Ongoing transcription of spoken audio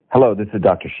Hello, this is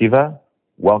Dr. Shiva.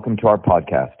 Welcome to our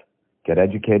podcast, Get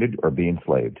Educated or Be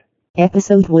Enslaved.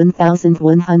 Episode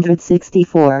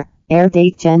 1164, air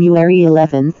date January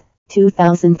 11th,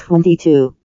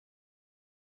 2022.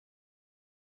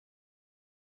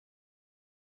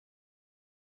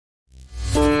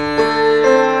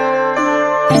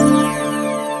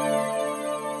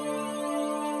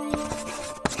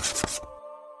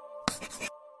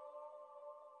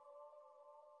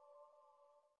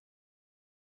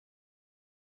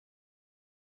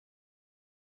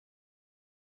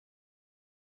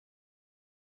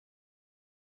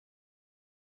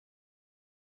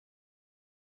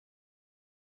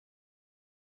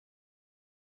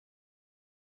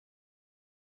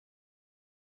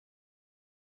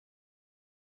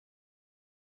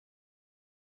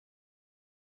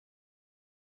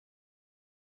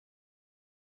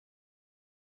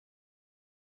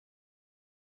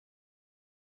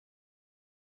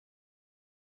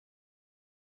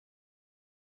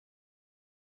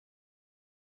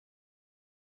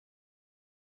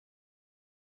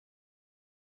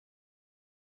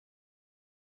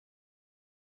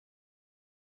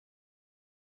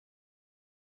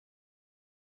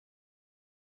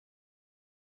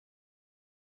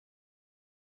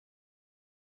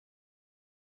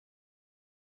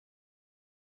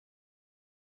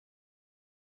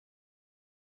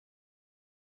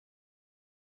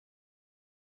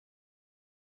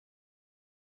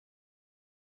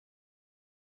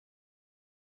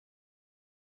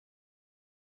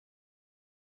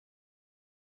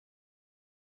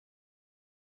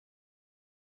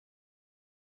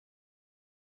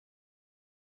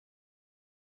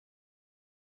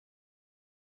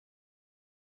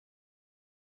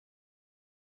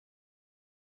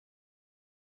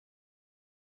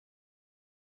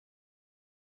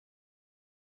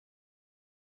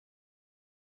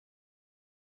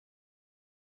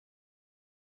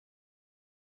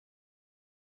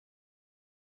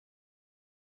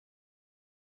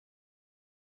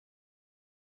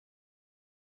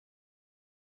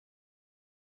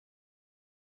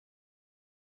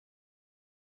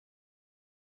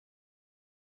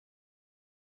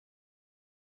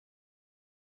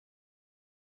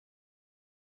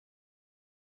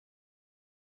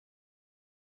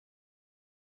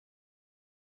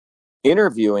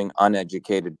 Interviewing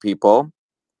uneducated people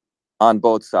on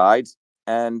both sides,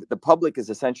 and the public is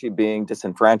essentially being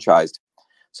disenfranchised.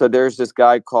 So there's this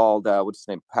guy called what's his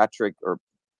name, Patrick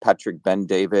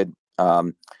Ben-David.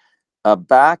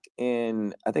 Back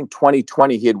in I think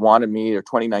 2020, he had wanted me, or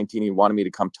 2019, he wanted me to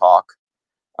come talk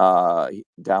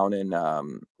down in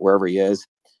wherever he is,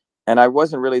 and I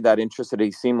wasn't really that interested.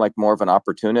 He seemed like more of an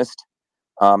opportunist,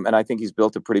 and I think he's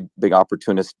built a pretty big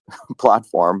opportunist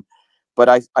platform. But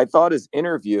I thought his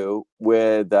interview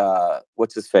with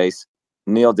what's his face,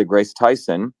 Neil deGrasse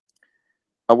Tyson,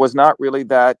 was not really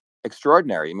that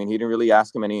extraordinary. I mean, he didn't really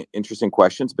ask him any interesting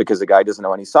questions because the guy doesn't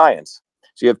know any science.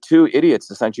 So you have two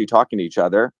idiots essentially talking to each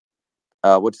other.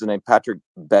 What's his name? Patrick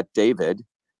Bet-David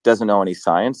doesn't know any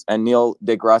science, and Neil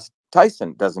deGrasse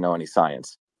Tyson doesn't know any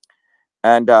science.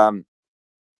 And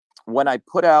when I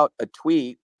put out a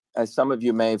tweet, as some of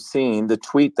you may have seen, the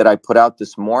tweet that I put out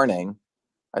this morning,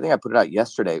 I think I put it out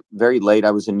yesterday, very late.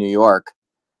 I was in New York.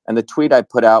 And the tweet I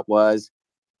put out was,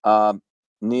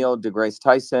 Neil deGrasse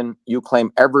Tyson, you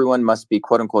claim everyone must be,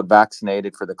 quote unquote,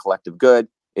 vaccinated for the collective good,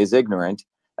 is ignorant.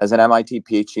 As an MIT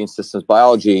PhD in systems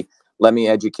biology, let me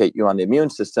educate you on the immune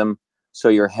system so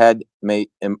your head may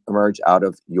emerge out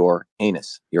of your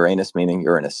anus. Your anus meaning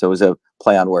Uranus. So it was a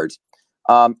play on words.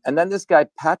 And then this guy,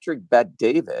 Patrick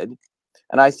Bet-David,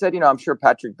 and I said, I'm sure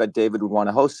Patrick Bet-David would want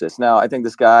to host this. Now, I think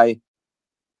this guy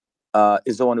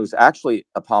is the one who's actually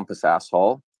a pompous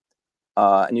asshole.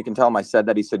 And you can tell him I said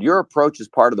that. He said, your approach is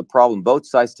part of the problem. Both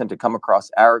sides tend to come across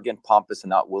arrogant, pompous, and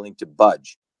not willing to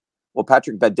budge. Well,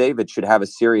 Patrick Bet-David should have a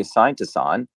serious scientist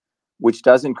on, which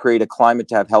doesn't create a climate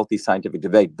to have healthy scientific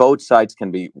debate. Both sides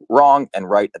can be wrong and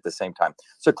right at the same time.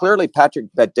 So clearly, Patrick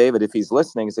Bet-David, if he's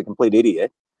listening, is a complete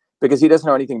idiot because he doesn't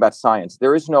know anything about science.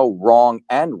 There is no wrong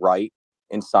and right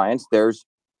in science. There's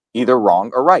either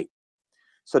wrong or right.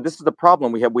 So this is the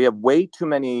problem. We have way too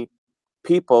many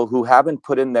people who haven't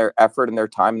put in their effort and their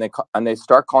time, and they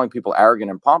start calling people arrogant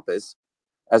and pompous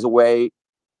as a way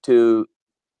to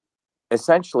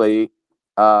essentially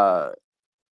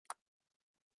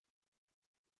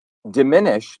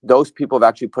diminish those people who've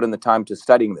actually put in the time to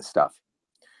studying this stuff.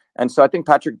 And so I think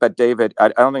Patrick Bet-David, I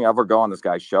don't think I'll ever go on this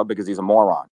guy's show because he's a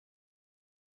moron.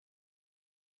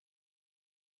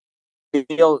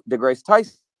 Neil deGrasse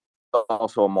Tyson is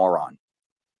also a moron.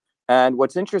 And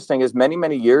what's interesting is many,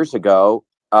 many years ago,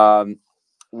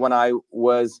 when I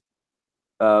was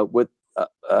with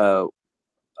a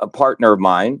partner of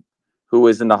mine who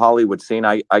is in the Hollywood scene.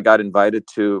 I got invited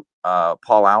to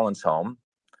Paul Allen's home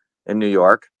in New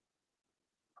York,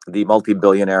 the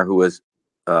multi-billionaire who was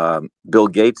Bill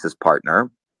Gates'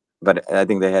 partner, but I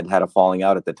think they had a falling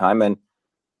out at the time. And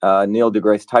Neil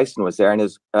deGrasse Tyson was there, and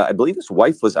I believe his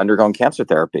wife was undergoing cancer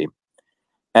therapy.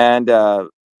 And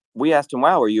we asked him,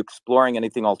 wow, are you exploring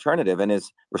anything alternative? And his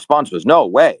response was, no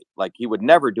way. Like, he would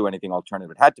never do anything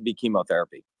alternative. It had to be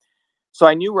chemotherapy. So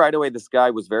I knew right away this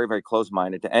guy was very, very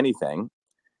close-minded to anything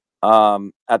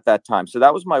at that time. So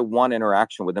that was my one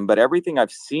interaction with him. But everything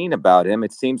I've seen about him,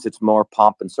 it seems it's more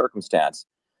pomp and circumstance.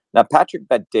 Now, Patrick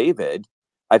Bet-David,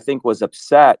 I think, was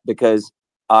upset because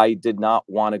I did not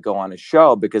want to go on a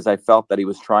show because I felt that he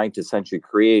was trying to essentially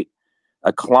create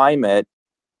a climate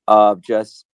of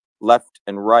just left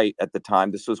and right at the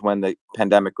time. This was when the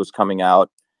pandemic was coming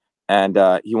out, and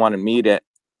he wanted me to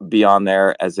be on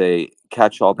there as a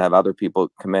catch-all to have other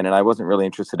people come in, and I wasn't really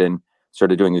interested in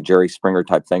sort of doing a Jerry Springer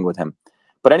type thing with him.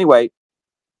 But anyway,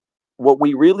 what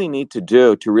we really need to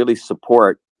do to really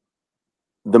support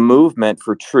the movement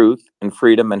for truth and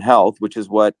freedom and health, which is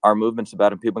what our movement's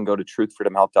about, and people can go to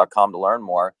truthfreedomhealth.com to learn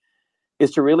more,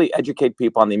 is to really educate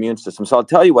people on the immune system. So I'll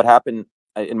tell you what happened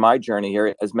in my journey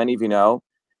here. As many of you know,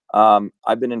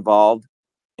 I've been involved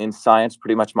in science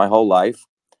pretty much my whole life.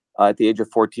 At the age of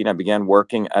 14, I began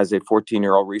working as a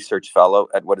 14-year-old research fellow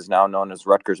at what is now known as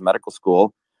Rutgers Medical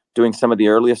School, doing some of the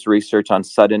earliest research on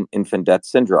sudden infant death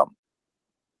syndrome.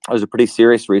 It was a pretty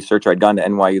serious research. I'd gone to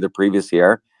NYU the previous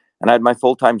year, and I had my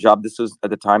full-time job. This was at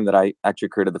the time that I actually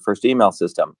created the first email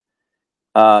system.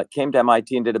 Came to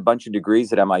MIT and did a bunch of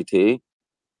degrees at MIT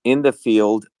in the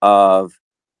field of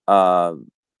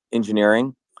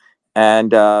engineering,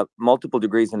 and multiple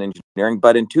degrees in engineering.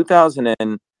 But in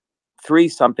 2003,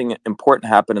 something important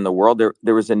happened in the world.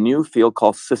 There was a new field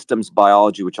called systems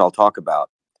biology, which I'll talk about.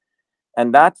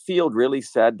 And that field really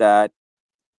said that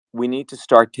we need to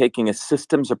start taking a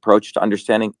systems approach to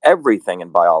understanding everything in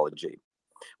biology,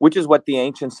 which is what the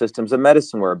ancient systems of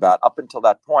medicine were about. Up until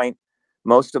that point,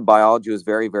 most of biology was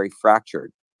very, very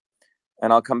fractured.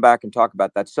 And I'll come back and talk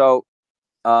about that. So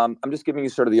I'm just giving you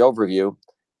sort of the overview.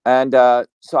 And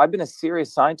so I've been a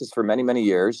serious scientist for many, many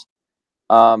years.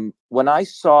 When I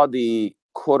saw the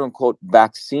quote unquote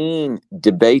vaccine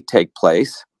debate take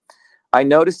place, I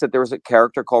noticed that there was a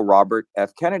character called Robert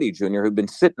F. Kennedy Jr. who'd been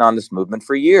sitting on this movement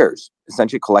for years,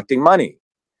 essentially collecting money.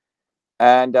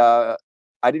 And I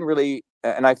didn't really,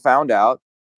 and I found out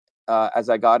as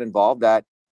I got involved that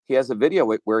he has a video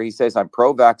where he says, I'm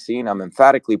pro-vaccine, I'm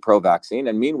emphatically pro-vaccine.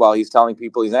 And meanwhile, he's telling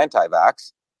people he's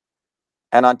anti-vax.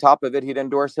 And on top of it, he'd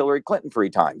endorsed Hillary Clinton 3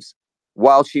 times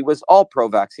while she was all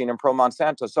pro-vaccine and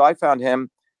pro-Monsanto. So I found him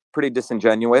pretty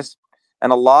disingenuous.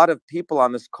 And a lot of people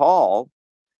on this call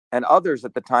and others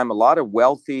at the time, a lot of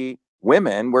wealthy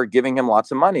women were giving him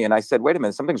lots of money. And I said, wait a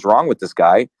minute, something's wrong with this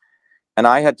guy. And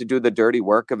I had to do the dirty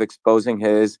work of exposing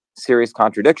his serious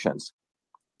contradictions.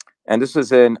 And this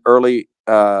was in early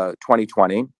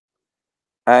 2020.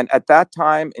 And at that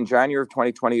time, in January of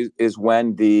 2020, is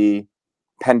when the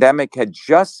pandemic had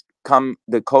just come,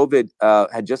 the COVID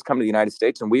had just come to the United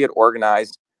States. And we had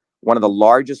organized one of the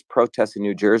largest protests in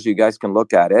New Jersey. You guys can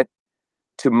look at it,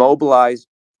 to mobilize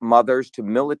mothers, to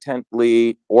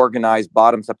militantly organize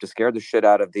bottoms up to scare the shit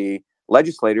out of the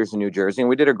legislators in New Jersey. And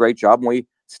we did a great job, and we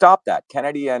stopped that.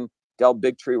 Kennedy and Del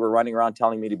Bigtree were running around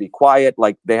telling me to be quiet,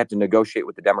 like they had to negotiate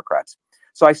with the Democrats.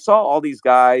 So I saw all these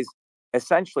guys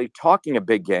essentially talking a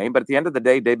big game, but at the end of the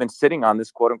day, they've been sitting on this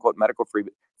quote unquote medical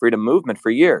freedom movement for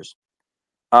years.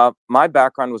 My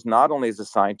background was not only as a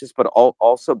scientist, but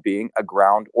also being a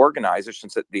ground organizer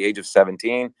since at the age of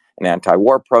 17, an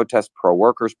anti-war protest,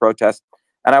 pro-workers protest.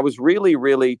 And I was really,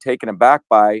 really taken aback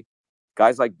by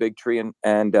guys like Bigtree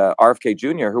and RFK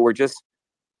Jr., who were just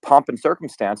pomp and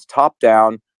circumstance, top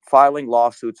down, filing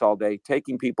lawsuits all day,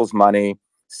 taking people's money,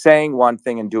 saying one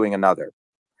thing and doing another.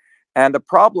 And the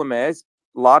problem is,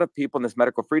 a lot of people in this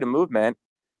medical freedom movement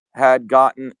had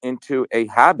gotten into a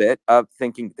habit of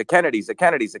thinking the Kennedys,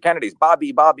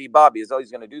 Bobby is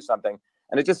always going to do something.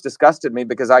 And it just disgusted me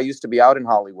because I used to be out in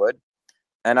Hollywood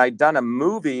and I'd done a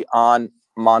movie on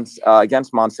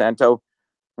against Monsanto,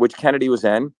 which Kennedy was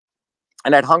in.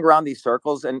 And I'd hung around these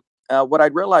circles. And what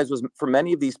I'd realized was for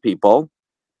many of these people,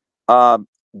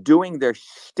 doing their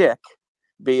shtick,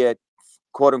 be it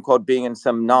quote unquote being in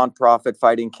some nonprofit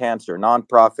fighting cancer,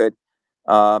 nonprofit,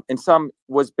 in some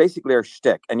was basically their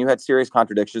shtick. And you had serious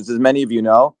contradictions. As many of you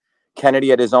know,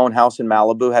 Kennedy at his own house in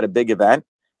Malibu had a big event,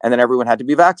 and then everyone had to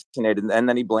be vaccinated. And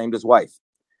then he blamed his wife.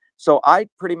 So I'd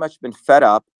pretty much been fed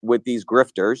up with these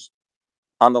grifters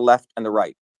on the left and the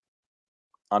right.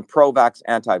 on pro-vax,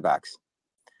 anti-vax.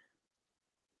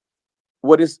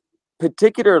 What is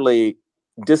particularly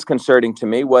disconcerting to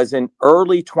me was in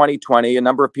early 2020, a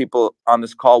number of people on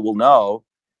this call will know,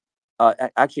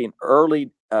 actually in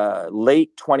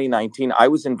late 2019, I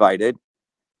was invited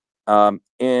by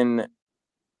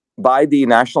the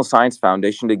National Science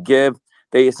Foundation to give,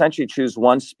 they essentially choose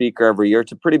one speaker every year.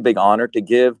 It's a pretty big honor to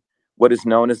give what is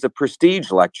known as the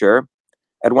Prestige Lecture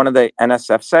at one of the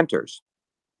NSF centers.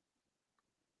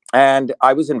 And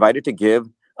I was invited to give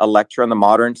a lecture on the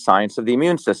modern science of the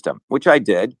immune system, which I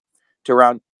did to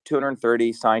around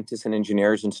 230 scientists and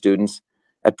engineers and students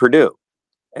at Purdue.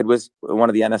 It was one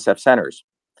of the NSF centers.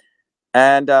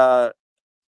 And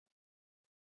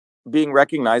being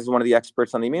recognized as one of the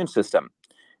experts on the immune system.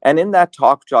 And in that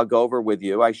talk, which I'll go over with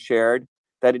you, I shared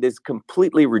that it is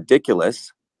completely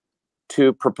ridiculous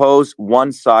to propose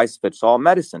one-size-fits-all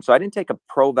medicine. So I didn't take a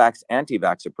pro-vax,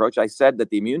 anti-vax approach. I said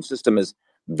that the immune system is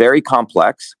very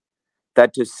complex,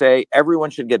 that to say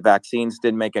everyone should get vaccines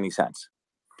didn't make any sense.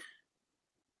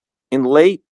 In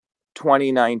late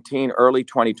 2019, early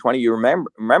 2020, you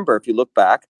remember if you look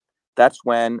back, that's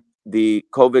when the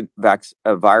COVID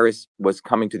virus was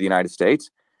coming to the United States.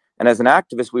 And as an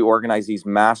activist, we organized these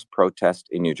mass protests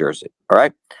in New Jersey. All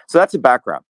right. So that's the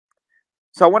background.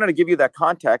 So I wanted to give you that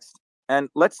context. And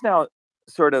let's now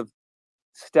sort of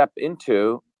step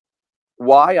into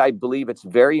why I believe it's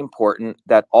very important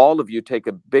that all of you take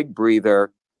a big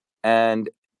breather. And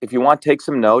if you want, take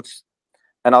some notes.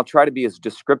 And I'll try to be as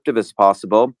descriptive as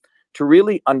possible to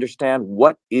really understand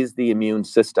what is the immune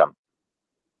system.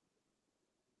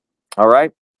 All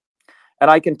right.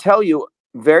 And I can tell you,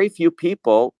 very few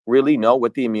people really know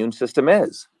what the immune system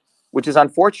is, which is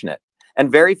unfortunate. And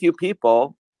very few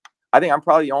people, I think I'm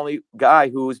probably the only guy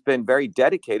who's been very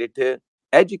dedicated to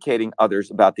educating others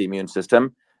about the immune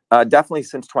system, definitely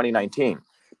since 2019,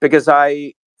 because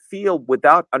I feel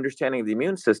without understanding the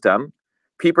immune system,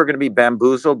 people are going to be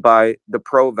bamboozled by the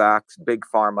pro-vax, big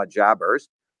pharma jabbers,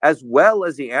 as well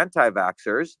as the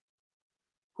anti-vaxxers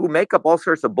who make up all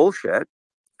sorts of bullshit.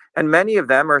 And many of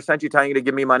them are essentially telling you to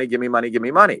give me money, give me money, give me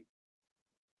money.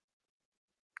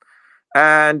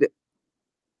 And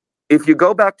if you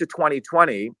go back to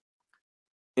 2020,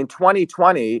 in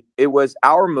 2020, it was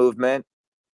our movement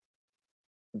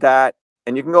that,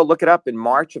 and you can go look it up, in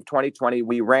March of 2020,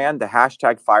 we ran the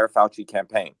 #FireFauci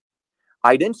campaign.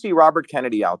 I didn't see Robert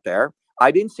Kennedy out there.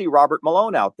 I didn't see Robert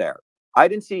Malone out there. I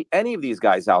didn't see any of these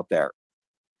guys out there.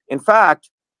 In fact,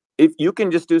 if you can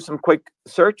just do some quick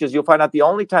searches, you'll find out the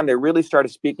only time they really started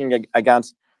speaking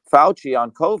against Fauci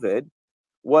on COVID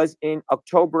was in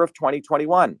October of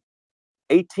 2021,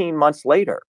 18 months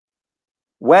later,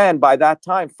 when by that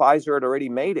time, Pfizer had already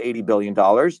made $80 billion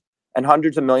and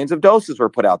hundreds of millions of doses were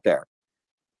put out there.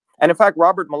 And in fact,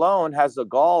 Robert Malone has the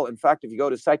gall, in fact, if you go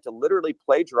to site, to literally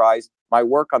plagiarize my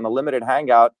work on the Limited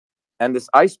Hangout and this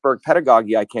iceberg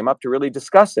pedagogy I came up to really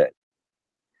discuss it.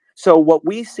 So what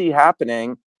we see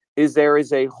happening is there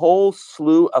is a whole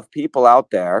slew of people out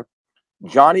there,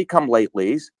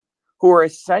 Johnny-come-latelys, who are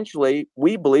essentially,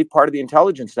 we believe, part of the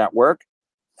intelligence network.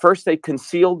 First, they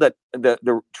conceal the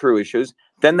true issues.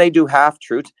 Then they do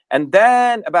half-truths. And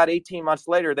then about 18 months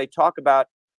later, they talk about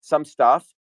some stuff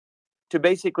to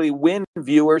basically win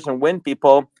viewers and win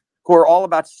people who are all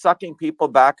about sucking people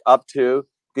back up to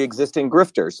the existing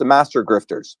grifters, the master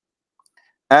grifters.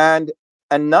 And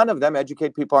none of them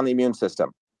educate people on the immune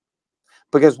system.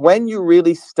 Because when you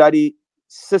really study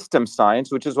system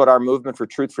science, which is what our movement for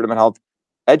truth, freedom, and health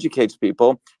educates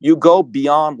people, you go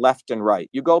beyond left and right.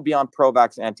 You go beyond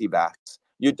pro-vax, anti-vax.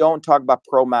 You don't talk about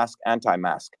pro-mask,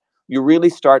 anti-mask. You really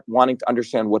start wanting to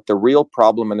understand what the real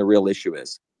problem and the real issue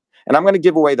is. And I'm going to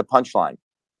give away the punchline.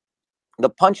 The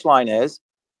punchline is,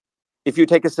 if you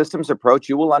take a systems approach,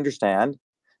 you will understand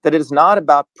that it is not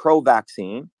about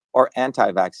pro-vaccine or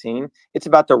anti-vaccine. It's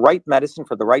about the right medicine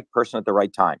for the right person at the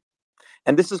right time.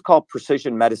 And this is called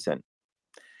precision medicine,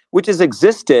 which has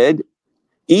existed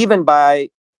even by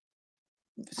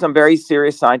some very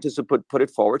serious scientists who put it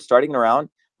forward starting around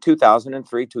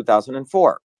 2003,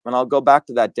 2004. And I'll go back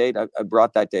to that date. I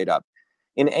brought that date up.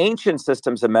 In ancient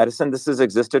systems of medicine, this has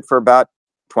existed for about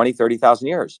 20, 30,000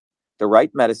 years. The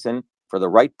right medicine for the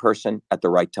right person at the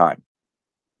right time.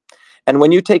 And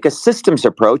when you take a systems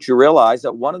approach, you realize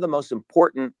that one of the most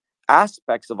important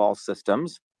aspects of all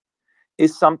systems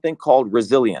is something called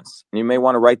resilience. And you may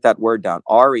want to write that word down,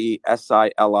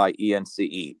 RESILIENCE,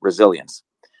 resilience.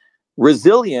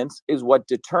 Resilience is what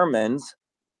determines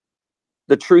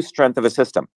the true strength of a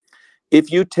system.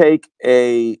 If you take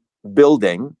a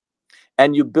building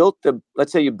and you built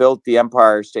let's say you built the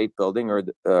Empire State Building or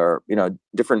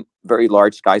different very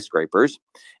large skyscrapers,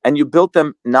 and you built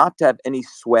them not to have any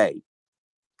sway,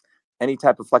 any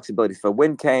type of flexibility. If a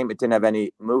wind came, it didn't have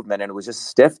any movement and it was just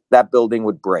stiff, that building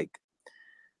would break.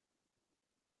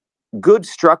 Good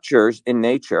structures in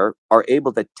nature are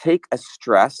able to take a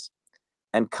stress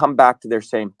and come back to their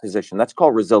same position. That's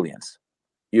called resilience.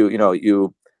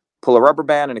 You pull a rubber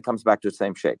band and it comes back to the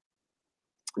same shape.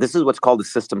 This is what's called a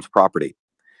systems property.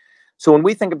 So when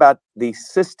we think about the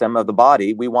system of the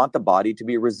body, we want the body to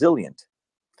be resilient.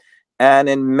 And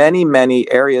in many,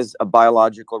 many areas of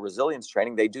biological resilience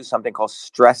training, they do something called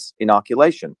stress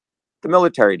inoculation. The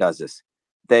military does this.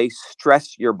 They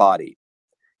stress your body.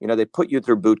 They put you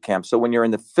through boot camp. So when you're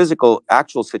in the physical,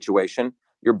 actual situation,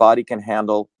 your body can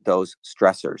handle those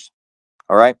stressors.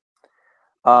 All right.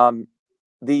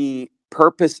 The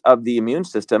purpose of the immune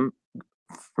system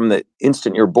from the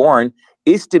instant you're born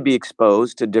is to be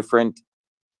exposed to different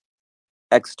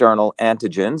external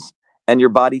antigens, and your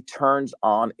body turns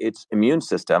on its immune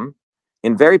system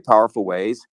in very powerful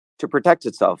ways to protect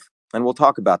itself. And we'll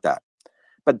talk about that.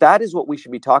 But that is what we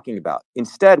should be talking about.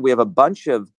 Instead, we have a bunch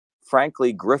of,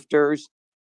 frankly, grifters,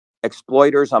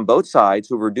 exploiters on both sides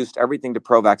who've reduced everything to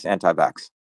pro-vax,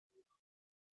 anti-vax.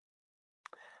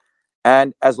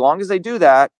 And as long as they do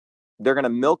that, they're going to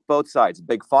milk both sides.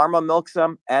 Big Pharma milks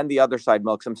them and the other side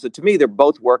milks them. So to me, they're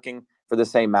both working for the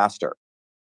same master.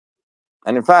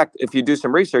 And in fact, if you do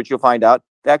some research, you'll find out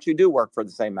they actually do work for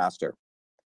the same master.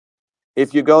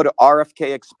 If you go to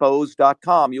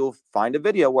rfkexposed.com, you'll find a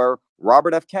video where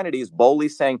Robert F. Kennedy is boldly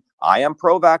saying, I am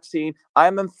pro-vaccine, I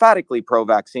am emphatically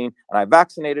pro-vaccine, and I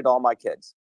vaccinated all my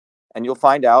kids. And you'll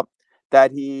find out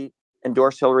that he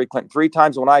endorsed Hillary Clinton 3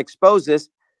 times. When I expose this,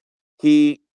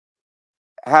 he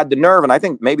had the nerve, and I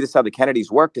think maybe this is how the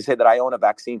Kennedys work, to say that I own a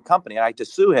vaccine company, and I had to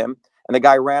sue him, and the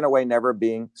guy ran away never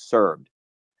being served.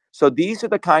 So these are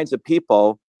the kinds of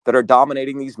people that are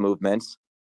dominating these movements.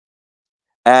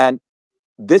 And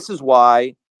this is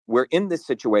why we're in this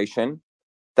situation,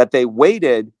 that they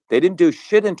didn't do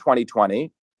shit in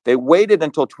 2020. They waited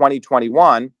until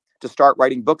 2021 to start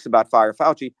writing books about Fire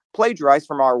Fauci, plagiarized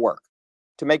from our work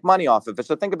to make money off of it.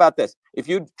 So think about this. If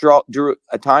you drew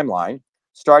a timeline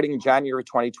starting in January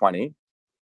 2020,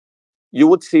 you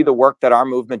would see the work that our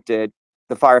movement did,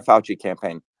 the Fire Fauci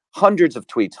campaign. Hundreds of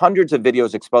tweets, hundreds of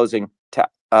videos exposing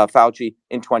Fauci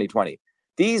in 2020.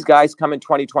 These guys come in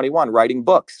 2021 writing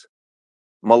books,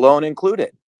 Malone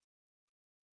included.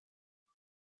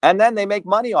 And then they make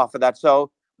money off of that.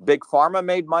 So Big Pharma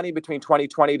made money between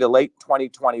 2020 to late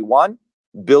 2021,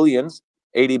 billions,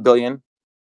 80 billion.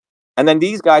 And then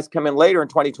these guys come in later in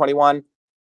 2021,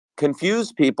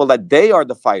 confuse people that they are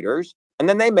the fighters, and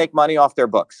then they make money off their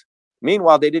books.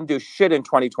 Meanwhile, they didn't do shit in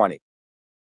 2020.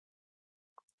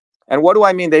 And what do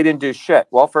I mean they didn't do shit?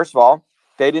 Well, first of all,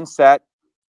 they didn't set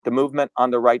the movement on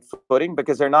the right footing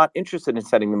because they're not interested in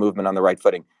setting the movement on the right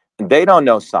footing. And they don't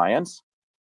know science.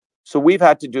 So we've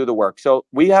had to do the work. So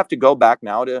we have to go back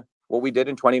now to what we did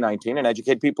in 2019 and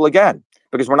educate people again,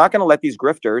 because we're not going to let these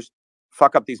grifters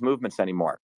fuck up these movements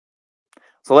anymore.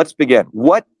 So let's begin.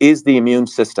 What is the immune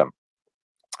system?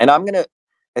 And I'm going to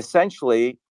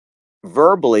essentially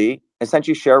verbally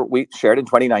share what we shared in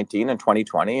 2019 and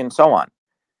 2020 and so on.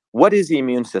 What is the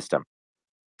immune system?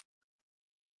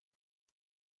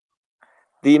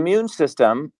 The immune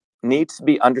system needs to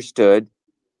be understood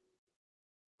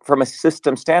from a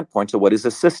system standpoint. So what is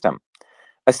a system?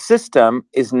 A system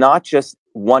is not just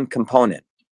one component.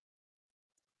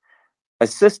 A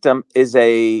system is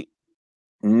a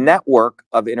network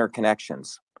of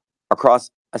interconnections across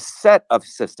a set of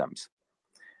systems.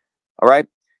 All right.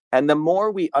 And the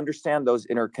more we understand those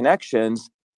interconnections,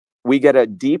 we get a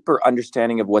deeper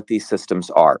understanding of what these systems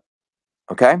are.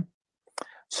 Okay.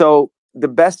 So the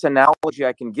best analogy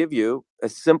I can give you, a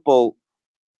simple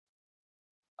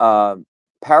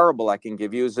parable I can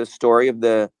give you, is a story of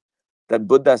that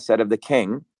Buddha said of the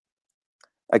king.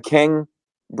 A king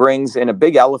brings in a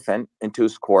big elephant into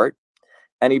his court,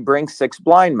 and he brings 6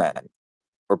 blind men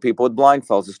or people with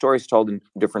blindfolds. The story is told in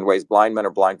different ways, blind men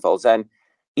or blindfolds, and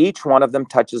each one of them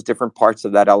touches different parts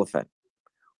of that elephant.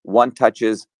 One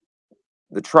touches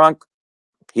the trunk,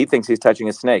 he thinks he's touching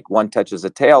a snake. One touches a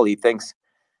tail, he thinks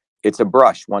it's a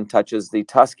brush. One touches the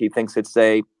tusk, he thinks it's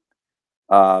a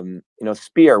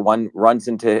spear. One runs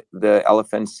into the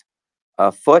elephant's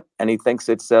foot, and he thinks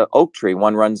it's an oak tree.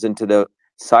 One runs into the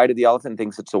side of the elephant,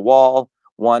 thinks it's a wall.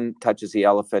 One touches the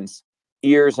elephant's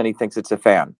ears, and he thinks it's a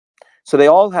fan. So they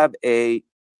all have a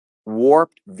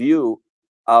warped view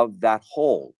of that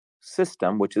whole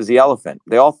system, which is the elephant.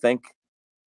 They all think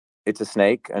it's a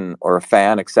snake or a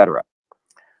fan, etc.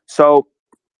 So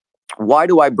Why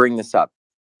do I bring this up?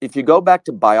 If you go back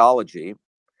to biology,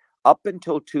 up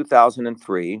until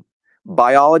 2003,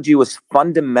 biology was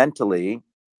fundamentally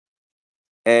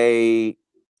a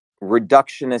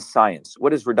reductionist science.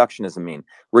 What does reductionism mean?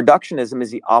 Reductionism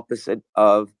is the opposite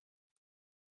of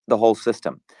the whole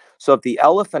system. So if the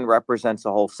elephant represents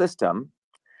a whole system,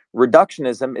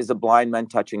 reductionism is a blind man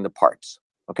touching the parts.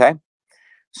 Okay.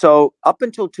 So up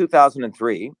until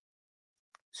 2003,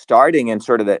 starting in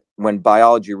sort of when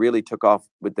biology really took off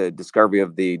with the discovery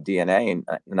of the DNA in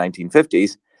the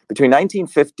 1950s, between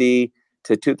 1950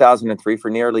 to 2003, for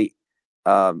nearly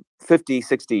 50,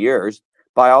 60 years,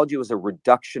 biology was a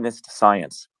reductionist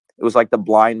science. It was like the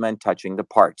blind man touching the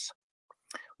parts.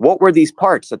 What were these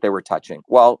parts that they were touching?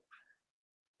 Well,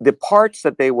 the parts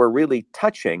that they were really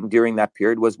touching during that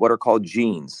period was what are called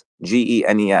genes,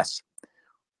 Genes.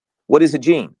 What is a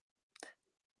gene?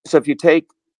 So if you take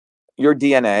your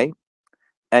DNA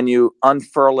and you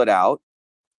unfurl it out,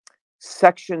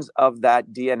 sections of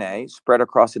that DNA spread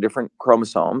across the different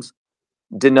chromosomes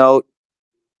denote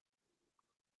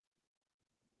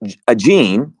a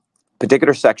gene,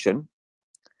 particular section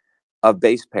of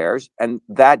base pairs. And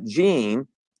that gene,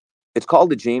 it's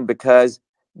called a gene because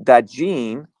that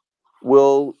gene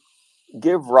will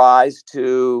give rise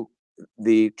to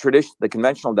the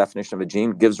conventional definition of a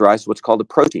gene gives rise to what's called a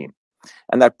protein.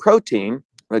 And that protein,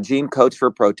 a gene codes for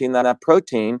a protein, then that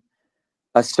protein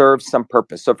serves some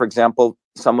purpose. So for example,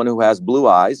 someone who has blue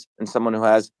eyes and someone who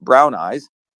has brown eyes,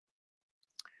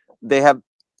 they have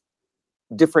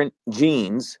different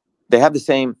genes. They have the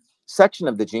same section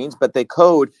of the genes, but they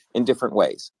code in different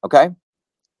ways. Okay.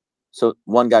 So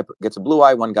one guy gets a blue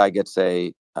eye, one guy gets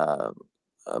a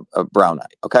brown eye.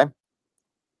 Okay.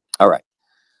 All right.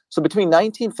 So between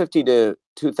 1950 to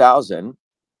 2000,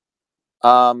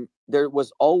 there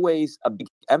was always a big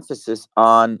emphasis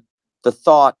on the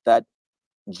thought that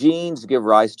genes give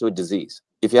rise to a disease.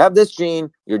 If you have this gene,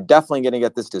 you're definitely going to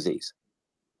get this disease.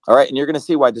 All right. And you're going to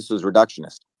see why this was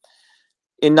reductionist.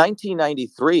 In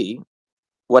 1993,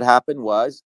 what happened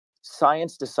was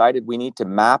science decided we need to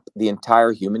map the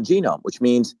entire human genome, which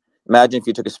means imagine if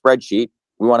you took a spreadsheet,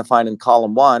 we want to find in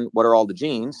column 1, what are all the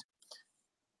genes?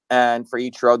 And for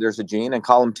each row, there's a gene. And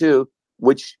column 2,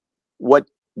 what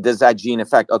does that gene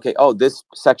affect? Okay. Oh, this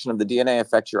section of the DNA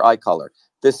affects your eye color.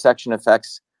 This section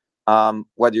affects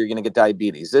whether you're going to get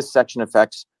diabetes. This section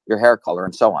affects your hair color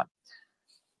and so on.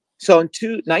 So in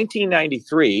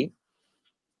 1993,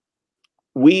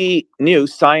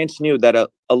 science knew that a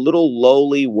little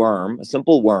lowly worm, a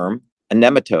simple worm, a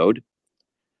nematode,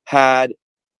 had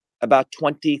about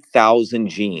 20,000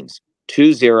 genes,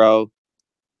 20,000,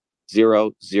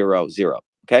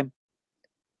 okay?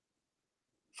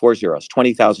 4 zeros,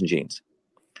 20,000 genes.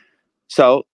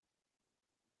 So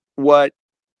what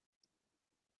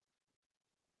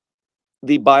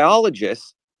the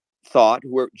biologists thought,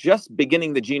 who were just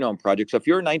beginning the Genome Project, so if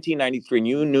you're in 1993 and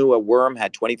you knew a worm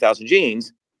had 20,000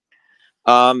 genes,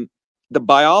 the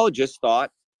biologists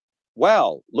thought,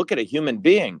 well, look at a human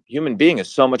being. Human being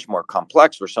is so much more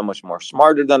complex. We're so much more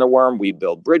smarter than a worm. We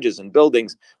build bridges and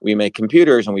buildings. We make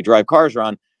computers and we drive cars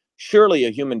around. Surely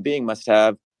a human being must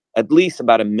have at least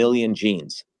about 1 million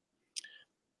genes.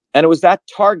 And it was that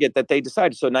target that they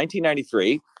decided. So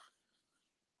 1993,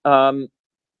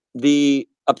 the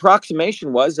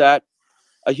approximation was that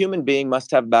a human being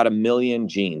must have about 1 million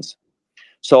genes.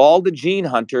 So all the gene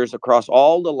hunters across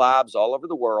all the labs all over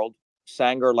the world,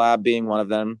 Sanger Lab being one of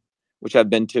them, which I've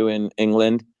been to in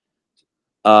England,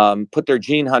 put their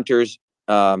gene hunters,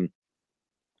 their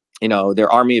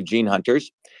army of gene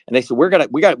hunters, and they said, we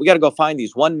got to go find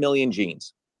these 1 million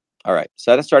genes. All right,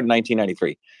 so that started in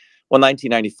 1993. Well,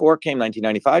 1994 came,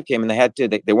 1995 came, and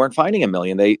they weren't finding 1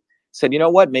 million. They said, you know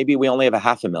what? Maybe we only have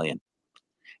 500,000,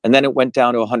 and then it went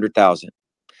down to 100,000.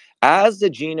 As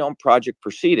the Genome Project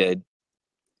proceeded,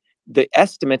 the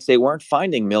estimates, they weren't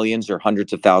finding millions or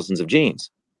hundreds of thousands of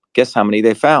genes. Guess how many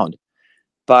they found?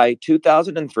 By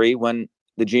 2003, when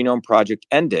the Genome Project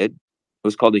ended, it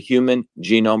was called the Human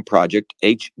Genome Project,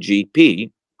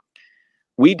 HGP,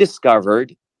 we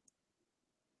discovered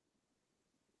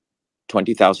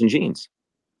 20,000 genes.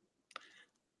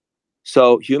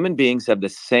 So human beings have the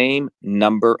same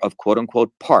number of quote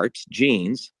unquote parts,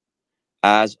 genes,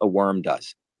 as a worm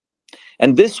does.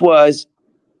 And this was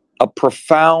a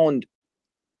profound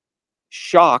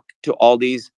shock to all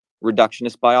these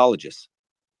reductionist biologists.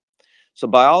 So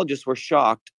biologists were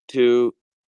shocked to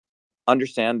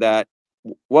understand that,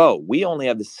 whoa, we only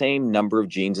have the same number of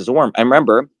genes as a worm. And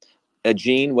remember, a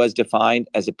gene was defined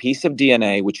as a piece of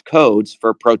DNA which codes for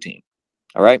a protein.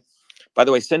 All right. By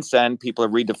the way, since then, people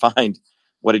have redefined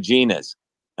what a gene is.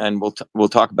 and we'll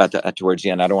talk about that towards the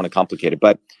end. I don't want to complicate it,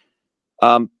 but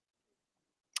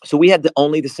so we had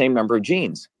only the same number of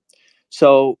genes.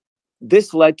 So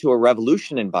this led to a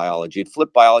revolution in biology. It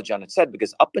flipped biology on its head,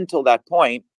 because up until that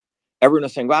point, everyone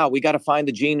was saying, wow, we got to find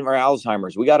the gene for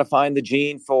Alzheimer's. We got to find the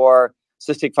gene for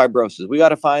cystic fibrosis. We got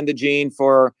to find the gene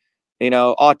for,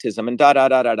 autism, and da, da,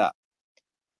 da, da, da.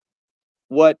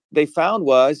 What they found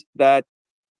was that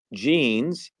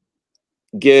genes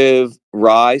give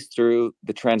rise through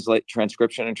the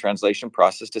transcription and translation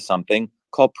process to something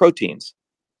called proteins.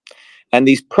 And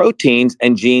these proteins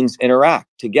and genes interact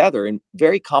together in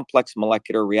very complex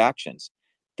molecular reactions.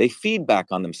 They feed back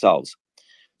on themselves.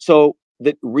 So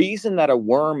the reason that a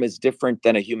worm is different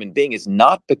than a human being is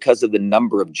not because of the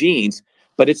number of genes,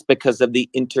 but it's because of the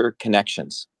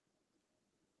interconnections.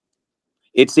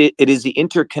 It is the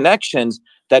interconnections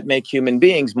that make human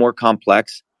beings more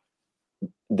complex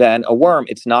than a worm.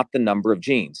 It's not the number of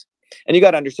genes. And you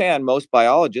got to understand, most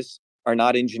biologists are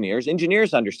not engineers.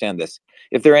 Engineers understand this.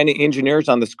 If there are any engineers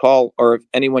on this call, or if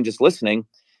anyone just listening,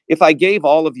 if I gave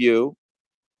all of you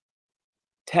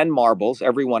 10 marbles,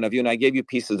 every one of you, and I gave you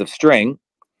pieces of string,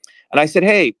 and I said,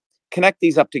 hey, connect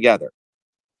these up together.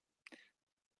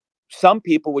 Some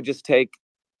people would just take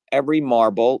every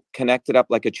marble, connect it up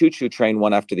like a choo-choo train,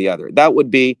 one after the other. That would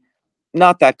be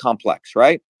not that complex,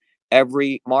 right?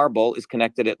 Every marble is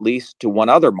connected at least to one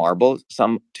other marble,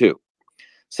 some two.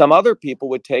 Some other people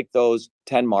would take those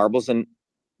 10 marbles and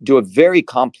do a very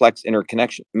complex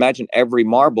interconnection. Imagine every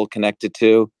marble connected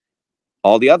to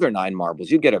all the other 9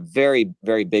 marbles. You get a very,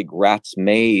 very big rat's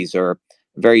maze, or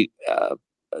very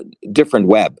different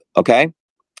web, okay?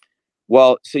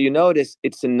 Well, so you notice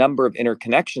it's the number of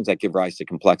interconnections that give rise to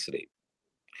complexity.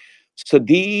 So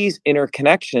these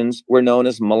interconnections were known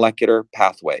as molecular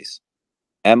pathways.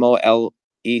 molecular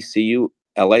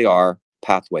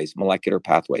pathways, molecular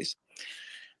pathways.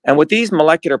 And what these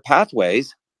molecular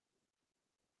pathways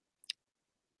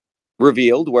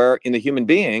revealed were, in the human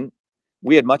being,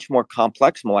 we had much more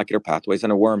complex molecular pathways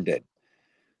than a worm did.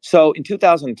 So in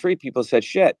 2003, people said,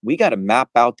 shit, we got to map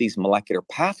out these molecular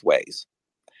pathways.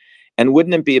 And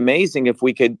wouldn't it be amazing if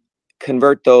we could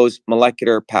convert those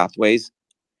molecular pathways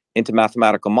into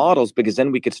mathematical models? Because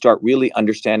then we could start really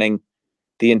understanding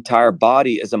the entire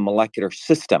body as a molecular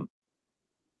system.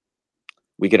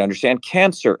 We could understand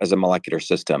cancer as a molecular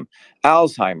system,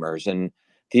 Alzheimer's, and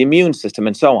the immune system,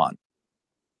 and so on.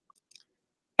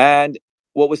 And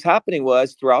what was happening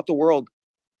was, throughout the world,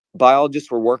 biologists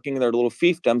were working in their little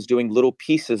fiefdoms, doing little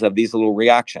pieces of these little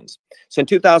reactions. So in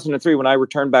 2003, when I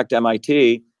returned back to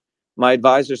MIT, my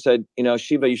advisor said,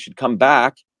 Shiva, you should come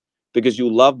back because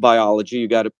you love biology. You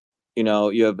got to,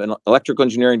 you have an electrical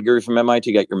engineering degree from MIT,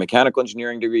 you got your mechanical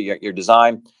engineering degree, you got your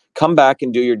design. Come back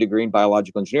and do your degree in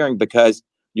biological engineering, because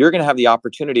you're going to have the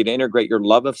opportunity to integrate your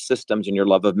love of systems and your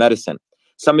love of medicine.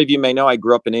 Some of you may know I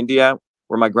grew up in India,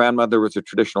 where my grandmother was a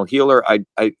traditional healer. I'd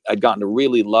gotten to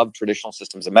really love traditional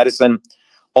systems of medicine.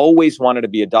 Always wanted to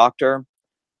be a doctor.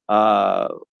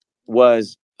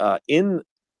 Was in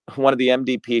one of the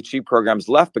MD PhD programs,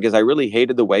 left because I really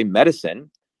hated the way medicine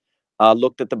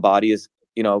looked at the body as,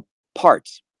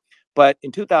 parts. But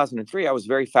in 2003, I was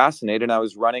very fascinated, and I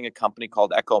was running a company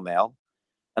called EchoMail.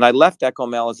 And I left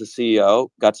EchoMail as a CEO,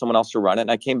 got someone else to run it.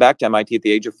 And I came back to MIT at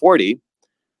the age of 40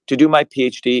 to do my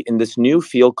PhD in this new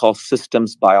field called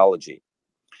systems biology.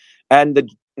 And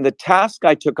the task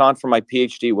I took on for my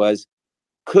PhD was,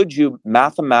 could you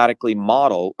mathematically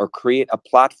model or create a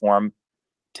platform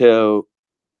to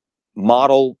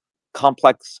model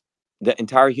the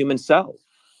entire human cell?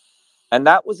 And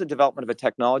that was the development of a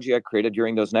technology I created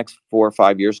during those next 4 or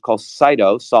 5 years called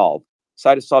CytoSolve.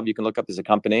 CytoSolve, you can look up as a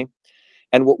company.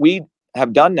 And what we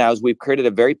have done now is we've created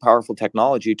a very powerful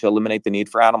technology to eliminate the need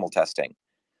for animal testing,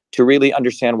 to really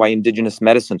understand why indigenous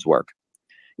medicines work.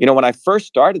 When I first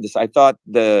started this, I thought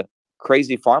the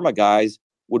crazy pharma guys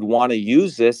would want to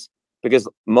use this because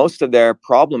most of their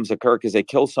problems occur because they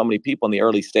kill so many people in the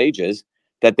early stages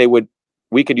that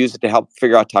we could use it to help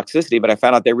figure out toxicity. But I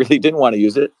found out they really didn't want to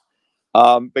use it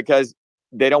because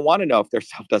they don't want to know if their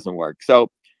stuff doesn't work. So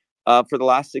for the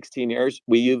last 16 years,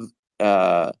 we've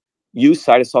used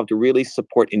CytoSolve to really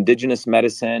support indigenous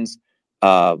medicines,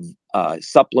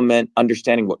 supplement,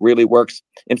 understanding what really works.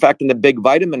 In fact, in the big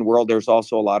vitamin world, there's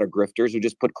also a lot of grifters who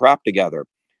just put crap together.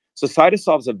 So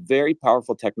CytoSolve is a very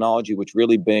powerful technology which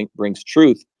really brings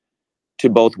truth to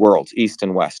both worlds, East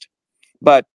and West.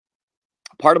 But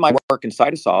part of my work in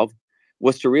CytoSolve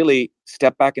was to really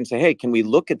step back and say, hey, can we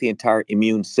look at the entire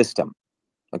immune system?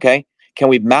 Okay? Can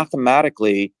we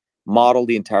mathematically model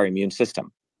the entire immune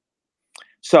system?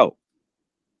 So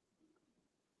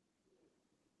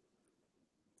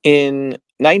in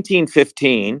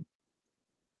 1915,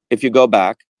 if you go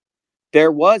back,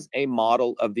 there was a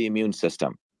model of the immune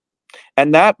system.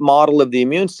 And that model of the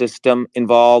immune system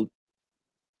involved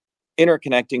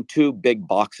interconnecting two big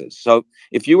boxes. So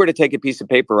if you were to take a piece of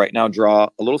paper right now, draw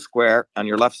a little square on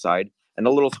your left side and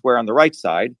a little square on the right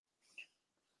side,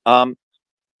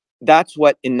 that's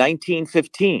what in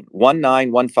 1915,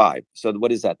 1915. So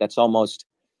what is that? That's almost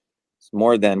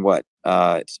more than what?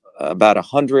 It's about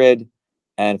 100.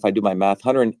 And if I do my math,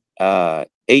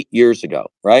 108 years ago,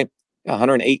 right?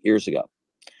 108 years ago.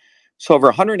 So over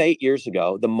 108 years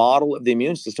ago, the model of the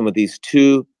immune system with these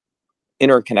two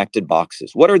interconnected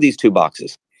boxes. What are these two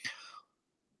boxes?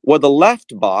 Well, the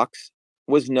left box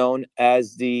was known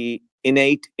as the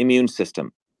innate immune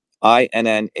system,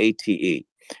 INNATE.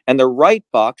 And the right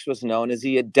box was known as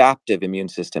the adaptive immune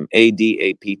system,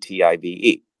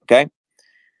 ADAPTIVE. Okay.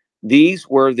 These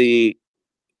were the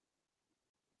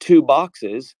two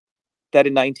boxes that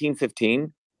in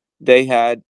 1915 they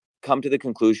had come to the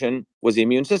conclusion was the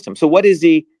immune system. So what is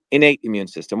the innate immune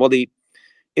system? Well,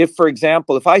 if, for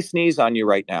example, if I sneeze on you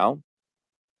right now,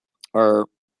 or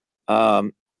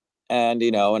and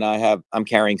I'm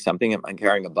carrying something, I'm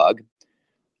carrying a bug.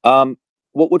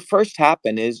 What would first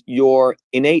happen is your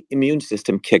innate immune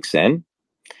system kicks in,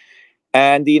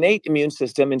 and the innate immune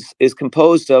system is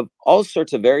composed of all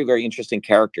sorts of very, very interesting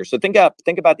characters. So think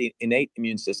about the innate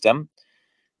immune system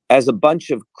as a bunch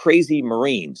of crazy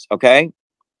Marines. Okay,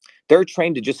 they're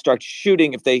trained to just start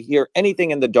shooting if they hear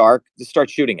anything in the dark. Just start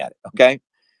shooting at it. Okay,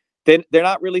 they're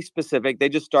not really specific. They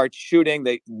just start shooting.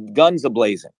 Guns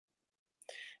ablazing.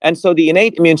 And so the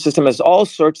innate immune system has all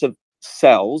sorts of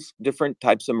cells, different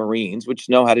types of Marines, which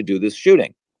know how to do this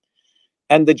shooting.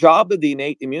 And the job of the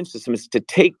innate immune system is to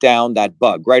take down that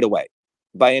bug right away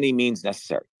by any means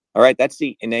necessary. All right. That's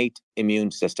the innate immune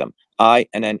system,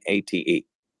 INNATE.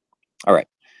 All right.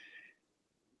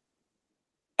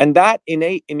 And that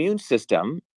innate immune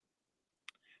system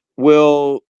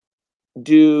will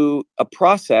do a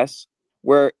process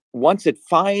where once it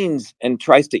finds and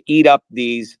tries to eat up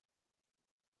these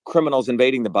criminals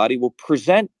invading the body, will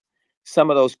present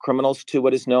some of those criminals to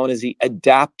what is known as the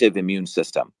adaptive immune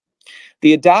system.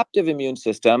 The adaptive immune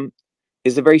system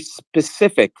is a very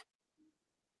specific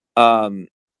aspect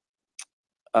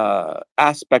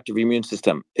of your immune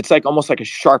system. It's almost like a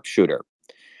sharpshooter.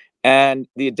 And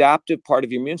the adaptive part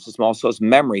of your immune system also has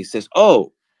memory. It says,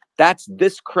 oh, that's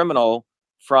this criminal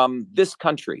from this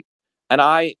country, and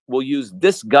I will use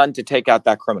this gun to take out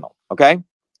that criminal. Okay?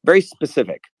 Very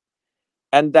specific.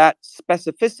 And that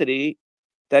specificity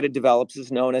that it develops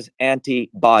is known as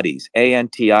antibodies,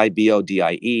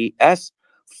 ANTIBODIES,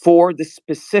 for the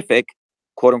specific,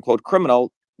 quote unquote,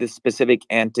 criminal, the specific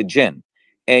antigen,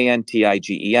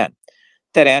 ANTIGEN.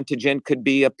 That antigen could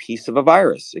be a piece of a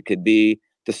virus. It could be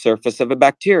the surface of a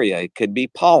bacteria. It could be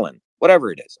pollen,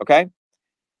 whatever it is. Okay.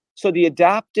 So the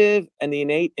adaptive and the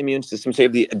innate immune system, so you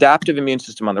have the adaptive immune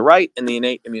system on the right and the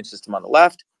innate immune system on the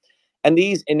left. And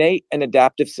these innate and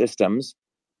adaptive systems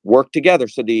work together.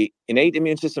 So the innate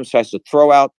immune system tries to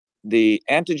throw out the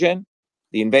antigen,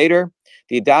 the invader.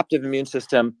 The adaptive immune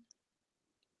system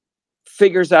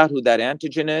figures out who that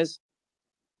antigen is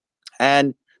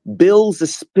and builds a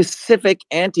specific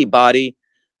antibody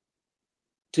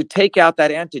to take out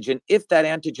that antigen if that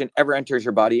antigen ever enters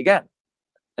your body again.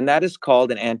 And that is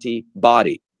called an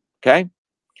antibody. Okay.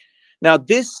 Now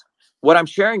what I'm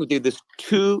sharing with you, this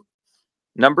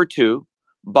number two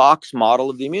box model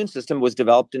of the immune system was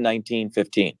developed in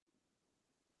 1915.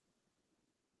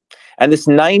 And this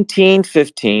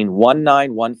 1915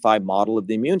 model of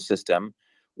the immune system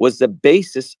was the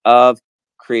basis of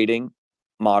creating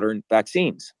modern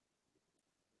vaccines.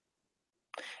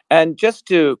 And just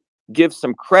to give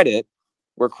some credit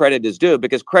where credit is due,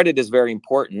 because credit is very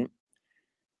important,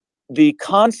 the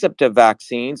concept of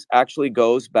vaccines actually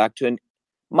goes back to a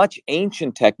much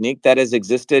ancient technique that has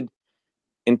existed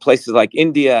in places like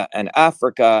India and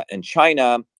Africa and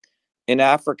China. In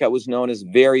Africa, it was known as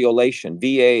variolation,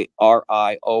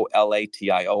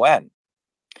 VARIOLATION.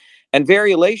 And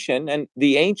variolation, and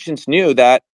the ancients knew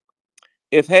that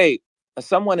if,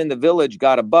 someone in the village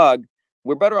got a bug,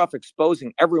 we're better off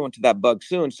exposing everyone to that bug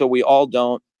soon so we all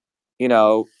don't,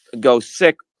 go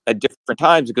sick at different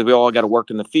times, because we all got to work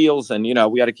in the fields and, we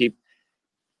got to keep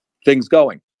things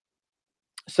going.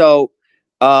 So,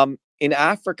 in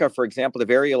Africa, for example, the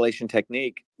variolation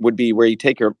technique would be where you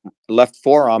take your left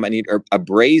forearm and you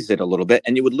abrase it a little bit,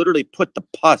 and you would literally put the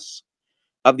pus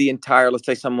of the entire, let's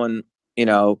say someone,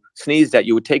 sneezed at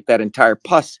you, would take that entire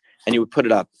pus and you would put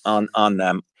it up on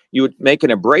them. You would make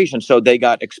an abrasion so they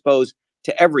got exposed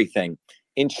to everything.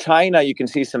 In China, you can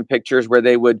see some pictures where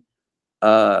they would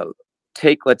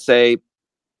take, let's say,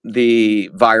 the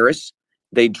virus,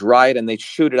 they dry it and they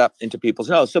shoot it up into people's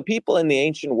nose. So people in the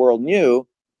ancient world knew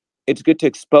it's good to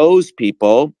expose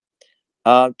people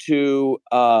to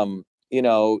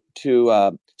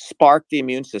spark the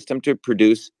immune system to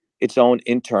produce its own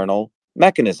internal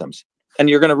mechanisms. And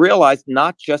you're going to realize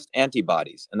not just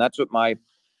antibodies. And that's what my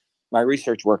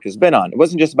research work has been on. It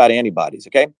wasn't just about antibodies,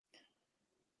 okay?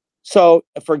 So,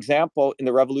 for example, in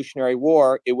the Revolutionary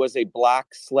War, it was a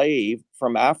black slave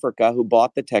from Africa who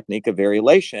bought the technique of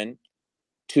variolation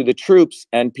to the troops,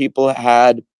 and people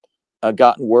had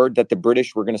gotten word that the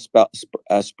British were going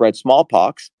to spread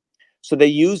smallpox. So they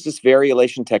used this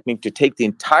variolation technique to take the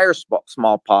entire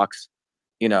smallpox,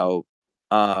 essentially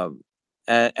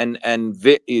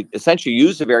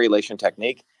use the variolation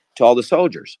technique to all the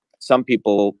soldiers. Some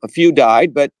people, a few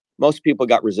died, but most people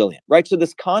got resilient, right? So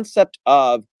this concept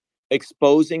of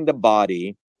exposing the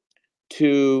body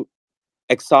to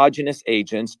exogenous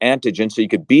agents, antigens, so you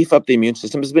could beef up the immune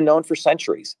system has been known for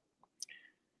centuries.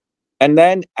 And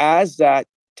then as that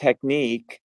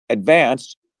technique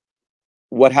advanced,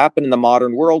 what happened in the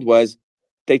modern world was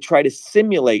they try to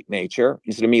simulate nature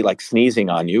instead of me like sneezing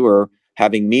on you or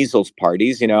having measles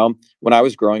parties. When I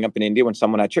was growing up in India, when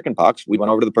someone had chickenpox, we went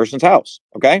over to the person's house,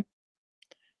 okay?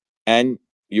 And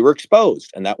you were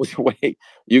exposed, and that was the way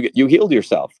you healed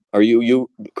yourself, or you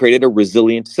created a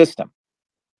resilient system.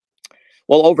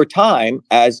 Well, over time,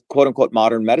 as quote unquote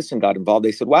modern medicine got involved,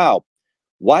 they said, wow,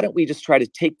 why don't we just try to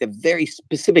take the very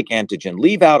specific antigen,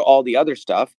 leave out all the other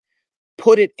stuff,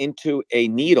 put it into a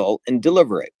needle and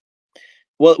deliver it?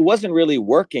 Well, it wasn't really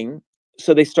working.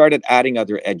 So they started adding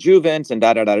other adjuvants and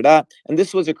da-da-da-da-da. And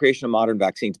this was a creation of modern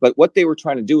vaccines. But what they were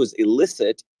trying to do was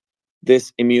elicit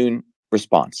this immune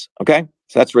response. Okay?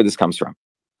 So that's where this comes from.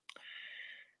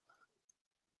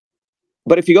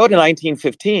 But if you go to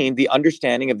 1915, the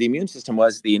understanding of the immune system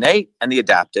was the innate and the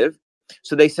adaptive.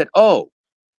 So they said, oh,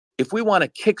 if we want to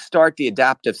kickstart the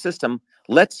adaptive system,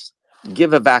 let's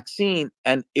give a vaccine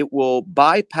and it will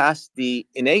bypass the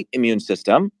innate immune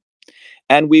system,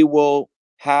 and we will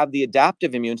have the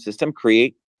adaptive immune system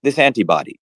create this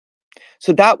antibody.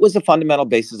 So that was the fundamental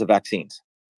basis of vaccines.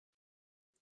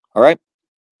 All right.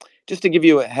 Just to give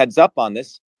you a heads up on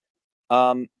this,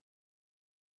 in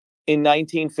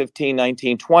 1915,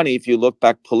 1920, if you look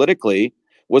back politically,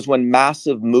 was when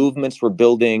massive movements were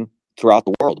building throughout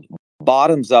the world.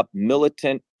 Bottoms up,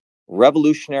 militant,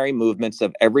 revolutionary movements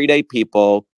of everyday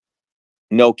people.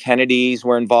 No Kennedys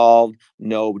were involved.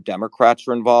 No Democrats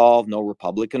were involved. No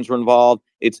Republicans were involved.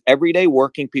 It's everyday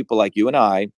working people like you and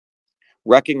I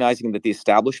recognizing that the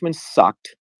establishment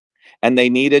sucked and they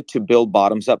needed to build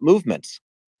bottoms up movements.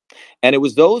 And it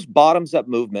was those bottoms up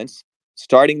movements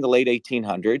starting in the late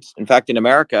 1800s. In fact, in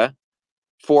America,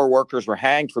 4 workers were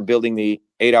hanged for building the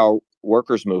 8-hour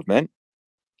workers movement.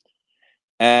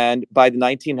 And by the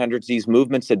 1900s, these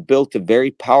movements had built a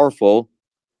very powerful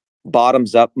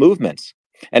bottoms up movements.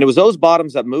 And it was those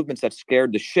bottoms up movements that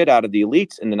scared the shit out of the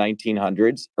elites in the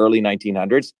 1900s, early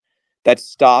 1900s, that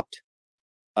stopped,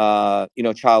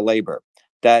 child labor,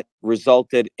 that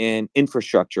resulted in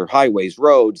infrastructure, highways,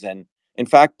 roads. And in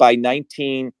fact, by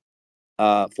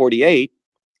 1948,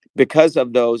 because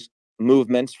of those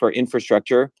movements for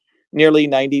infrastructure, nearly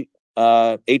 98%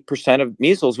 of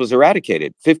measles was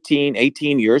eradicated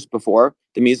 18 years before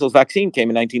the measles vaccine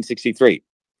came in 1963.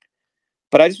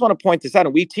 But I just want to point this out.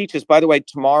 And we teach this, by the way,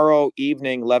 tomorrow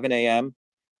evening, 11 a.m.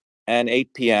 and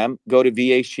 8 p.m. Go to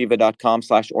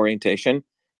vashiva.com/orientation.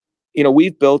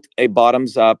 We've built a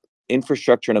bottoms up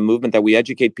infrastructure and a movement that we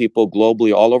educate people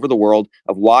globally all over the world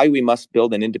of why we must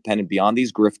build an independent beyond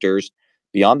these grifters,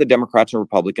 beyond the Democrats and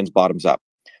Republicans, bottoms up.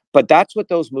 But that's what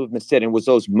those movements did. And it was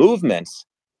those movements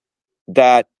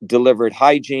that delivered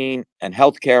hygiene and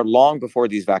healthcare long before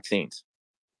these vaccines.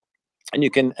 And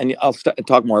I'll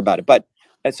talk more about it. But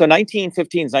so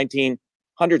 1915s,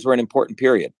 1900s were an important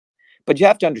period. But you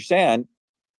have to understand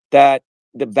that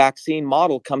the vaccine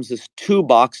model comes as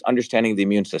 2-box understanding of the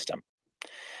immune system.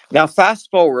 Now, fast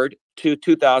forward to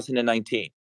 2019.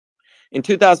 In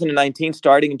 2019,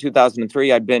 starting in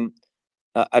 2003, I've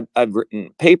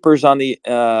written papers on the,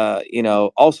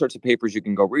 all sorts of papers you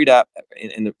can go read at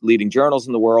in the leading journals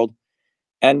in the world.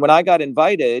 And when I got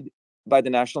invited by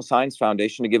the National Science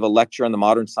Foundation to give a lecture on the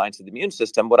modern science of the immune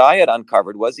system, what I had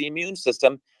uncovered was the immune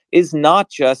system is not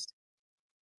just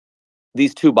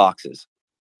these 2 boxes,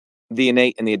 the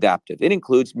innate and the adaptive. It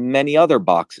includes many other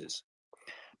boxes.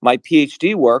 My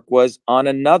PhD work was on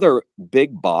another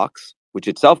big box, which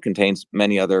itself contains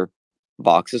many other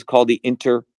boxes, called the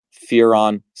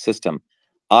interferon system,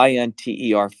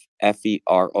 interferon.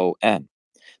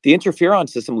 The interferon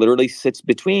system literally sits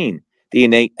between the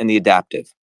innate, and the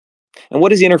adaptive. And what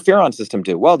does the interferon system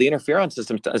do? Well, the interferon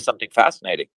system does something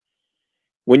fascinating.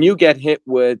 When you get hit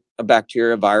with a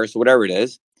bacteria, virus, or whatever it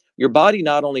is, your body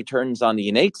not only turns on the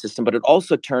innate system, but it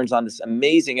also turns on this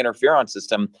amazing interferon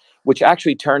system, which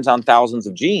actually turns on thousands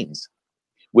of genes,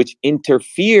 which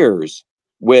interferes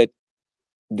with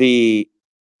the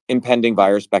impending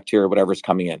virus, bacteria, whatever's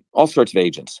coming in, all sorts of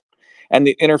agents. And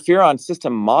the interferon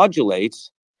system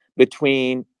modulates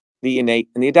between the innate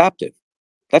and the adaptive.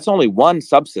 That's only one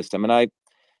subsystem, and I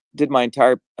did my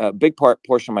entire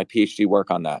portion of my PhD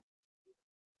work on that.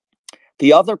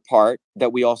 The other part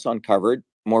that we also uncovered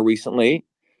more recently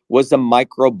was the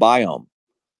microbiome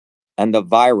and the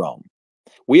virome.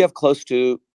 We have close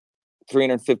to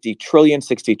 350 trillion,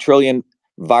 60 trillion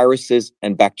viruses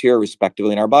and bacteria,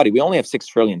 respectively, in our body. We only have 6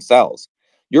 trillion cells.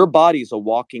 Your body is a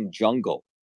walking jungle.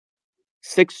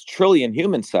 6 trillion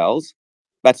human cells,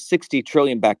 about 60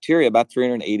 trillion bacteria, about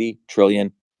 380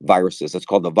 trillion viruses. That's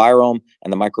called the virome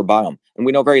and the microbiome. And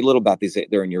we know very little about these.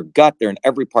 They're in your gut. They're in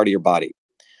every part of your body.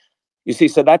 You see,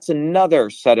 so that's another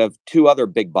set of 2 other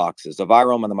big boxes, the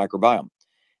virome and the microbiome.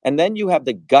 And then you have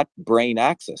the gut-brain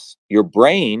axis. Your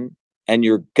brain and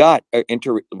your gut are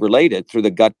interrelated through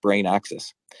the gut-brain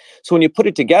axis. So when you put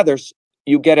it together,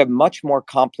 you get a much more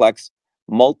complex,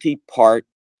 multi-part,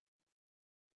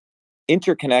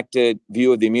 interconnected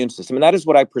view of the immune system. And that is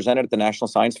what I presented at the National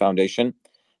Science Foundation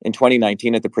in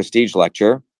 2019 at the Prestige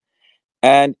Lecture.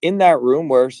 And in that room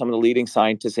were some of the leading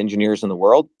scientists, engineers in the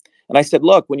world. And I said,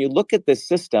 look, when you look at this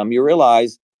system, you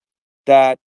realize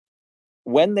that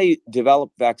when they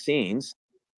developed vaccines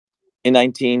in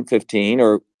 1915,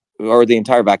 or the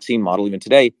entire vaccine model even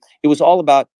today, it was all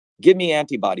about give me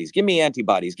antibodies, give me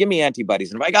antibodies, give me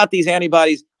antibodies. And if I got these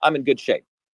antibodies, I'm in good shape.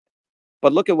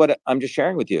 But look at what I'm just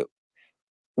sharing with you.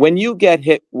 When you get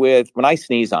hit with, when I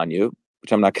sneeze on you,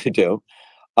 which I'm not going to do,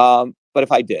 but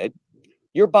if I did,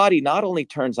 your body not only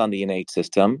turns on the innate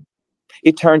system,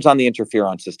 it turns on the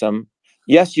interferon system.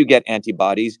 Yes, you get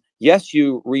antibodies. Yes,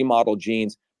 you remodel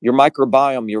genes. Your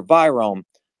microbiome, your virome,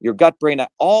 your gut brain,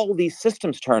 all these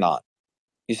systems turn on.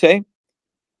 You see?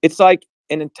 It's like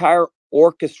an entire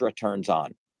orchestra turns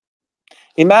on.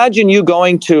 Imagine you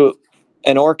going to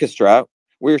an orchestra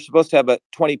where you're supposed to have a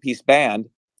 20-piece band,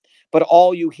 but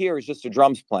all you hear is just the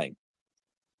drums playing.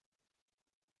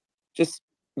 Just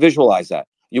visualize that.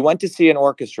 You went to see an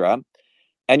orchestra,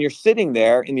 and you're sitting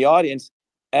there in the audience,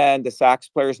 and the sax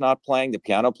player's not playing, the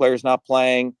piano player's not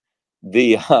playing,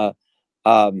 the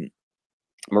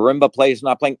marimba player's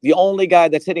not playing. The only guy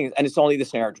that's hitting, and it's only the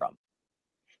snare drum.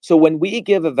 So when we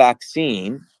give a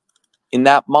vaccine in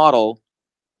that model,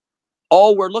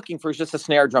 all we're looking for is just a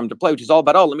snare drum to play, which is all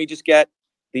about, let me just get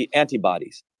the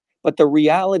antibodies. But the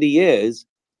reality is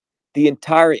the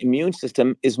entire immune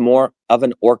system is more of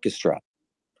an orchestra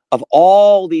of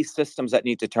all these systems that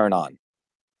need to turn on.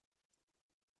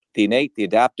 The innate, the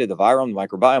adaptive, the virome, the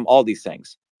microbiome, all these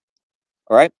things.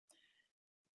 All right?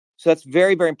 So that's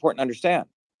very, very important to understand.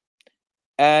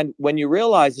 And when you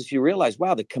realize this, you realize,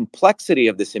 wow, the complexity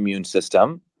of this immune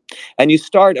system, and you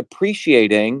start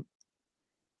appreciating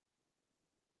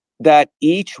that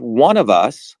each one of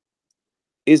us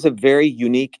is a very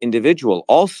unique individual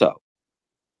also.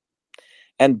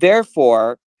 And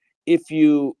therefore, if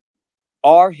you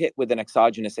are hit with an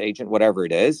exogenous agent, whatever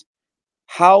it is,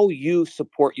 how you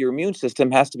support your immune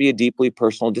system has to be a deeply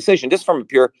personal decision. Just from a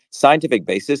pure scientific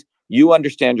basis, you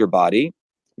understand your body.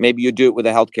 Maybe you do it with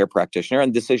a healthcare practitioner,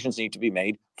 and decisions need to be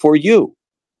made for you.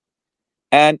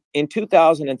 And in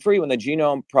 2003, when the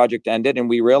Genome Project ended and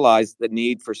we realized the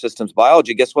need for systems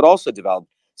biology, guess what also developed?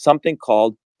 Something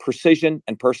called precision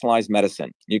and personalized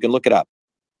medicine. You can look it up.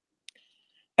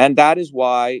 And that is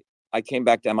why I came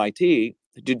back to MIT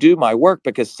to do my work,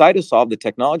 because Cytosolve, the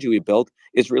technology we built,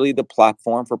 is really the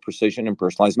platform for precision and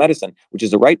personalized medicine, which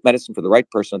is the right medicine for the right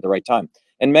person at the right time.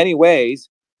 In many ways,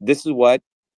 this is what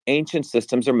ancient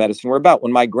systems or medicine were about.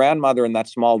 When my grandmother in that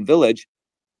small village,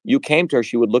 you came to her,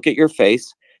 she would look at your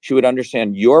face, she would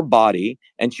understand your body,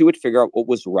 and she would figure out what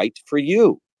was right for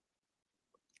you.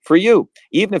 For you.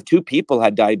 Even if 2 people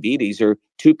had diabetes or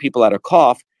 2 people had a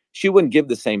cough, she wouldn't give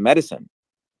the same medicine.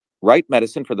 Right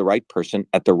medicine for the right person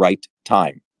at the right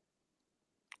time.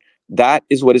 That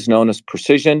is what is known as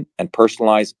precision and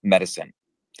personalized medicine.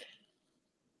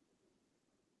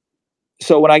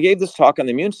 So when I gave this talk on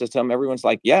the immune system, everyone's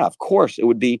like, yeah, of course, it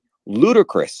would be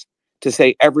ludicrous to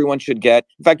say everyone should get,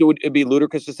 in fact, it'd be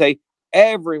ludicrous to say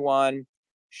everyone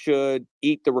should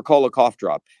eat the Ricola cough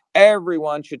drop.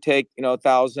 Everyone should take,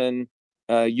 1,000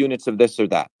 units of this or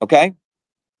that, okay?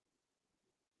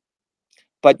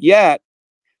 But yet,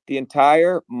 The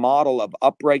entire model of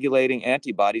upregulating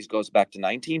antibodies goes back to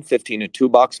 1915, a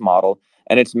 2-box model,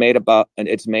 and it's made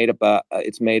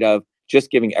of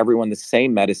just giving everyone the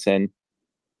same medicine,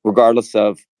 regardless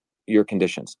of your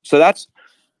conditions. So that's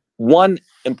one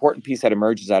important piece that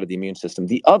emerges out of the immune system.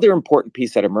 The other important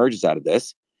piece that emerges out of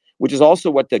this, which is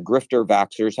also what the grifter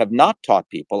vaxxers have not taught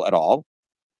people at all,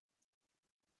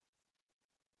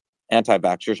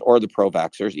 anti-vaxxers or the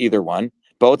pro-vaxxers, either one,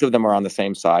 both of them are on the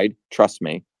same side, trust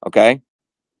me, okay,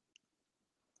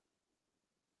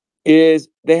 is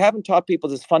they haven't taught people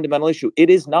this fundamental issue.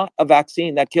 It is not a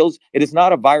vaccine that kills, it is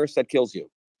not a virus that kills you.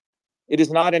 It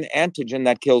is not an antigen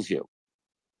that kills you.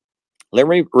 Let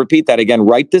me repeat that again.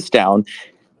 Write this down.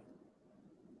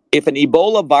 If an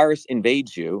Ebola virus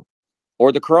invades you,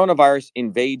 or the coronavirus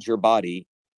invades your body,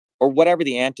 or whatever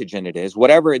the antigen it is,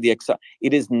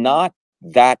 it is not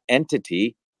that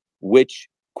entity which,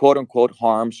 quote unquote,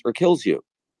 harms or kills you.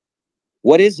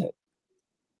 What is it?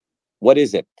 What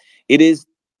is it? It is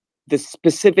the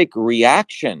specific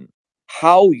reaction,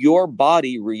 how your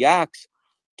body reacts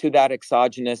to that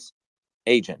exogenous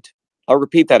agent. I'll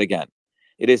repeat that again.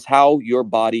 It is how your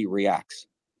body reacts.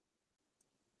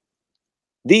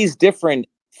 These different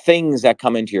things that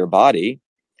come into your body,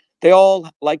 they all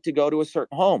like to go to a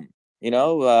certain home.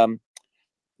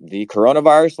 The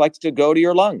coronavirus likes to go to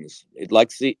your lungs. It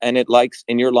likes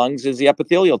in your lungs is the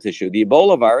epithelial tissue. The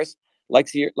Ebola virus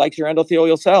likes your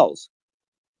endothelial cells.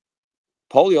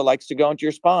 Polio likes to go into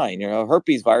your spine.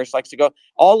 Herpes virus likes to go.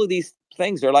 All of these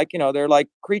things, they're like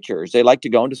creatures. They like to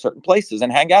go into certain places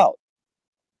and hang out.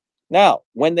 Now,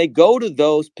 when they go to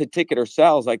those particular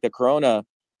cells, like the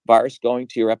coronavirus going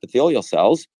to your epithelial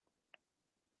cells,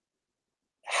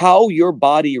 how your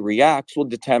body reacts will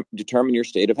determine your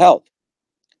state of health.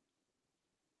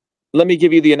 Let me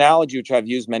give you the analogy, which I've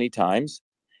used many times,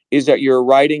 is that you're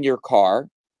riding your car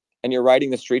and you're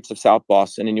riding the streets of South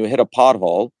Boston and you hit a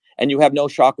pothole and you have no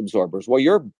shock absorbers. Well,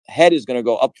 your head is going to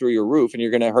go up through your roof and you're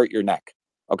going to hurt your neck.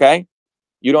 Okay?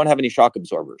 You don't have any shock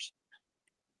absorbers.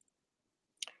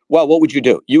 Well, what would you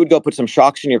do? You would go put some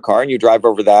shocks in your car and you drive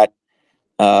over that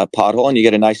pothole and you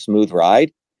get a nice smooth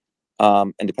ride.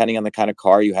 And depending on the kind of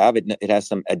car you have, it has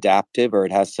some adaptive or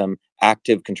it has some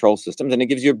active control systems, and it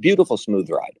gives you a beautiful smooth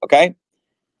ride. Okay,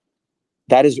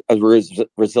 that is a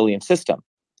resilient system.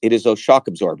 It is those shock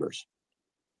absorbers.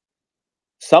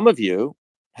 Some of you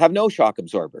have no shock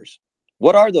absorbers.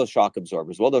 What are those shock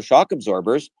absorbers? Well, those shock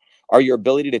absorbers are your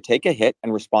ability to take a hit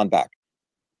and respond back.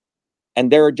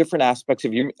 And there are different aspects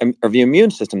of your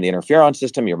immune system, the interferon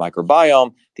system, your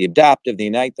microbiome, the adaptive, the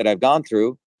innate that I've gone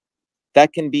through,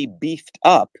 that can be beefed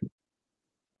up,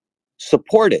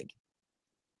 supported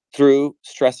through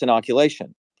stress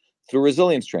inoculation, through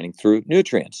resilience training, through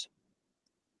nutrients.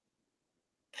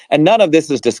 And none of this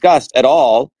is discussed at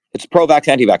all. It's pro-vax,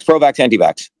 anti-vax, pro-vax,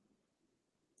 anti-vax.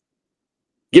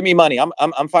 Give me money.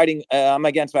 I'm fighting. I'm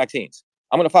against vaccines.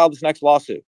 I'm going to file this next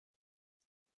lawsuit.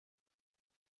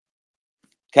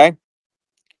 Okay?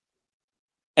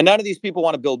 And none of these people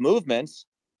want to build movements.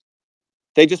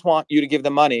 They just want you to give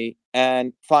them money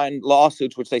and find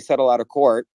lawsuits, which they settle out of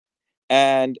court,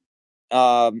 and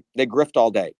they grift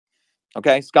all day.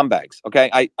 Okay, scumbags. Okay,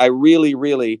 I really,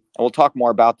 and we'll talk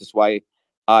more about this, why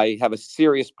I have a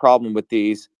serious problem with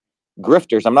these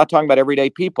grifters. I'm not talking about everyday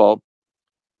people.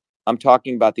 I'm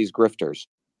talking about these grifters.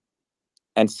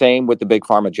 And same with the big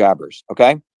pharma jabbers.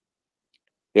 Okay,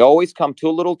 they always come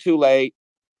too little, too late,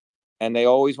 and they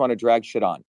always want to drag shit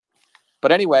on.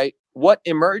 But anyway, what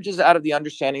emerges out of the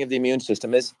understanding of the immune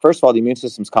system is, first of all, the immune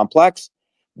system is complex.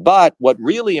 But what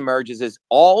really emerges is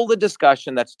all the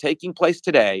discussion that's taking place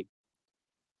today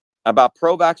about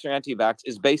pro-vax or anti-vax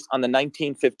is based on the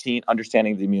 1915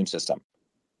 understanding of the immune system.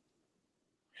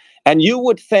 And you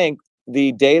would think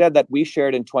the data that we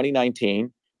shared in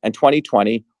 2019 and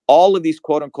 2020, all of these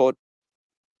quote-unquote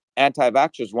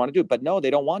anti-vaxxers want to do, but no, they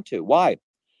don't want to. Why?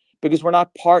 Because we're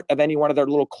not part of any one of their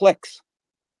little cliques.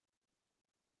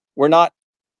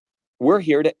 We're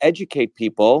here to educate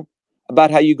people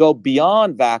about how you go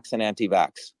beyond vax and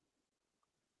anti-vax.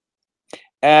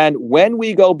 And when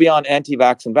we go beyond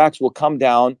anti-vax and vax, we'll come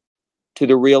down to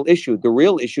the real issue. The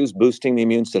real issue is boosting the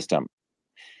immune system.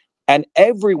 And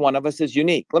every one of us is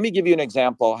unique. Let me give you an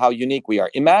example how unique we are.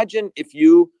 Imagine if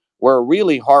you were a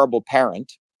really horrible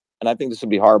parent, and I think this would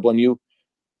be horrible, and you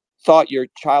thought your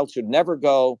child should never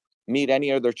go meet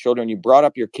any other children. You brought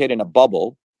up your kid in a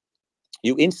bubble.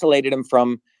 You insulated him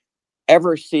from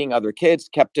ever seeing other kids,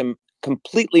 kept him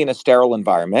completely in a sterile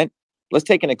environment. Let's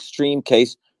take an extreme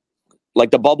case like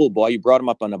the bubble boy. You brought him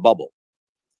up on a bubble.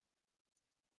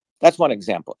 That's one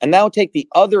example. And now take the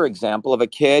other example of a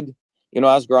kid. I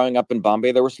was growing up in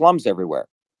Bombay. There were slums everywhere.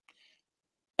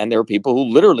 And there are people who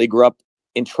literally grew up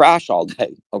in trash all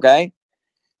day, okay?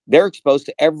 They're exposed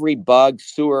to every bug,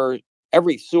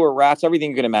 every sewer rats, everything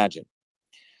you can imagine.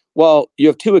 Well, you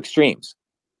have two extremes.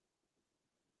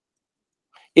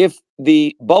 If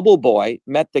the bubble boy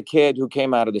met the kid who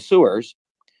came out of the sewers,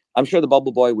 I'm sure the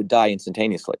bubble boy would die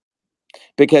instantaneously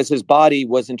because his body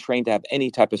wasn't trained to have any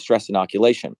type of stress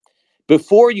inoculation.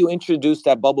 Before you introduce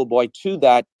that bubble boy to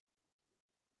that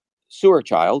sewer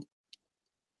child,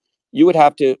 you would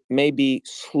have to maybe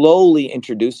slowly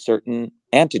introduce certain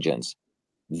antigens,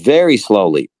 very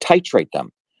slowly, titrate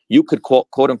them. You could quote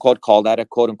unquote call that a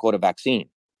quote unquote a vaccine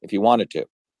if you wanted to.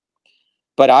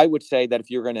 But I would say that if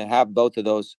you're going to have both of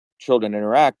those children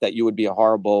interact, that you would be a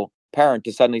horrible parent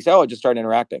to suddenly say, oh, just start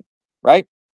interacting, right?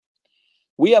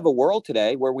 We have a world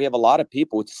today where we have a lot of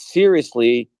people with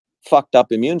seriously fucked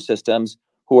up immune systems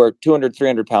who are 200,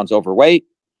 300 pounds overweight.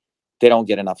 They don't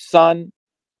get enough sun.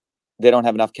 They don't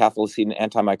have enough cathelicidin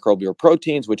antimicrobial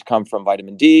proteins, which come from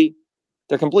vitamin D.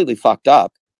 They're completely fucked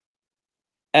up.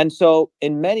 And so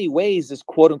in many ways, this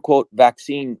quote unquote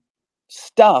vaccine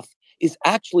stuff is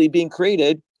actually being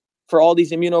created for all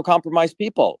these immunocompromised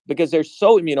people because they're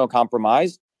so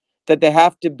immunocompromised that they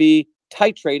have to be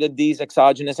titrated these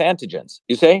exogenous antigens.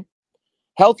 You see?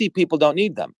 Healthy people don't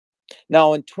need them.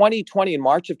 Now, in 2020, in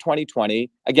March of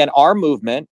 2020, again, our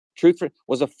movement,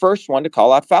 was the first one to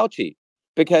call out Fauci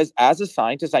because as a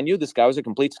scientist, I knew this guy was a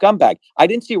complete scumbag. I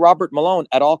didn't see Robert Malone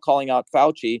at all calling out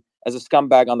Fauci as a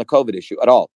scumbag on the COVID issue at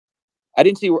all. I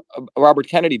didn't see Robert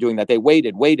Kennedy doing that. They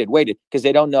waited because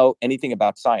they don't know anything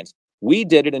about science. We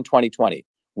did it in 2020.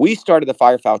 We started the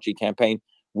Fire Fauci campaign.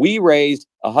 We raised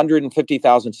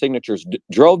 150,000 signatures,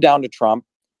 drove down to Trump.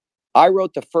 I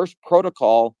wrote the first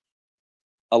protocol,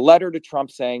 a letter to Trump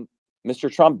saying,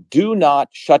 Mr. Trump, do not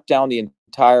shut down the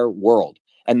entire world.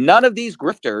 And none of these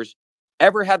grifters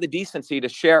ever had the decency to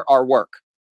share our work.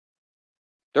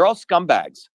 They're all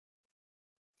scumbags.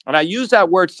 And I use that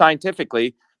word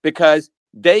scientifically because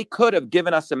they could have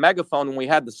given us a megaphone when we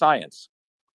had the science.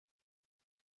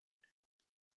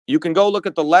 You can go look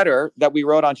at the letter that we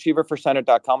wrote on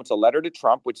shivaforsenate.com. It's a letter to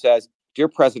Trump, which says, Dear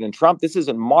President Trump, this is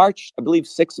in March, I believe,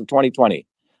 6th of 2020.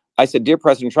 I said, Dear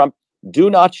President Trump, do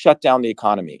not shut down the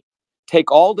economy.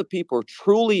 Take all the people who are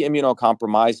truly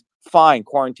immunocompromised, fine,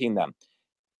 quarantine them.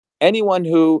 Anyone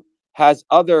who has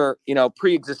other,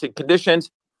 pre-existing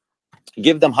conditions,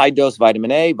 give them high dose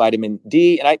vitamin A, vitamin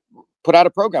D. And I put out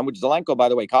a program, which Zelenko, by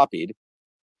the way, copied.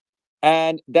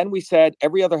 And then we said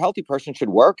every other healthy person should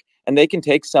work and they can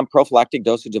take some prophylactic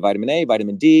dosage of vitamin A,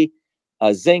 vitamin D,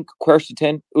 zinc,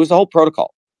 quercetin. It was a whole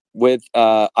protocol with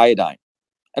iodine.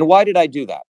 And why did I do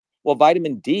that? Well,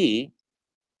 vitamin D,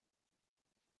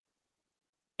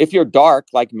 if you're dark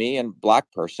like me and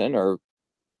black person or,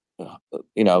 have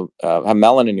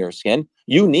melanin in your skin,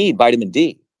 you need vitamin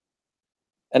D.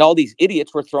 And all these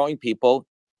idiots were throwing people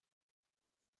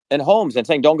in homes and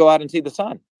saying, don't go out and see the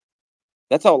sun.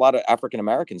 That's how a lot of African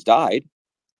Americans died.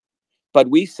 But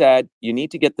we said, you need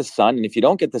to get the sun. And if you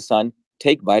don't get the sun,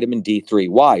 take vitamin D3.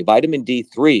 Why? Vitamin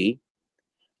D3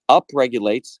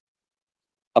 upregulates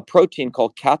a protein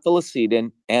called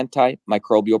cathelicidin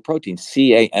antimicrobial protein,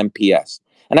 CAMPS.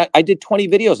 And I did 20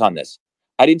 videos on this.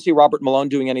 I didn't see Robert Malone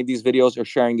doing any of these videos or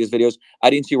sharing these videos. I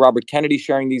didn't see Robert Kennedy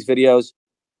sharing these videos.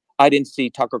 I didn't see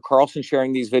Tucker Carlson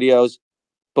sharing these videos.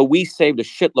 But we saved a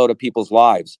shitload of people's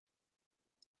lives.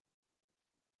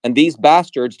 And these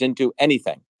bastards didn't do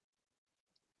anything.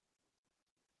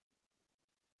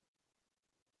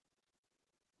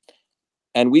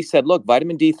 And we said, look,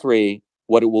 vitamin D3,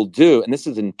 what it will do, and this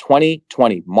is in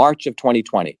 2020, March of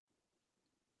 2020.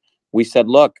 We said,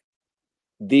 look,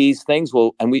 these things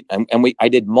will, I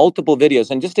did multiple videos.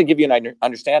 And just to give you an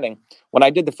understanding, when I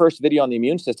did the first video on the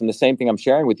immune system, the same thing I'm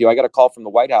sharing with you, I got a call from the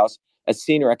White House, a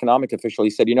senior economic official. He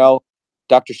said,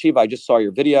 Dr. Shiva, I just saw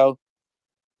your video.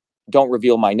 Don't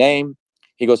reveal my name.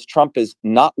 He goes, Trump is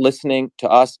not listening to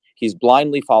us. He's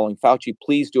blindly following Fauci.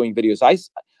 Please doing videos.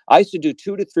 I used to do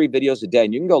 2 to 3 videos a day.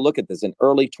 And you can go look at this in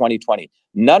early 2020.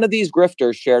 None of these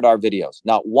grifters shared our videos.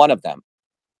 Not one of them.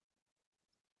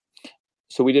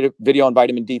 So we did a video on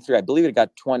vitamin D3. I believe it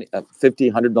got 50,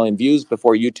 100 million views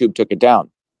before YouTube took it down.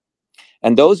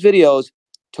 And those videos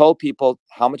told people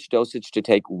how much dosage to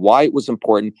take, why it was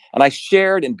important. And I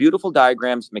shared in beautiful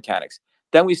diagrams mechanics.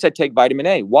 Then we said, take vitamin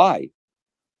A. Why?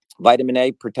 Vitamin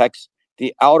A protects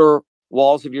the outer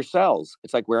walls of your cells.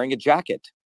 It's like wearing a jacket.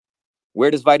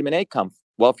 Where does vitamin A come from?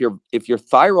 Well, if your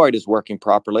thyroid is working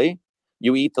properly,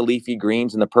 you eat the leafy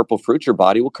greens and the purple fruits, your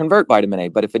body will convert vitamin A.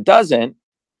 But if it doesn't,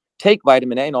 take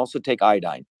vitamin A and also take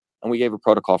iodine. And we gave a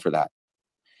protocol for that.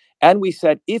 And we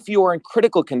said, if you are in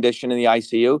critical condition in the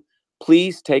ICU,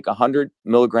 please take 100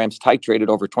 milligrams titrated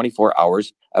over 24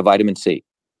 hours of vitamin C.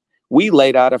 We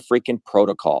laid out a freaking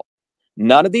protocol.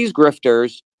 None of these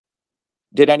grifters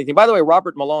did anything. By the way,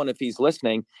 Robert Malone, if he's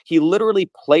listening, he literally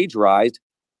plagiarized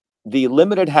the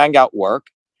limited hangout work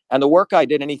and the work I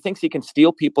did, and he thinks he can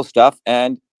steal people's stuff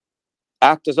and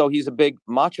act as though he's a big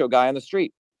macho guy on the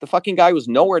street. The fucking guy was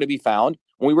nowhere to be found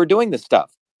when we were doing this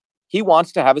stuff. He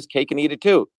wants to have his cake and eat it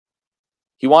too.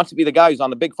 He wants to be the guy who's on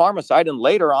the big pharma side, and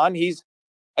later on, he's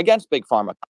against big pharma.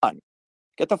 Come on,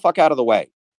 get the fuck out of the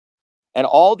way. And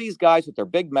all these guys with their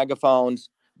big megaphones,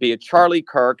 be it Charlie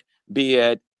Kirk, be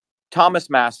it Thomas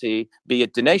Massey, be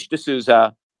it Dinesh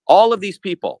D'Souza, all of these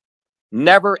people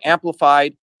never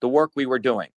amplified the work we were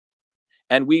doing.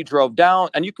 And we drove down,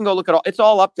 and you can go look at all, it's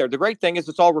all up there. The great thing is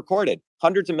it's all recorded.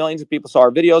 Hundreds of millions of people saw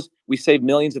our videos. We saved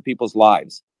millions of people's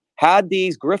lives. Had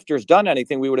these grifters done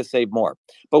anything, we would have saved more.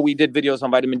 But we did videos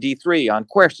on vitamin D3, on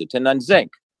quercetin, on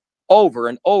zinc, over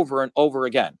and over and over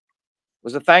again. It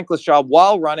was a thankless job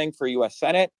while running for U.S.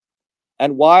 Senate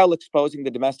and while exposing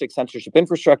the domestic censorship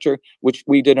infrastructure, which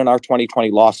we did in our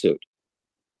 2020 lawsuit,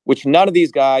 which none of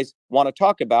these guys want to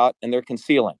talk about, and they're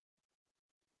concealing.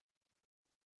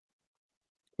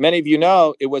 Many of you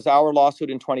know it was our lawsuit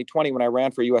in 2020 when I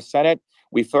ran for U.S. Senate.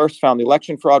 We first found the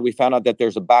election fraud. We found out that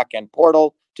there's a back-end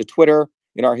portal to Twitter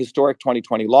in our historic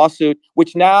 2020 lawsuit,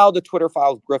 which now the Twitter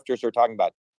file grifters are talking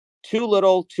about. Too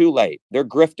little, too late. They're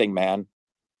grifting, man.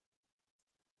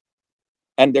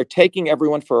 And they're taking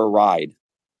everyone for a ride,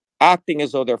 acting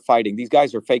as though they're fighting. These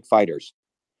guys are fake fighters.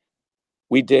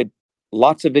 We did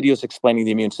lots of videos explaining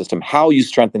the immune system, how you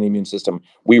strengthen the immune system.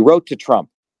 We wrote to Trump.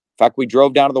 In fact, we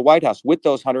drove down to the White House with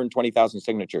those 120,000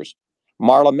 signatures.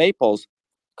 Marla Maples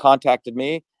contacted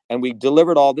me, and we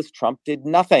delivered all this. Trump did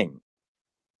nothing.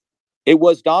 It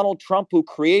was Donald Trump who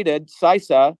created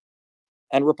CISA,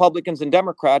 and Republicans and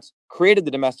Democrats created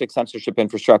the domestic censorship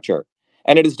infrastructure.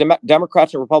 And it is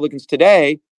Democrats and Republicans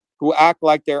today who act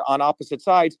like they're on opposite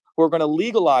sides who are going to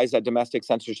legalize that domestic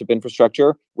censorship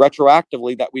infrastructure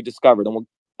retroactively that we discovered.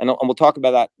 And we'll talk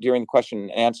about that during the question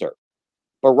and answer.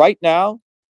 But right now,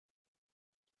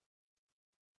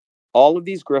 all of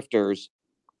these grifters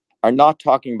are not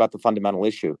talking about the fundamental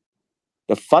issue.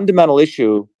 The fundamental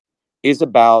issue is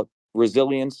about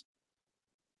resilience,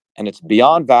 and it's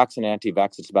beyond vax and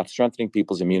anti-vax. It's about strengthening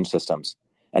people's immune systems.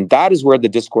 And that is where the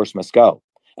discourse must go.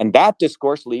 And that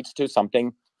discourse leads to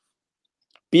something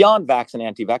beyond vax and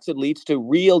anti-vax. It leads to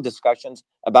real discussions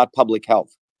about public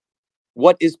health.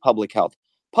 What is public health?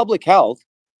 Public health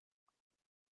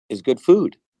is good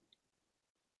food,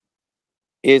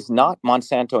 is not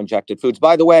Monsanto injected foods.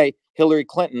 By the way, Hillary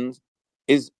Clinton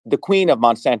is the queen of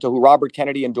Monsanto, who Robert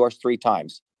Kennedy endorsed 3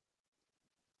 times.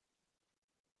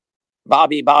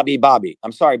 Bobby.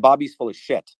 I'm sorry, Bobby's full of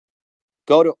shit.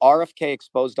 Go to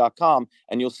rfkexposed.com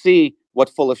and you'll see what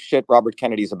full of shit Robert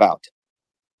Kennedy's about.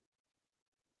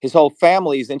 His whole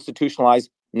family is institutionalized,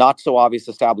 not so obvious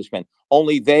establishment.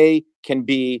 Only they can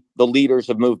be the leaders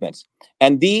of movements.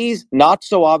 And these not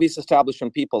so obvious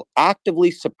establishment people actively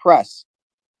suppress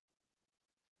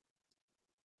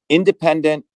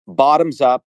independent,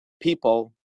 bottoms-up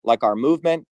people like our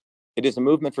movement. It is a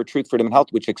movement for truth, freedom, and health,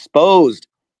 which exposed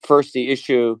first the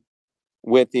issue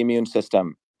with the immune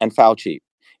system and Fauci.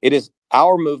 It is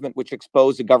our movement which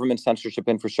exposed the government censorship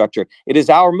infrastructure. It is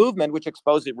our movement which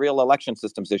exposed the real election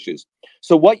systems issues.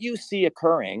 So what you see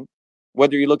occurring,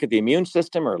 whether you look at the immune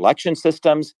system or election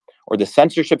systems or the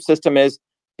censorship system, is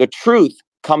the truth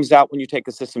comes out when you take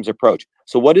a systems approach.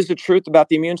 So what is the truth about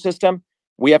the immune system?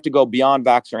 We have to go beyond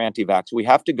vax or anti-vax. We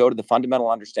have to go to the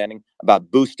fundamental understanding about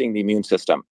boosting the immune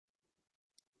system.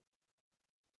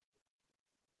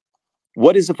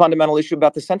 What is the fundamental issue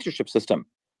about the censorship system?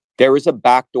 There is a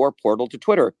backdoor portal to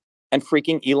Twitter, and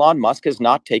freaking Elon Musk has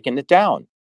not taken it down.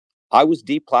 I was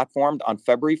deplatformed on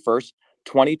February 1st,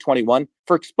 2021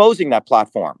 for exposing that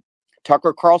platform.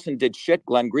 Tucker Carlson did shit.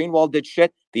 Glenn Greenwald did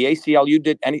shit. The ACLU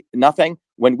did nothing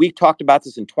when we talked about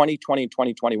this in 2020 and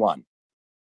 2021.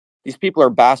 These people are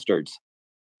bastards.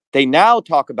 They now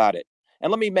talk about it.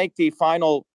 And let me make the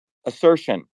final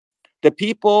assertion. The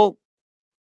people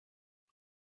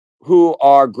who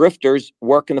are grifters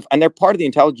work and they're part of the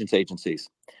intelligence agencies.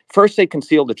 First, they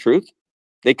concealed the truth.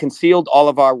 They concealed all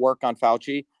of our work on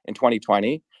Fauci in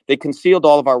 2020. They concealed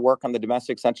all of our work on the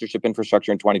domestic censorship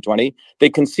infrastructure in 2020. They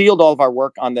concealed all of our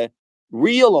work on the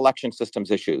real election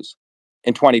systems issues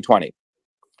in 2020.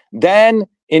 Then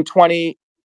in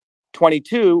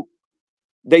 2022,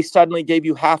 they suddenly gave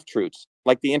you half-truths,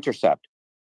 like The Intercept,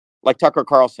 like Tucker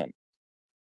Carlson.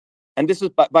 And this is,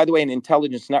 by the way, an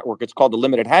intelligence network. It's called the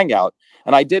Limited Hangout.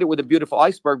 And I did it with a beautiful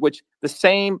iceberg, which the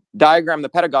same diagram, the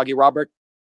pedagogy Robert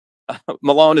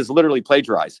Malone is literally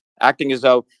plagiarized, acting as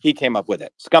though he came up with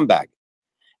it. Scumbag.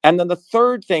 And then the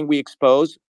third thing we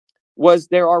exposed was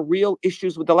there are real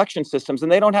issues with election systems,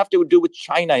 and they don't have to do with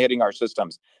China hitting our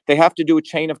systems. They have to do with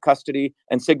chain of custody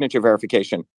and signature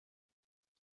verification.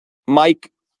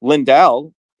 Mike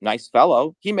Lindell, nice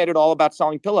fellow, he made it all about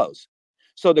selling pillows.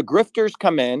 So the grifters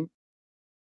come in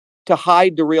to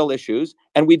hide the real issues,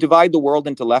 and we divide the world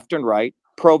into left and right,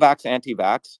 pro-vax,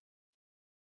 anti-vax,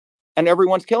 and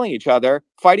everyone's killing each other,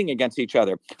 fighting against each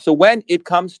other. So when it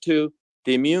comes to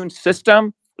the immune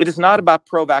system, it is not about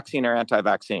pro-vaccine or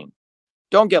anti-vaccine.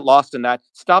 Don't get lost in that.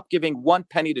 Stop giving 1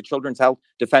 penny to Children's Health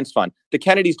Defense Fund. The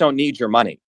Kennedys don't need your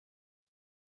money.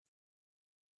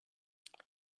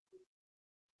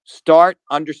 Start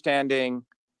understanding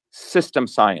system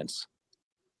science.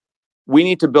 We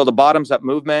need to build a bottoms-up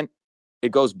movement.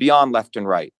 It goes beyond left and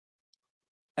right.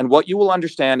 And what you will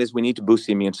understand is we need to boost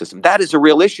the immune system. That is a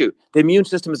real issue. The immune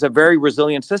system is a very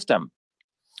resilient system.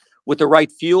 With the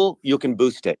right fuel, you can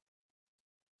boost it.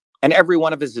 And every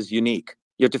one of us is unique.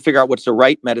 You have to figure out what's the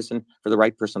right medicine for the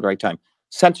right person at the right time.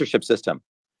 Censorship system.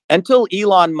 Until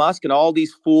Elon Musk and all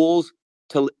these fools,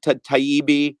 to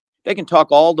Taibbi, they can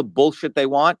talk all the bullshit they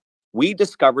want. We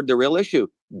discovered the real issue.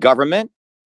 Government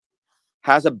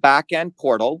has a back-end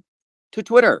portal to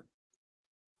Twitter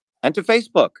and to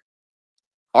Facebook.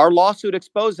 Our lawsuit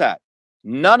exposed that.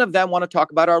 None of them want to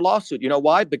talk about our lawsuit. You know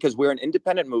why? Because we're an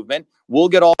independent movement. We'll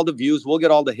get all the views. We'll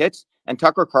get all the hits. And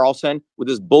Tucker Carlson, with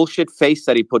his bullshit face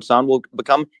that he puts on, will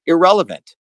become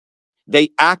irrelevant. They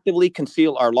actively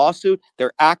conceal our lawsuit.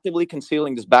 They're actively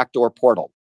concealing this backdoor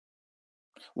portal.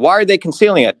 Why are they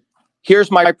concealing it?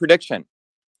 Here's my prediction.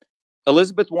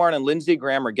 Elizabeth Warren and Lindsey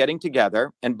Graham are getting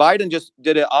together, and Biden just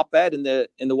did an op-ed in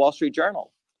the Wall Street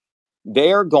Journal.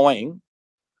 They are going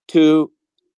to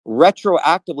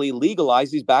retroactively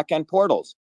legalize these back-end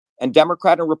portals, and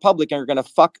Democrat and Republican are going to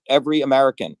fuck every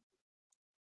American.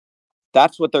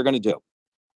 That's what they're going to do.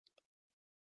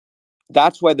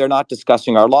 That's why they're not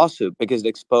discussing our lawsuit, because it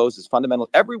exposes fundamental.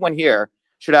 Everyone here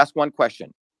should ask one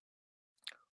question.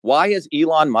 Why is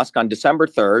Elon Musk on December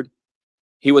 3rd,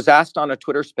 he was asked on a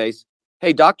Twitter space,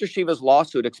 hey, Dr. Shiva's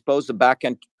lawsuit exposed the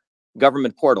back-end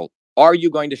government portal. Are you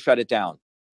going to shut it down?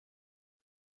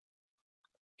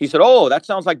 He said, oh, that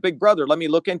sounds like Big Brother. Let me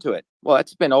look into it. Well,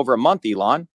 it's been over a month,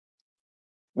 Elon.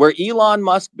 Where Elon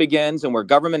Musk begins and where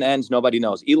government ends, nobody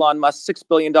knows. Elon Musk, $6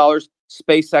 billion,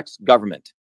 SpaceX,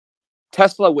 government.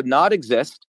 Tesla would not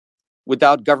exist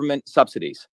without government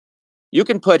subsidies. You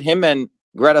can put him and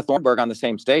Greta Thunberg on the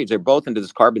same stage. They're both into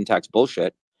this carbon tax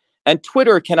bullshit. And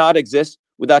Twitter cannot exist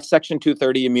without Section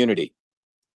 230 immunity.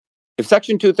 If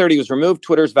Section 230 was removed,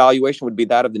 Twitter's valuation would be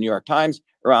that of the New York Times,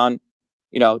 around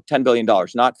 $10 billion,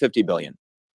 not $50 billion.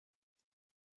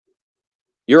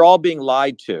 You're all being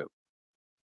lied to.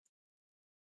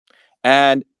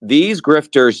 And these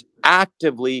grifters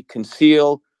actively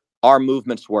conceal our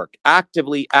movement's work.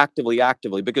 Actively,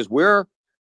 because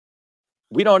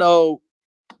we don't owe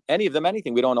any of them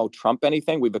anything. We don't owe Trump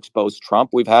anything. We've exposed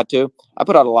Trump. We've had to. I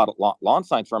put out a lot of lawn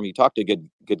signs for him. He talked a good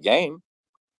game.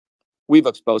 We've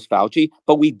exposed Fauci,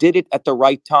 but we did it at the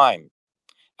right time.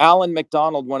 Alan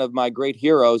McDonald, one of my great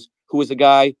heroes, who was a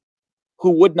guy who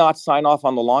would not sign off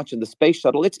on the launch of the space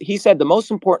shuttle. He said the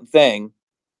most important thing,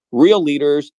 real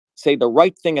leaders say the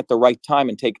right thing at the right time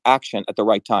and take action at the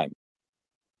right time.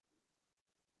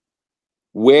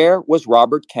 Where was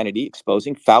Robert Kennedy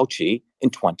exposing Fauci in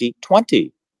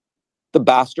 2020? The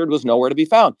bastard was nowhere to be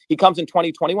found. He comes in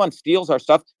 2021, steals our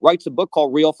stuff, writes a book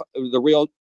called The Real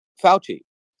Fauci,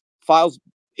 files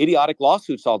idiotic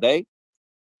lawsuits all day,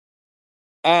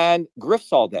 and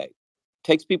grifts all day,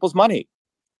 takes people's money.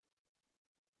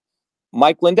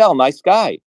 Mike Lindell, nice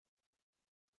guy.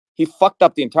 He fucked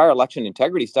up the entire election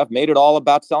integrity stuff, made it all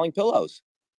about selling pillows.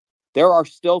 There are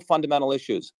still fundamental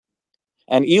issues.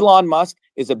 And Elon Musk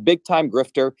is a big-time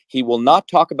grifter. He will not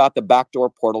talk about the backdoor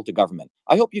portal to government.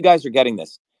 I hope you guys are getting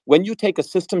this. When you take a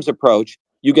systems approach,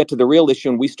 you get to the real issue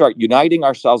and we start uniting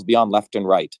ourselves beyond left and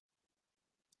right.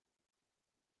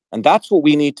 And that's what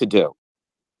we need to do.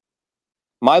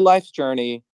 My life's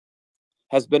journey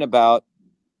has been about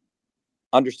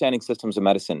understanding systems of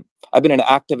medicine. I've been an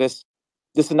activist.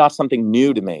 This is not something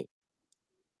new to me.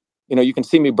 You can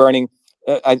see me burning.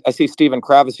 I see Stephen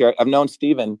Kravis here. I've known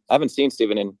Stephen. I haven't seen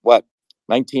Stephen in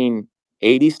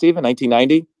 1980, Stephen,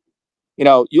 1990?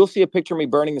 You'll see a picture of me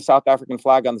burning the South African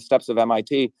flag on the steps of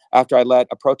MIT after I led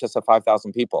a protest of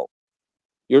 5,000 people.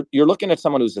 You're looking at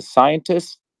someone who's a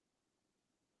scientist,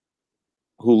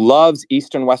 who loves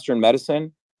Eastern Western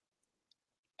medicine,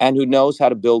 and who knows how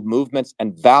to build movements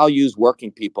and values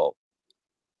working people.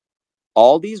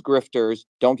 All these grifters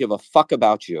don't give a fuck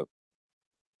about you.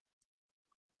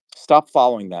 stop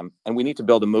following them, and we need to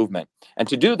build a movement. And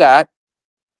to do that,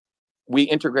 we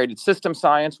integrated system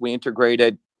science, we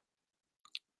integrated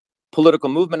political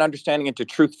movement understanding into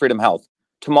truth, freedom, health.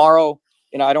 Tomorrow,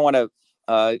 I don't want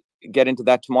to get into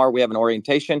that. Tomorrow we have an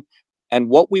orientation, and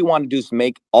what we want to do is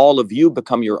make all of you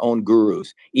become your own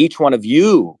gurus. Each one of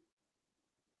you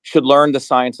should learn the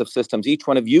science of systems. Each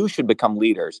one of you should become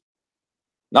leaders,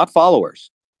 not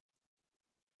followers.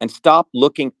 And stop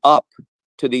looking up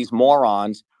to these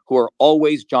morons who are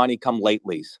always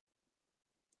Johnny-come-latelys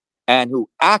and who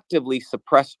actively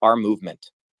suppress our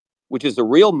movement, which is a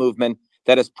real movement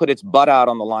that has put its butt out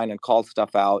on the line and called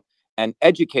stuff out and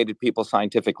educated people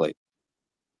scientifically.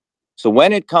 So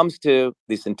when it comes to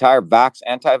this entire vax,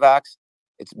 anti-vax,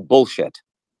 it's bullshit.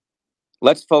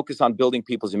 Let's focus on building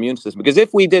people's immune system. Because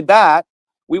if we did that,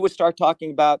 we would start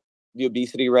talking about the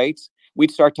obesity rates.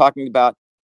 We'd start talking about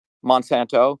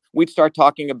Monsanto. We'd start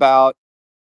talking about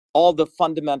all the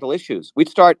fundamental issues. We'd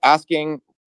start asking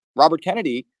Robert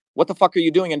Kennedy, what the fuck are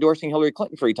you doing endorsing Hillary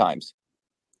Clinton 3 times?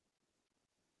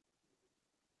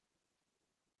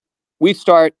 We'd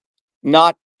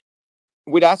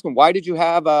ask him, why did you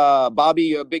have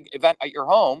Bobby, a big event at your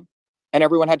home and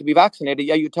everyone had to be vaccinated?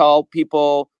 Yeah, you tell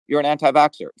people you're an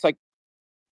anti-vaxxer. It's like,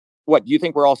 what, do you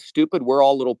think we're all stupid? We're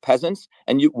all little peasants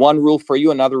and one rule for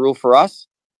you, another rule for us?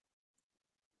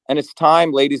 And it's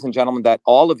time, ladies and gentlemen, that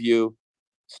all of you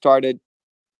started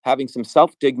having some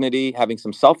self-dignity, having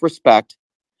some self-respect,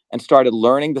 and started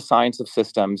learning the science of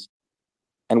systems.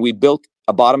 And we built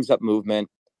a bottoms-up movement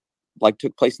like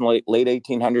took place in the late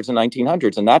 1800s and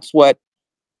 1900s. And that's what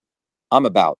I'm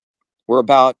about. We're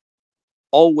about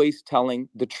always telling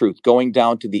the truth, going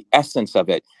down to the essence of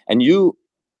it. And you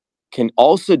can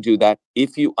also do that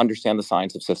if you understand the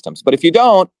science of systems. But if you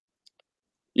don't,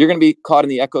 you're going to be caught in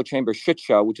the echo chamber shit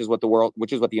show, which is what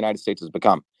the United States has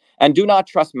become. And do not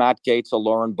trust Matt Gaetz or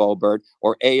Lauren Boebert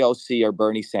or AOC or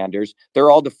Bernie Sanders. They're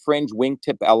all the fringe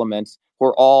wingtip elements who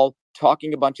are all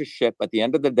talking a bunch of shit. But at the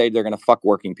end of the day, they're going to fuck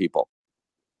working people.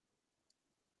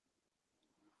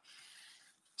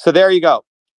 So there you go.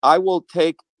 I will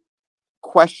take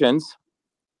questions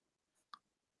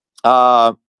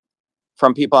from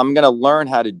people. I'm going to learn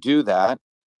how to do that.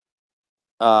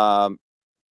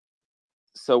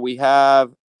 So we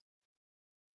have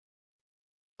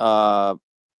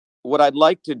what I'd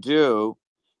like to do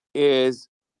is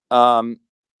I'm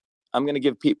going to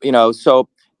give people, so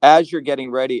as you're getting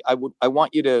ready, I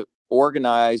want you to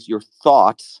organize your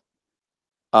thoughts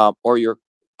or your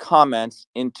comments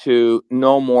into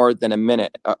no more than a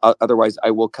minute. Otherwise,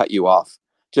 I will cut you off,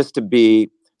 just to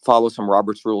follow some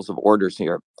Robert's Rules of Orders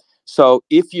here. So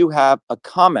if you have a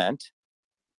comment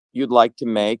you'd like to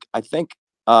make, I think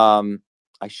I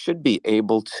should be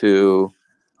able to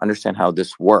understand how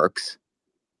this works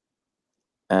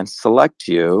and select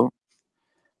you.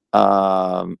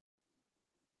 Okay,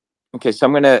 so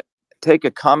I'm going to take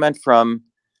a comment from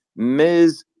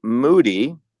Ms.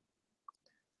 Moody.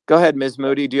 Go ahead, Ms.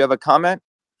 Moody. Do you have a comment?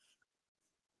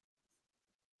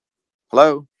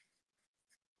 Hello?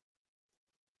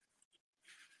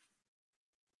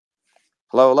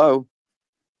 Hello?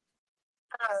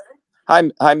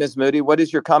 Hi, Ms. Moody. What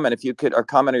is your comment? If you could, or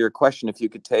comment or your question, if you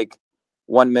could take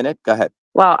 1 minute, go ahead.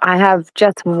 Well, I have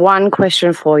just one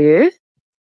question for you.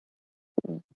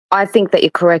 I think that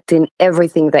you're correct in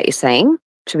everything that you're saying,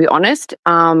 to be honest.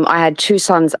 I had 2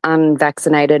 sons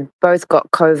unvaccinated, both got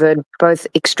COVID, both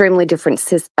extremely different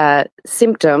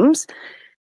symptoms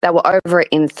that were over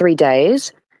in 3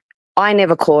 days. I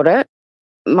never caught it.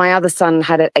 My other son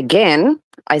had it again.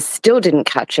 I still didn't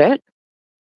catch it.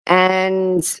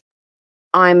 And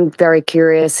I'm very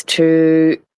curious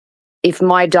if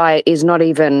my diet is not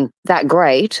even that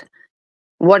great,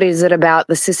 what is it about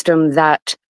the system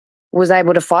that was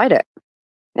able to fight it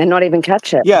and not even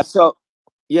catch it? Yeah. So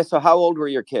how old were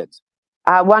your kids?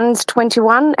 One's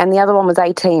 21 and the other one was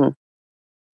 18.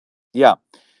 Yeah.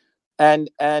 And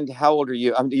how old are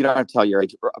you? You don't have to tell your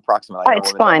age approximately. Oh,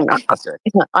 it's fine.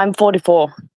 I'm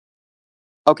 44.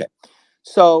 Okay.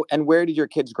 So, and where did your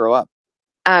kids grow up?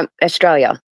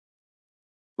 Australia.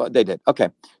 Well, they did. Okay.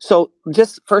 So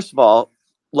just first of all,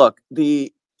 look,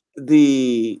 the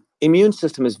immune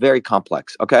system is very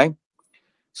complex. Okay.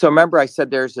 So remember I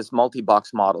said there's this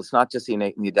multi-box model. It's not just the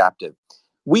innate and the adaptive.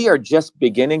 We are just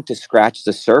beginning to scratch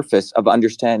the surface of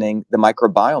understanding the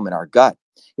microbiome in our gut.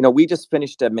 We just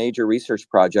finished a major research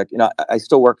project. I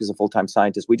still work as a full-time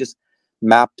scientist. We just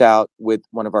mapped out with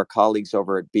one of our colleagues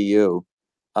over at BU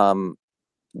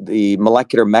the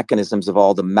molecular mechanisms of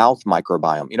all the mouth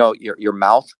microbiome. Your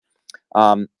mouth.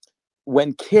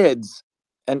 When kids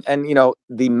and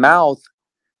the mouth,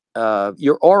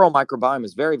 your oral microbiome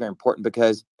is very, very important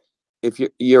because if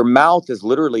your mouth is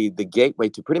literally the gateway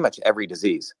to pretty much every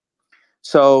disease.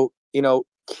 So,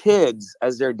 kids,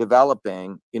 as they're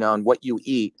developing, and what you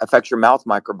eat affects your mouth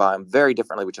microbiome very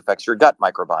differently, which affects your gut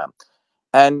microbiome.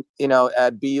 And,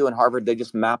 at BU and Harvard, they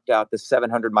just mapped out the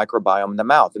 700 microbiome in the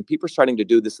mouth, and people are starting to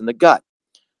do this in the gut.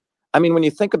 I mean, when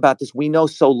you think about this, we know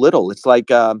so little. It's like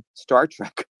Star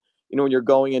Trek, when you're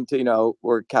going into,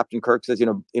 where Captain Kirk says,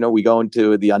 we go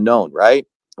into the unknown, right?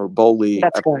 Or boldly,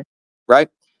 That's correct. right?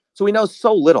 So we know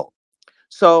so little.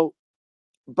 So,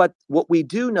 but what we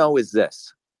do know is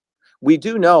this. We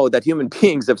do know that human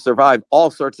beings have survived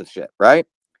all sorts of shit, right?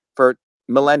 For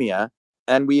millennia.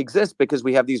 And we exist because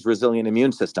we have these resilient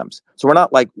immune systems. So we're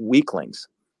not like weaklings.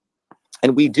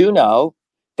 And we do know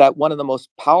that one of the most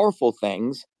powerful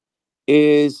things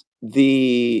is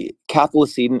the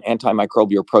cathelicidin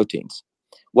antimicrobial proteins.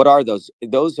 What are those?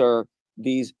 Those are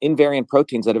these invariant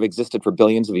proteins that have existed for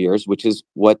billions of years, which is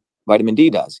what vitamin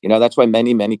D does. That's why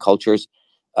many, many cultures,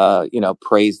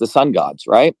 praise the sun gods,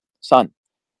 right? Sun.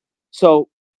 So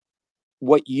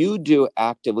what you do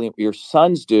actively, what your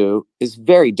sons do, is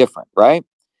very different, right?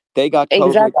 They got COVID.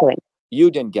 Exactly. You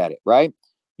didn't get it, right?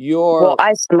 Well,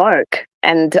 I smoke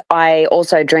and I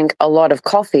also drink a lot of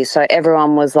coffee. So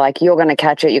everyone was like, you're going to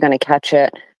catch it. You're going to catch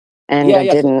it. And I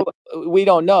didn't. So we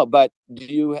don't know, but do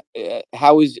you,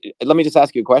 let me just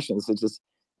ask you a question.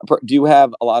 Do you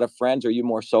have a lot of friends? Are you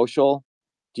more social?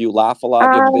 Do you laugh a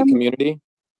lot? Do you have a big community?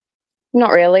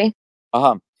 Not really.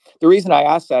 The reason I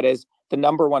ask that is the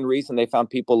number one reason they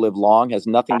found people live long has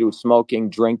nothing to do with smoking,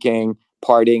 drinking,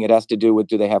 partying. It has to do with,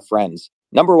 do they have friends?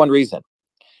 Number one reason.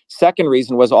 Second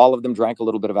reason was all of them drank a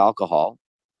little bit of alcohol,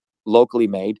 locally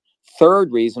made. Third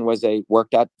reason was they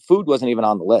worked out. Food wasn't even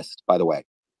on the list, by the way.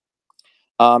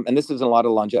 And this is a lot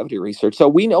of longevity research. So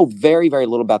we know very, very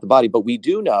little about the body, but we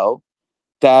do know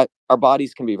that our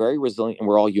bodies can be very resilient and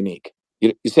we're all unique.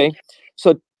 You see?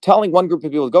 So telling one group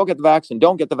of people to go get the vaccine,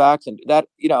 don't get the vaccine, that,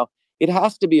 it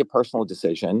has to be a personal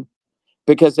decision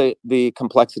because of the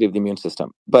complexity of the immune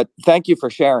system. But thank you for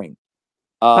sharing.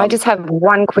 I just have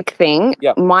one quick thing.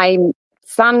 Yeah. My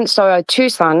son, so I have two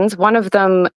sons, one of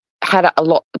them had a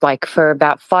lot, like for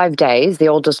about 5 days, the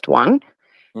oldest one.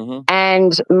 Mm-hmm.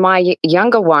 And my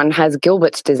younger one has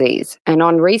Gilbert's disease. And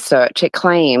on research, it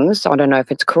claims, I don't know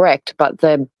if it's correct, but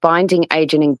the binding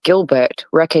agent in Gilbert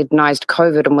recognized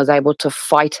COVID and was able to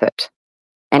fight it.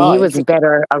 And he was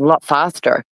better a lot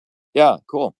faster. Yeah,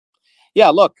 cool. Yeah,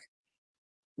 look,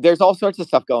 there's all sorts of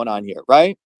stuff going on here,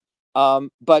 right?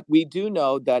 But we do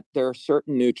know that there are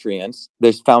certain nutrients,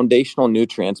 there's foundational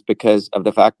nutrients because of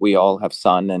the fact we all have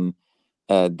sun and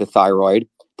the thyroid,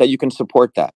 that you can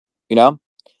support that,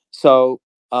 So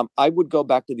I would go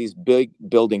back to these big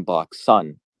building blocks: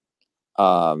 sun,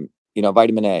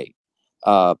 vitamin A,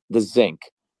 the zinc,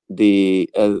 the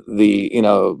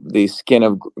skin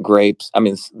of grapes. I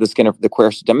mean, the skin of the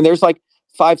quercetin. I mean, there's like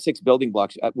 5-6 building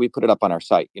blocks. We put it up on our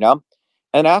site,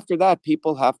 And after that,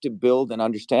 people have to build an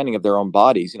understanding of their own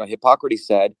bodies. Hippocrates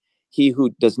said, "He who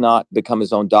does not become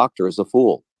his own doctor is a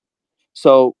fool."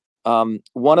 So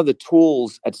one of the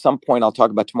tools, at some point I'll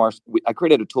talk about tomorrow, I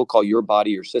created a tool called Your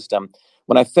Body, Your System.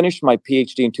 When I finished my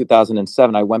PhD in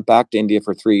 2007, I went back to India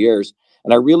for 3 years,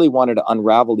 and I really wanted to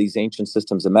unravel these ancient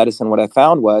systems of medicine. What I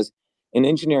found was, in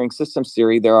engineering systems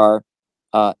theory, there are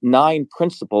 9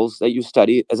 principles that you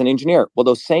study as an engineer. Well,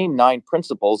 those same 9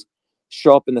 principles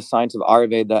show up in the science of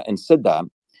Ayurveda and Siddha.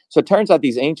 So it turns out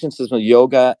these ancient systems of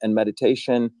yoga and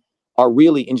meditation are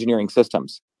really engineering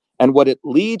systems. And what it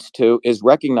leads to is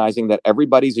recognizing that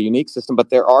everybody's a unique system, but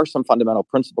there are some fundamental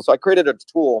principles. So I created a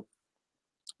tool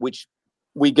which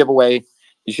we give away.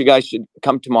 You guys should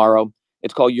come tomorrow.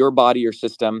 It's called Your Body, Your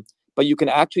System. But you can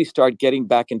actually start getting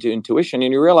back into intuition,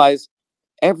 and you realize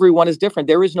everyone is different.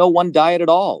 There is no one diet at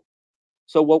all.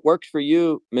 So what works for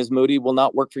you, Ms. Moody, will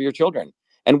not work for your children.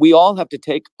 And we all have to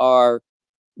take our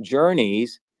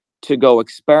journeys to go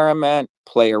experiment,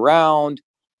 play around,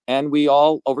 and we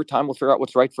all, over time, will figure out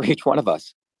what's right for each one of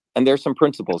us. And there's some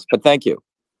principles, but thank you.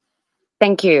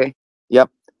 Thank you. Yep.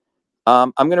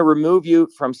 I'm going to remove you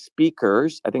from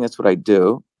speakers. I think that's what I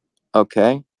do.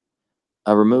 Okay.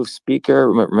 Remove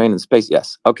speaker, remain in space.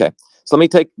 Yes. Okay. So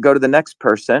let me go to the next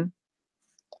person.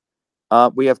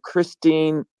 We have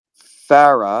Christine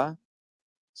Farah.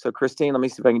 So Christine, let me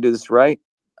see if I can do this right.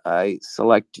 I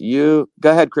select you.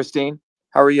 Go ahead, Christine.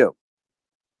 How are you?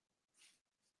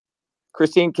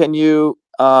 Christine, can you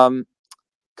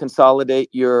consolidate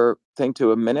your thing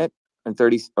to a minute and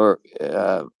 30 or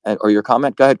your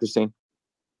comment? Go ahead, Christine.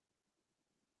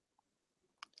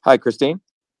 Hi, Christine.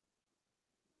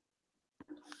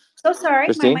 So sorry,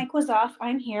 Christine? my mic was off.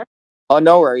 I'm here. Oh,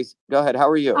 no worries. Go ahead. How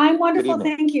are you? I'm Good wonderful.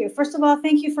 evening. Thank you. First of all,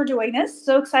 thank you for doing this.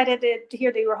 So excited to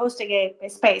hear that you were hosting a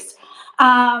space.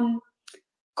 Um,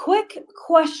 Quick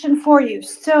question for you.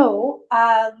 So,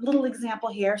 little example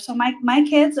here. So my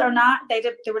kids are not, they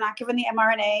were not given the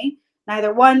mRNA,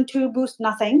 neither 1, 2 boost,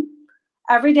 nothing.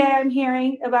 Every day I'm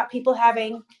hearing about people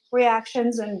having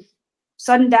reactions and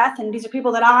sudden death. And these are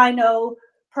people that I know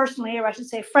personally, or I should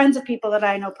say friends of people that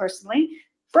I know personally.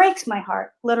 Breaks my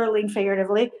heart, literally and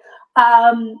figuratively.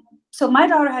 So my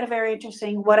daughter had a very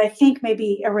interesting, what I think may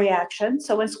be a reaction.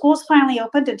 So when schools finally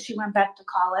opened and she went back to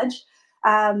college,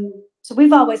 so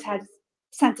we've always had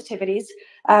sensitivities.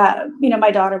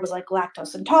 My daughter was like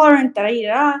lactose intolerant,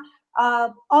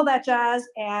 all that jazz.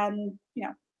 And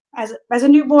as a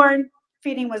newborn,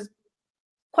 feeding was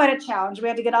quite a challenge. We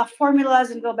had to get off formulas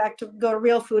and go to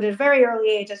real food at a very early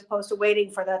age, as opposed to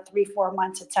waiting for the 3-4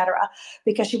 months, etc.,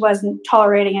 because she wasn't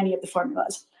tolerating any of the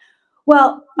formulas.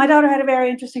 Well, my daughter had a very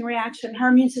interesting reaction. Her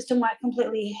immune system went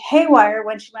completely haywire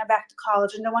when she went back to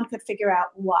college, and no one could figure out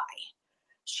why.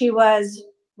 She was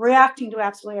reacting to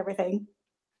absolutely everything.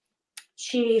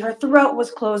 Her throat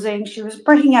was closing. She was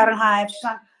breaking out in hives. She's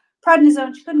on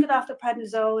prednisone. She couldn't get off the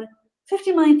prednisone.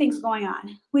 50 million things going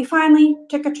on. We finally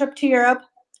took a trip to Europe,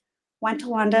 went to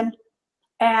London,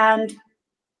 and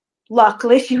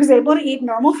luckily she was able to eat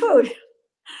normal food.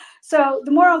 So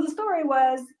the moral of the story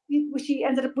was we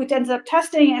ended up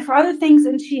testing it for other things,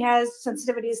 and she has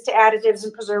sensitivities to additives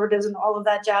and preservatives and all of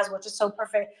that jazz, which is so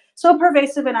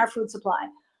pervasive in our food supply.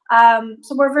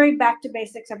 So we're very back to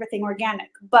basics, everything organic.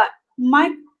 But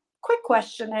my quick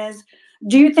question is,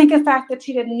 do you think the fact that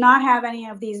she did not have any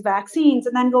of these vaccines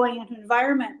and then going into an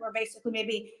environment where basically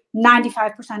maybe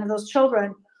 95% of those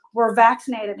children were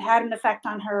vaccinated had an effect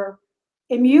on her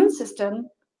immune system,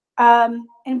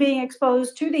 and being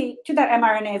exposed to that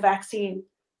mRNA vaccine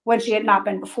when she had not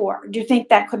been before? Do you think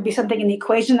that could be something in the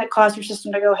equation that caused her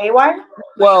system to go haywire?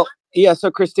 Well, yeah. So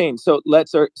Christine,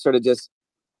 let's sort of just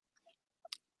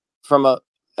from look,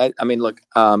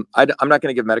 I'm not going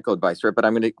to give medical advice, right? But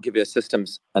I'm going to give you a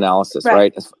systems analysis,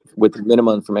 right? With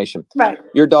minimal information. Right.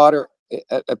 Your daughter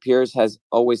appears has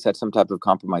always had some type of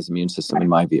compromised immune system, in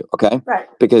my view. Okay. Right.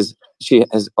 Because she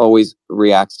has always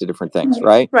reacts to different things,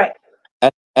 right? Right.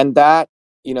 And that,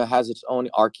 has its own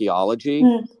archaeology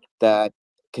that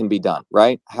can be done,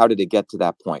 right? How did it get to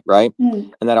that point, right?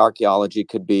 And that archaeology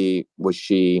could be, was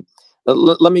she,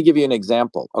 let me give you an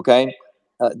example, okay?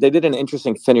 They did an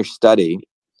interesting Finnish study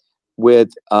with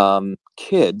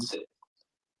kids,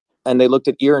 and they looked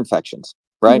at ear infections,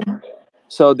 right?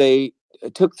 So they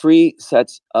took 3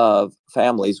 sets of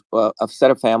families, a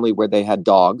set of family where they had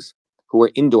dogs who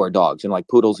were indoor dogs, and like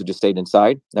poodles who just stayed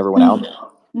inside, never went out.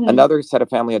 Another set of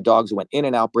family had dogs who went in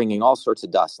and out, bringing all sorts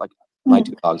of dust, like my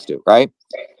 2 dogs do, right?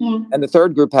 And the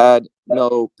third group had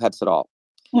no pets at all.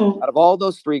 Out of all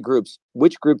those 3 groups,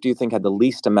 which group do you think had the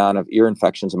least amount of ear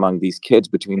infections among these kids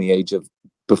between the age of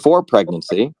before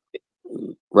pregnancy,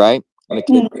 right? And the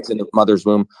kid was in the mother's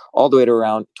womb all the way to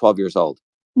around 12 years old.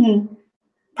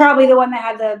 Probably the one that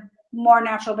had the more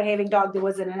natural behaving dog that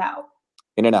was in and out.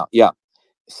 In and out, yeah.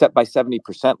 Set by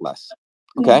 70% less.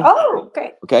 Okay. Oh,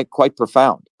 okay. Okay, quite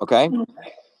profound. Okay.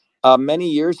 Many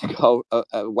years ago, a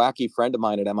wacky friend of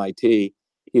mine at MIT,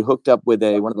 he hooked up with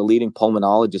one of the leading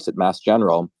pulmonologists at Mass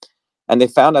General, and they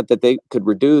found out that they could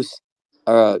reduce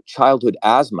childhood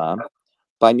asthma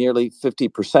by nearly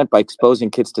 50% by exposing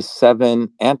kids to 7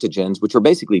 antigens, which were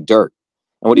basically dirt.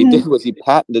 And what he did was he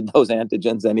patented those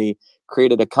antigens, and he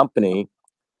created a company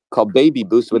called Baby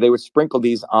Boost, where they would sprinkle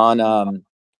these on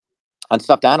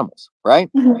stuffed animals, right?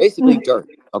 Basically dirt.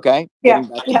 Okay. Yeah.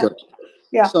 Getting back to dirt.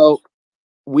 Yeah. So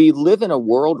we live in a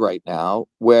world right now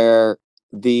where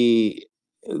the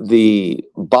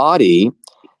body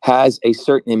has a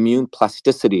certain immune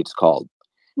plasticity, it's called.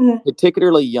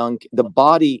 Particularly young, the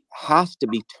body has to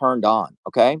be turned on.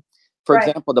 Okay. For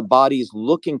example, the body is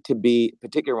looking to be,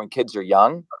 particularly when kids are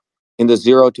young, in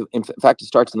fact, it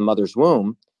starts in the mother's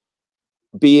womb,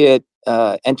 be it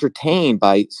entertained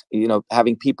by,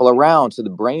 having people around so the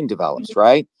brain develops,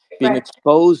 right? Being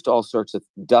exposed to all sorts of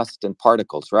dust and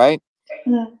particles, right?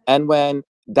 And when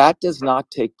that does not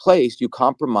take place, you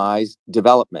compromise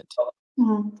development.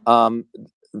 So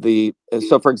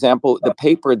for example, the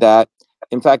paper that,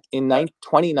 in fact, in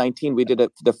 2019, we did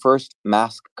the first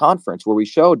mask conference where we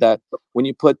showed that when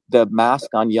you put the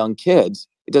mask on young kids,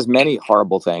 it does many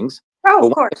horrible things. Oh,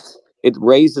 of course. It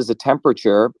raises the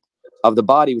temperature of the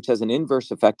body, which has an inverse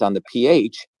effect on the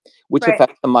pH, which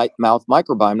affects the mouth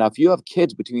microbiome. Now, if you have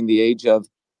kids between the age of,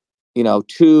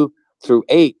 2 through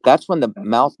 8, that's when the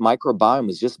mouth microbiome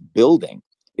is just building.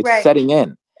 It's setting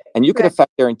in, and you could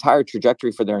affect their entire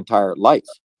trajectory for their entire life.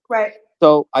 Right.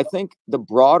 So I think the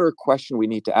broader question we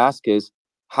need to ask is,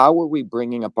 how are we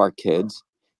bringing up our kids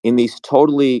in these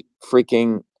totally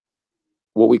freaking,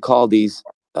 what we call these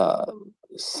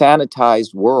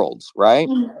sanitized worlds, right?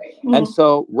 And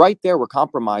so right there, we're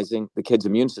compromising the kid's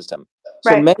immune system.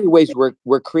 So in many ways,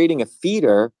 we're creating a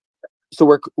feeder.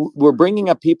 So we're bringing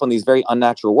up people in these very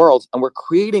unnatural worlds, and we're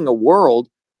creating a world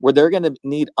where they're going to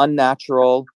need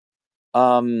unnatural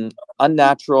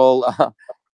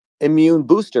immune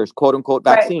boosters, quote unquote,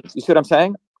 vaccines. You see what I'm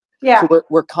saying? Yeah. So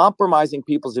we're compromising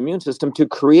people's immune system to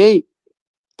create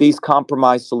these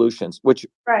compromised solutions, which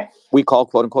we call,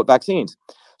 quote unquote, vaccines.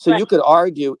 So you could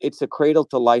argue it's a cradle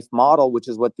to life model, which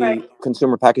is what the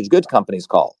consumer packaged goods companies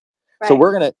call. So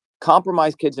we're going to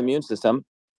compromise kids' immune system,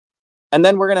 and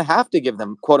then we're going to have to give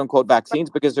them, quote unquote,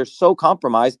 vaccines because they're so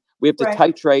compromised. We have to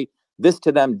titrate this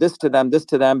to them, this to them, this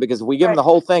to them, because if we give them the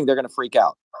whole thing, they're going to freak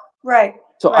out.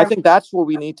 So I think that's where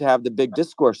we need to have the big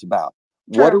discourse about.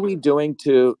 What are we doing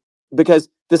because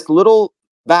this little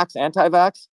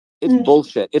anti-vax, it's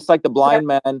bullshit. It's like the blind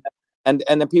man, and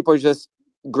then people are just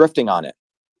grifting on it.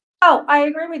 Oh, I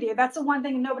agree with you. That's the one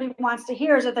thing nobody wants to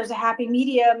hear, is that there's a happy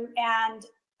medium and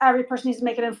every person needs to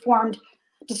make an informed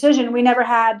decision. We never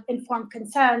had informed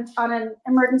consent on an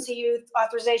emergency use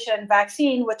authorization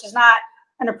vaccine, which is not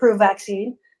an approved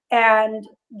vaccine. And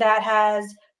that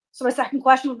has, so my second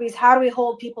question would be, is how do we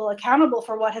hold people accountable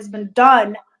for what has been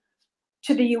done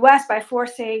to the US by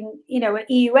forcing, an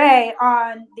EUA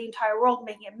on the entire world,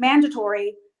 making it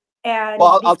mandatory? And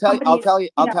well, I'll tell you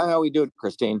how we do it,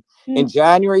 Christine. In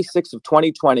January 6th of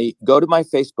 2020, go to my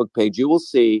Facebook page. You will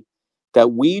see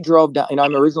that we drove down,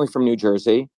 I'm originally from New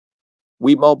Jersey.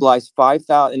 We mobilized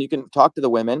 5,000, and you can talk to the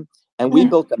women, and we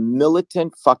built a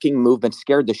militant fucking movement,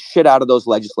 scared the shit out of those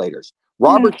legislators.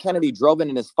 Robert Kennedy drove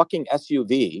in his fucking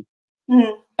SUV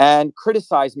and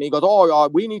criticized me. He goes,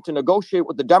 we need to negotiate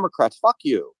with the Democrats. Fuck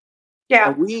you. Yeah.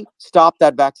 And we stopped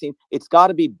that vaccine. It's got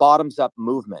to be bottoms up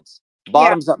movements.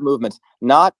 Up movements,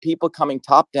 not people coming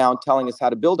top down telling us how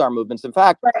to build our movements. In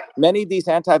fact, many of these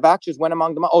anti-vaxxers went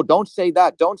among them. Oh, don't say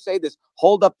that. Don't say this.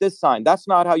 Hold up this sign. That's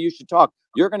not how you should talk.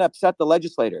 You're going to upset the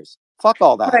legislators. Fuck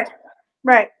all that.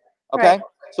 Right. Okay.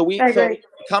 So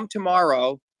come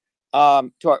tomorrow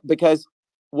because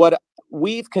what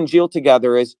we've congealed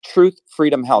together is truth,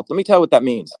 freedom, health. Let me tell you what that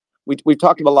means. We've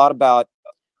talked a lot about.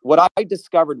 What I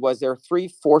discovered was there are three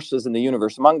forces in the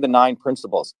universe among the 9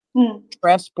 principles: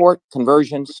 transport,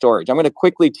 conversion, storage. I'm going to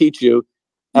quickly teach you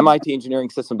MIT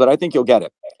engineering system, but I think you'll get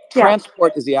it.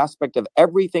 Transport is the aspect of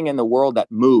everything in the world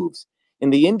that moves. In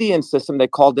the Indian system, they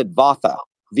called it Vata,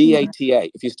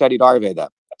 V-A-T-A, if you studied Ayurveda.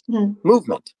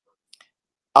 Movement.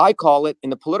 I call it,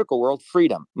 in the political world,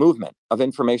 freedom, movement of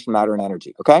information, matter, and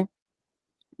energy. Okay?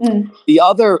 The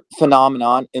other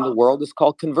phenomenon in the world is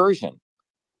called conversion.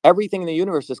 Everything in the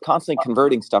universe is constantly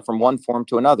converting stuff from one form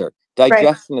to another.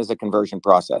 Digestion is a conversion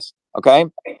process. Okay.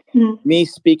 Me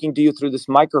speaking to you through this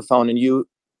microphone and you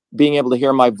being able to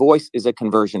hear my voice is a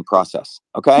conversion process.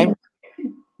 Okay.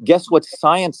 Guess what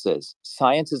science is?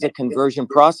 Science is a conversion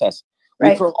process.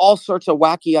 We throw all sorts of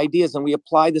wacky ideas and we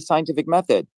apply the scientific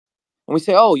method. And we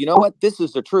say, oh, you know what? This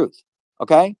is the truth.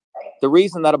 Okay. The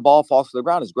reason that a ball falls to the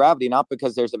ground is gravity, not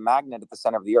because there's a magnet at the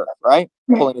center of the earth, right?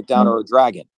 Pulling it down, or a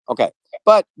dragon. Okay.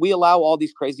 But we allow all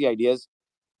these crazy ideas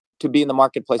to be in the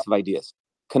marketplace of ideas.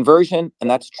 Conversion, and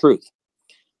that's truth.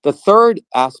 The third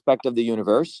aspect of the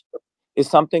universe is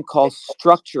something called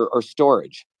structure or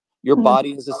storage. Your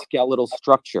body is a skeletal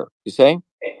structure, you see?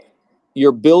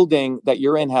 Your building that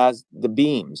you're in has the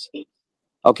beams.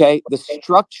 Okay? The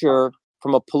structure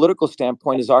from a political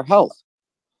standpoint is our health.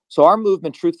 So our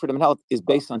movement, Truth, Freedom, and Health, is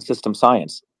based on system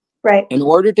science. Right. In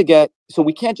order to so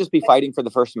we can't just be fighting for the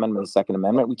First Amendment and the Second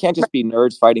Amendment. We can't just be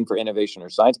nerds fighting for innovation or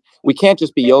science. We can't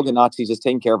just be yoga Nazis just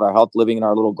taking care of our health, living in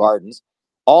our little gardens.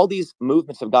 All these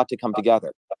movements have got to come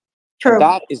together. True.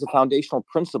 That is the foundational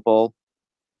principle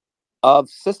of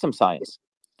system science.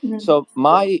 So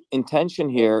my intention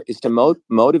here is to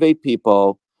motivate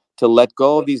people to let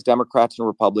go of these Democrats and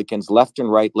Republicans, left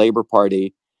and right, Labor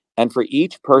Party, and for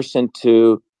each person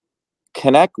to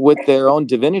connect with their own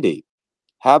divinity.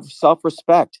 Have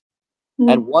self-respect.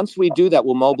 And once we do that,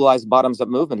 we'll mobilize bottoms-up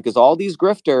movement, because all these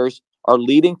grifters are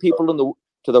leading people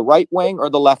to the right wing or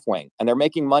the left wing, and they're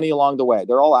making money along the way.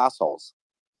 They're all assholes.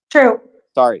 True.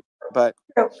 Sorry, but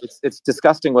it's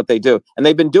disgusting what they do. And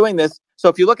they've been doing this. So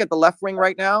if you look at the left wing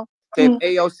right now, they have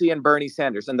AOC and Bernie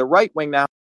Sanders. And the right wing now,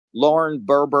 Lauren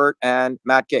Boebert and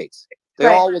Matt Gaetz. They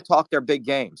all will talk their big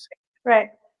games. Right.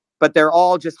 But they're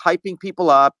all just hyping people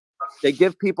up. They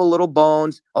give people little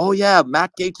bones. Oh, yeah,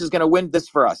 Matt Gaetz is going to win this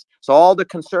for us. So all the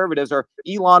conservatives, or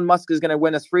Elon Musk is going to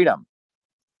win us freedom.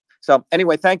 So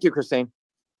anyway, thank you, Christine.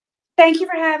 Thank you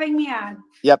for having me on.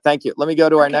 Yep, thank you. Let me go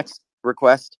to our next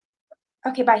request.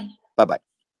 Okay, bye. Bye-bye.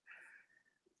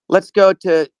 Let's go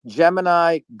to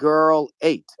Gemini Girl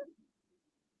 8.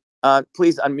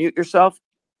 Please unmute yourself.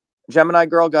 Gemini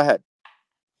Girl, go ahead.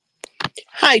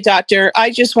 Hi, Doctor. I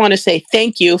just want to say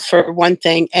thank you for one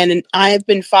thing, and I have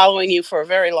been following you for a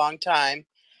very long time.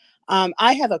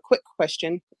 I have a quick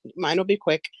question. Mine will be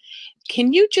quick.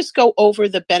 Can you just go over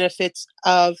the benefits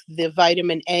of the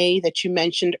vitamin A that you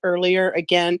mentioned earlier?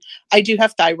 Again, I do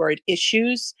have thyroid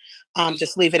issues.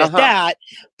 Just leave it at that.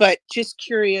 But just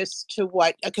curious to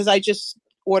what, because I just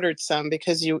ordered some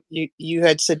because you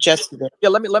had suggested it. Yeah,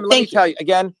 let me tell you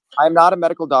again. I'm not a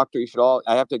medical doctor.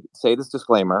 I have to say this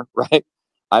disclaimer, right?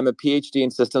 I'm a PhD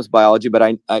in systems biology, but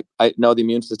I know the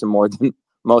immune system more than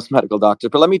most medical doctors.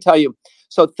 But let me tell you.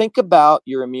 So think about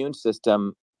your immune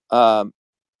system.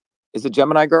 Is it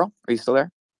Gemini Girl? Are you still there?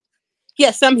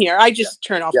 Yes, I'm here. I just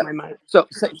turn off my mic. So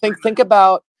think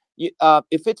about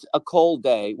if it's a cold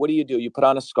day, what do? You put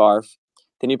on a scarf,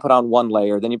 then you put on one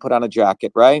layer, then you put on a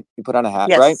jacket, right? You put on a hat,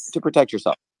 right? To protect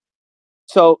yourself.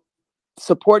 So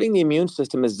supporting the immune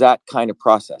system is that kind of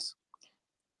process.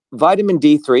 Vitamin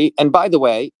D3, and by the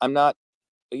way,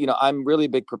 I'm really a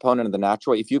big proponent of the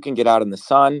natural. If you can get out in the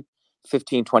sun,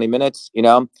 15, 20 minutes,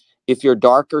 if you're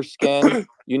darker skin,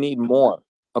 you need more.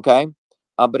 Okay.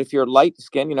 But if you're light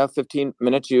skin, 15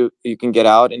 minutes, you can get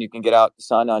out and you can get out the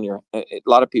sun on a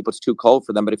lot of people, it's too cold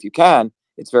for them. But if you can,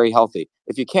 it's very healthy.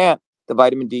 If you can't, the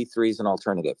vitamin D3 is an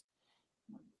alternative.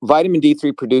 Vitamin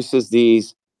D3 produces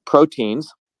these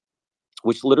proteins,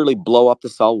 which literally blow up the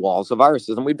cell walls of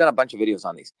viruses. And we've done a bunch of videos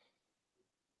on these.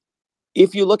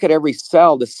 If you look at every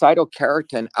cell, the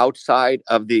cytokeratin outside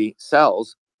of the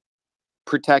cells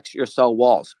protects your cell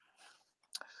walls.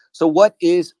 So what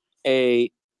is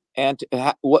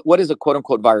what does a quote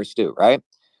unquote virus do, right?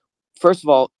 First of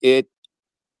all,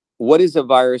 what does a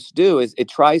virus do is it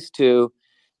tries to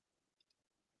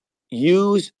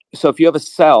use, so if you have a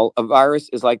cell, a virus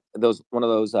is like one of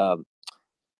those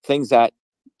things that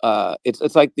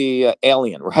it's like the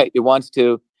alien, right? It wants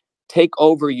to take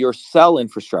over your cell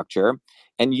infrastructure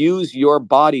and use your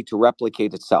body to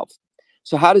replicate itself.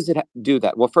 So how does it do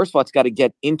that? Well, first of all, it's got to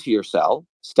get into your cell,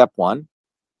 step one.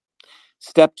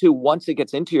 Step two, once it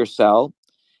gets into your cell,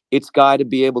 it's got to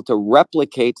be able to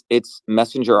replicate its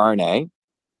messenger RNA.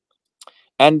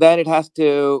 And then it has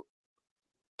to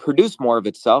produce more of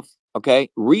itself, okay,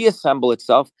 reassemble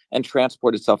itself and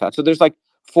transport itself out. So there's like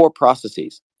 4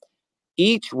 processes.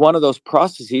 Each one of those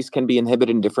processes can be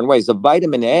inhibited in different ways. The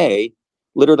vitamin A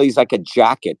literally is like a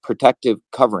jacket, protective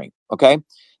covering, okay?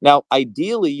 Now,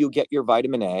 ideally, you get your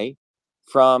vitamin A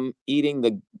from eating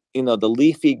the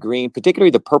leafy green,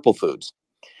 particularly the purple foods.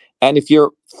 And if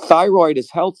your thyroid is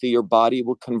healthy, your body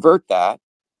will convert that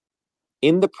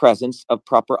in the presence of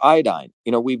proper iodine.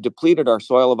 We've depleted our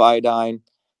soil of iodine.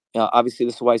 Obviously,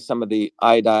 this is why some of the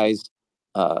iodized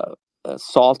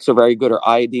salts are very good, or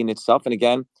iodine itself. And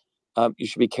again, you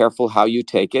should be careful how you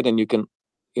take it, and you can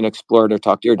explore it or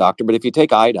talk to your doctor. But if you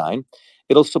take iodine,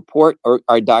 it'll support, or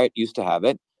our diet used to have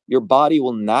it, your body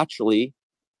will naturally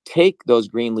take those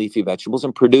green leafy vegetables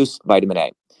and produce vitamin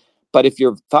A. But if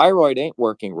your thyroid ain't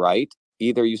working right,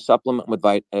 either you supplement with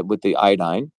the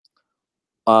iodine,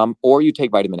 or you take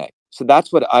vitamin A. So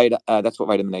that's what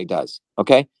vitamin A does.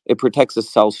 Okay, it protects the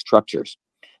cell structures.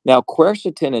 Now,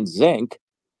 quercetin and zinc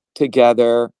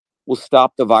together will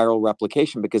stop the viral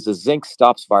replication, because the zinc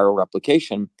stops viral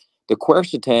replication. The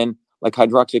quercetin, like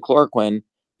hydroxychloroquine,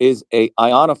 is a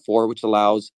ionophore, which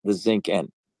allows the zinc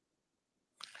in.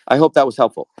 I hope that was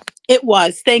helpful. It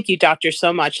was. Thank you, Doctor,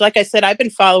 so much. Like I said, I've been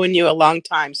following you a long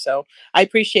time, so I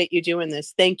appreciate you doing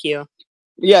this. Thank you.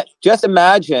 Yeah, just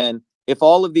imagine if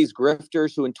all of these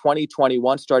grifters who in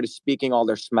 2021 started speaking all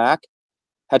their smack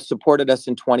had supported us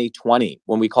in 2020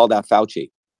 when we called out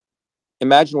Fauci.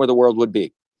 Imagine where the world would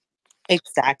be.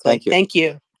 Exactly. Thank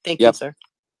you. Thank you, sir.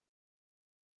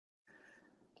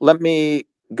 Let me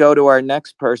go to our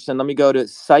next person. Let me go to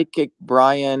Psychic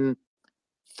Brian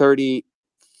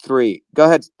 33. Go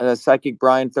ahead, Psychic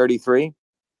Brian 33.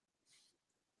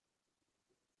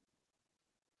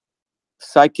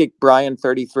 Psychic Brian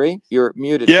 33. You're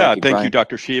muted. Yeah, Psychic thank Brian. you,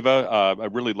 Dr. Shiva. I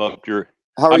really loved your.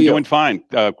 How are I'm you? doing fine.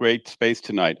 Great space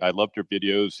tonight. I loved your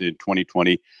videos in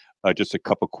 2020. Just a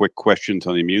couple quick questions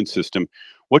on the immune system.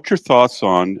 What's your thoughts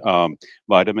on IV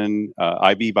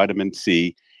vitamin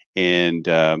C and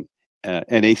NAC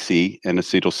and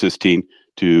acetylcysteine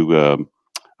to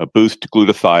boost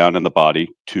glutathione in the body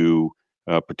to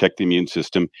protect the immune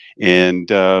system? And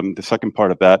the second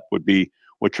part of that would be,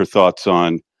 what's your thoughts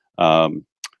on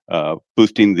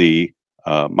boosting the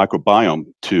microbiome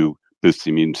to boost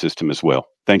the immune system as well?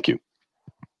 Thank you.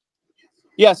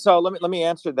 Yeah, so let me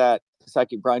answer that,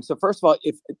 Psychic Brian. So first of all,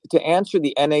 if to answer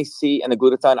the NAC and the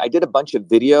glutathione, I did a bunch of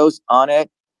videos on it.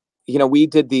 We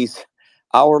did these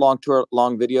hour-long,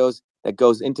 two-hour-long videos that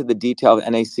goes into the detail of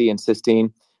NAC and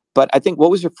cysteine. But I think,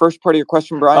 what was your first part of your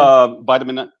question, Brian?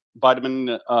 Vitamin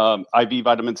IV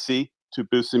vitamin C to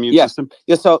boost the immune system.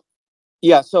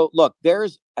 So look,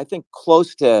 there's, I think,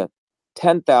 close to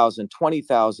 10,000,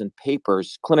 20,000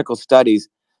 papers, clinical studies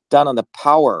done on the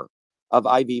power of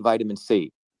IV vitamin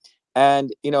C.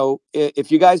 And,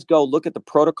 if you guys go look at the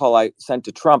protocol I sent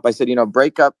to Trump, I said,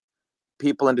 break up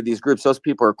people into these groups. Those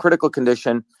people are critical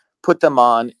condition, put them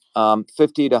on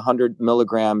 50 to 100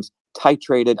 milligrams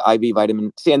titrated IV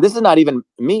vitamin C. And this is not even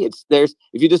me. If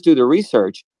you just do the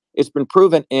research, it's been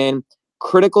proven in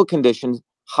critical conditions,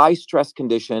 high stress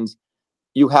conditions,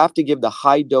 you have to give the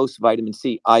high dose vitamin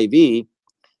C IV.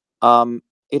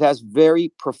 It has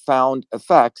very profound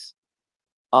effects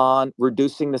on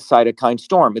reducing the cytokine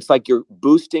storm. It's like you're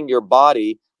boosting your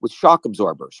body with shock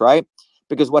absorbers, right?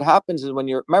 Because what happens is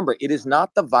remember, it is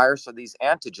not the virus or these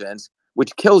antigens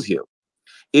which kills you.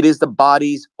 It is the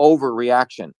body's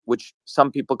overreaction, which some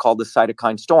people call the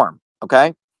cytokine storm,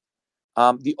 okay?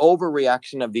 The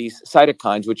overreaction of these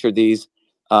cytokines, which are these,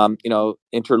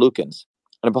 interleukins,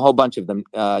 and a whole bunch of them,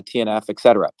 TNF,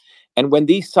 etc. And when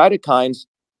these cytokines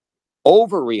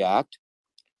overreact,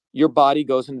 your body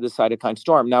goes into the cytokine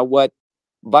storm. Now, what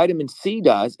vitamin C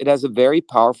does, it has a very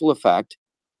powerful effect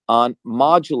on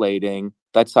modulating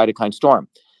that cytokine storm.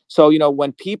 So,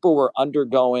 when people were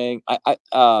undergoing,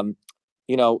 and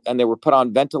they were put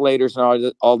on ventilators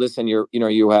and all this, and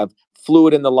you have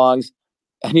fluid in the lungs,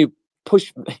 and you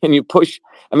push.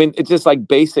 I mean, it's just like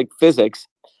basic physics.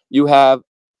 You have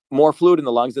more fluid in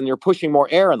the lungs, and you're pushing more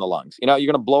air in the lungs. You're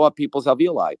going to blow up people's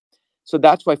alveoli. So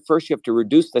that's why first you have to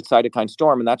reduce that cytokine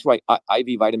storm, and that's why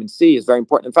IV vitamin C is very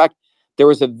important. In fact, there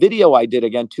was a video I did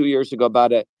again 2 years ago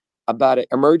about an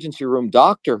emergency room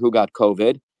doctor who got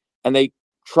COVID, and they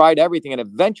tried everything, and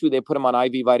eventually they put him on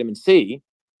IV vitamin C.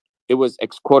 It was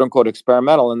quote unquote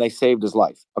experimental, and they saved his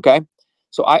life. Okay,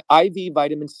 so IV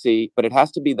vitamin C, but it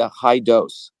has to be the high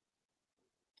dose.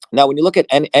 Now, when you look at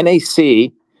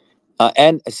NAC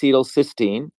and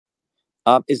acetylcysteine,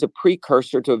 is a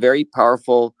precursor to a very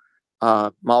powerful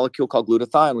molecule called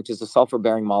glutathione, which is a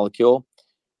sulfur-bearing molecule.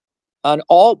 And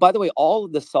by the way, all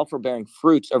of the sulfur-bearing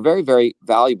fruits are very, very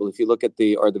valuable. If you look at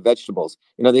the vegetables,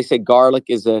 they say garlic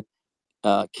is a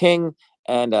king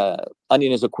and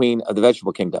onion is a queen of the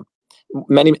vegetable kingdom.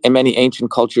 Many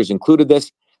ancient cultures included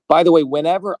this. By the way,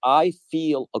 whenever I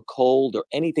feel a cold or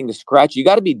anything to scratch, you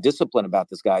got to be disciplined about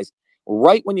this, guys.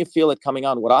 Right when you feel it coming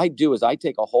on, what I do is I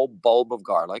take a whole bulb of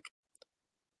garlic.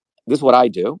 This is what I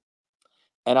do.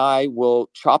 And I will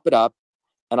chop it up,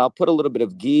 and I'll put a little bit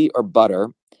of ghee or butter,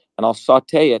 and I'll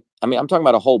saute it. I mean, I'm talking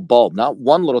about a whole bulb, not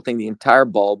one little thing, the entire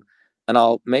bulb. And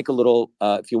I'll make a little,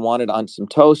 if you want it, on some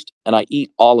toast, and I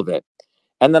eat all of it.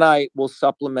 And then I will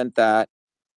supplement that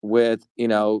with,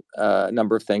 a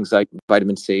number of things like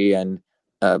vitamin C and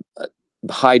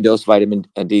high dose vitamin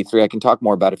D3. I can talk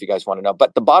more about it if you guys want to know.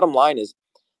 But the bottom line is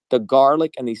the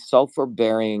garlic and these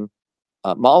sulfur-bearing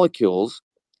molecules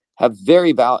are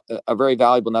very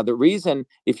valuable. Now, the reason,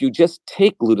 if you just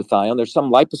take glutathione, there's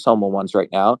some liposomal ones right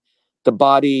now,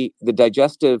 the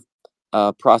digestive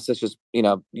process just,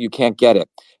 you can't get it.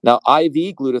 Now,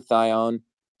 IV glutathione,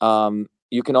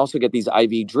 you can also get these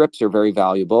IV drips are very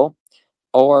valuable,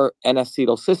 or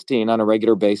N-acetylcysteine on a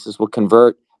regular basis will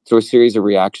convert through a series of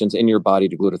reactions in your body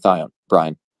to glutathione,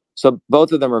 Brian. So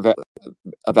both of them are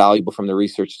valuable from the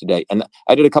research today. And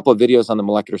I did a couple of videos on the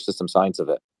molecular system science of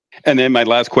it. And then my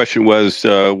last question was,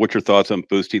 what's your thoughts on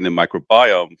boosting the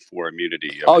microbiome for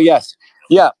immunity? Oh, yes.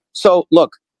 Yeah. So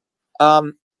look,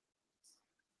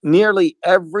 nearly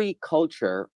every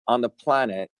culture on the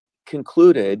planet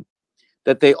concluded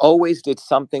that they always did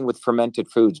something with fermented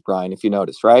foods, Brian, if you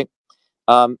notice, right?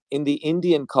 In the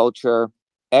Indian culture,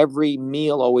 every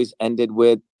meal always ended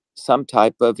with some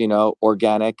type of,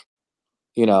 organic,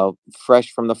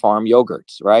 fresh from the farm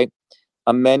yogurts, right?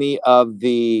 Many of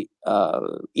the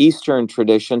Eastern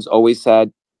traditions always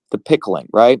had the pickling,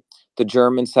 right? The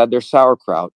Germans had their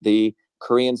sauerkraut. The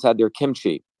Koreans had their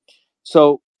kimchi.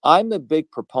 So I'm a big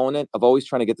proponent of always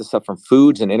trying to get this stuff from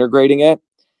foods and integrating it.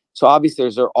 So obviously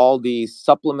there are all these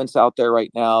supplements out there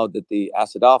right now that the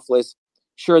acidophilus,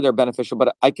 sure, they're beneficial,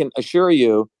 but I can assure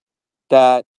you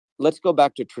that let's go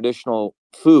back to traditional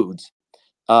foods.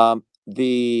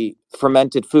 The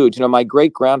fermented foods. My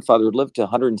great grandfather lived to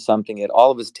 100 and something. He had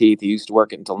all of his teeth. He used to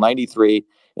work until 93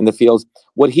 in the fields.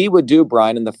 What he would do,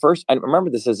 Brian, I remember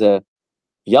this as a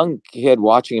young kid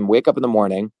watching him wake up in the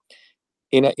morning.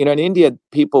 In India,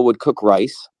 people would cook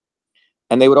rice,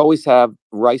 and they would always have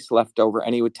rice left over,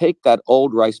 and he would take that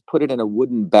old rice, put it in a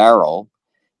wooden barrel,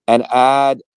 and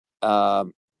add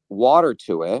water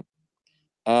to it,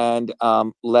 and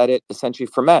let it essentially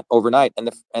ferment overnight. And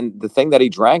the thing that he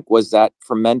drank was that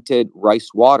fermented rice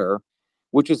water,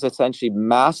 which is essentially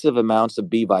massive amounts of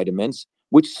B vitamins,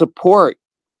 which support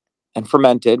and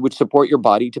fermented, which support your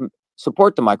body to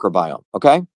support the microbiome.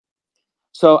 Okay.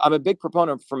 So I'm a big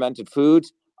proponent of fermented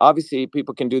foods. Obviously,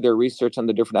 people can do their research on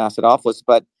the different acid off lists,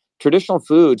 but traditional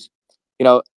foods, you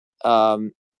know, are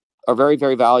very,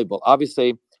 very valuable.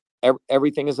 Obviously,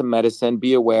 everything is a medicine.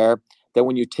 Be aware that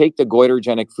when you take the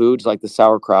goitrogenic foods like the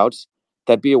sauerkrauts,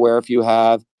 that be aware if you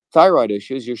have thyroid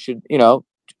issues, you should,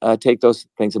 take those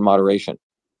things in moderation.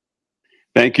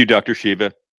 Thank you, Dr.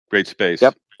 Shiva. Great space.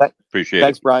 Yep. Appreciate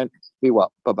Thanks, it. Brian. Be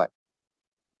well. Bye-bye.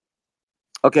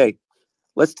 Okay.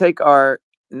 Let's take our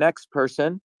next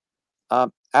person,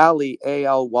 Ali,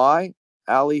 A-L-Y.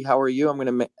 Ali, how are you? I'm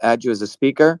going to add you as a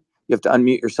speaker. You have to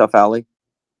unmute yourself, Ali.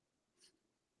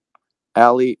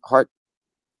 Ali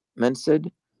Hartmansid.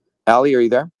 Ali, are you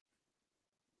there?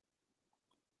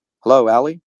 Hello,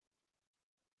 Ali.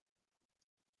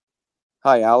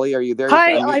 Hi, Ali. Are you there?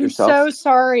 Hi, Unmute I'm yourself. so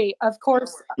sorry. Of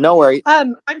course. No worries.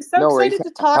 I'm so No worries.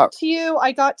 excited to talk to you.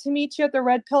 I got to meet you at the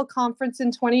Red Pill Conference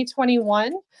in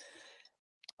 2021.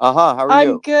 How are I'm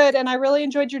you? good, and I really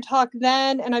enjoyed your talk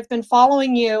then, and I've been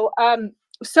following you.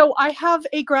 So I have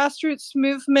a grassroots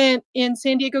movement in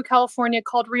San Diego, California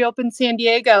called Reopen San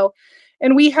Diego,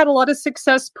 and we had a lot of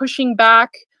success pushing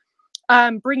back,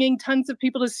 bringing tons of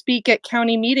people to speak at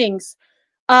county meetings.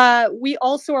 We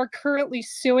also are currently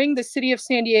suing the city of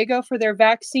San Diego for their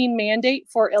vaccine mandate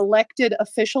for elected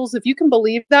officials. If you can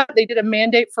believe that, they did a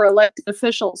mandate for elected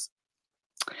officials.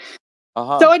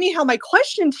 So anyhow, my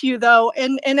question to you though,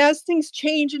 and as things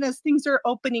change and as things are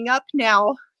opening up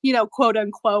now, quote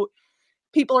unquote,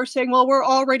 people are saying, well, we're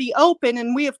already open.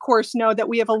 And we of course know that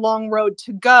we have a long road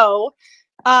to go.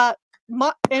 And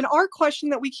our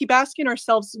question that we keep asking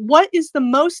ourselves, what is the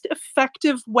most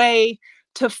effective way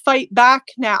to fight back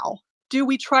now? Do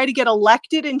we try to get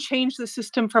elected and change the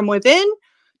system from within?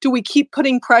 Do we keep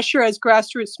putting pressure as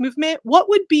grassroots movement? What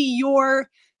would be your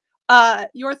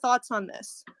thoughts on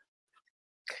this?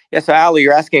 Yeah, so Ali,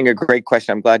 you're asking a great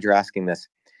question. I'm glad you're asking this.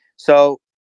 So,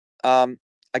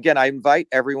 again, I invite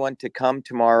everyone to come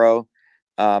tomorrow.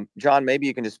 John, maybe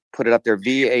you can just put it up there,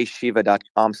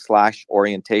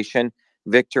 vashiva.com/orientation,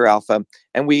 Victor Alpha.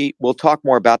 And we will talk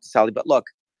more about this, Ali. But look,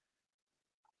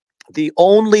 the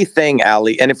only thing,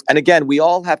 Ali, and again, we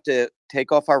all have to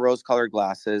take off our rose-colored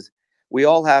glasses. We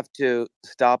all have to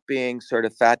stop being sort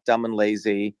of fat, dumb, and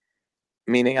lazy,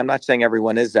 meaning I'm not saying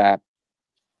everyone is that,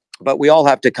 but we all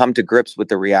have to come to grips with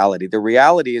the reality. The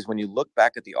reality is when you look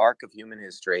back at the arc of human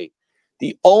history,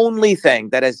 the only thing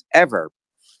that has ever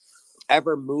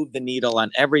moved the needle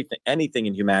on anything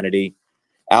in humanity,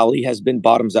 Ali, has been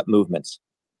bottoms-up movements.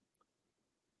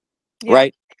 Yeah.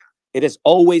 Right? It has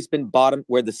always been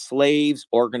where the slaves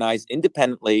organized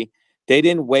independently. They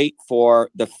didn't wait for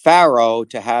the pharaoh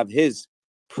to have his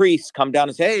priests come down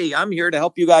and say, hey, I'm here to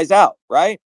help you guys out,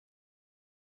 right?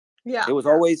 Yeah. It was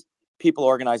always people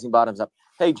organizing bottoms up.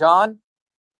 Hey, John,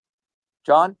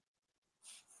 I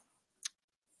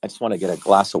just want to get a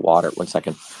glass of water. 1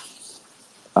 second.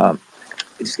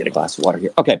 Just get a glass of water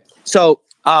here. Okay. So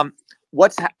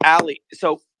Ali?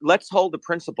 So let's hold the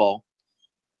principle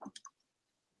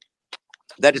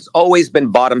that it's always been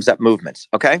bottoms up movements.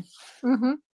 Okay.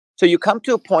 Mm-hmm. So you come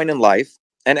to a point in life,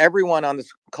 and everyone on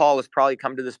this call has probably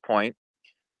come to this point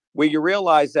where you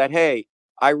realize that, hey,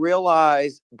 I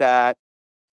realize that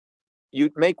you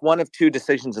make one of two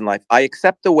decisions in life. I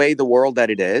accept the world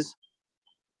that it is,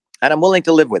 and I'm willing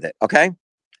to live with it. Okay.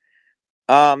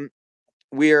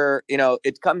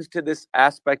 It comes to this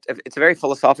aspect of, it's a very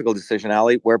philosophical decision,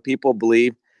 Ali, where people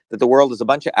believe that the world is a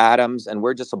bunch of atoms and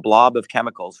we're just a blob of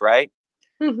chemicals, right?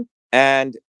 Mm-hmm.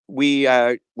 And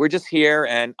we're just here,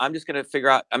 and I'm just going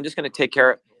to take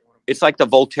care of, it's like the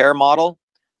Voltaire model.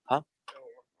 Huh?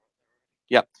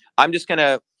 Yeah. I'm just going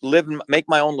to live and make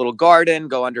my own little garden,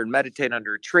 go under and meditate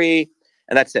under a tree,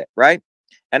 and that's it, right?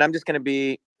 And I'm just going to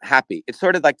be happy. It's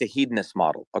sort of like the hedonist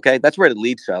model, okay? That's where it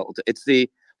leads to. It's the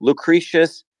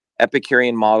Lucretius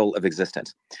Epicurean model of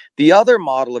existence. The other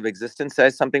model of existence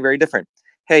says something very different.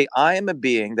 Hey, I am a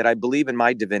being that I believe in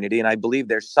my divinity, and I believe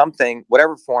there's something,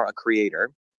 whatever form, a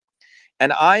creator,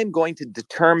 and I am going to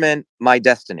determine my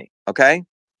destiny, okay,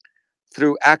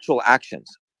 through actual actions.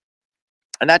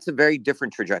 And that's a very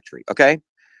different trajectory, okay?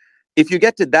 If you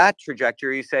get to that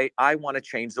trajectory, you say, I want to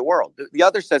change the world. The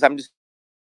other says, I'm just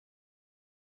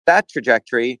that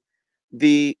trajectory,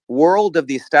 the world of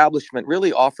the establishment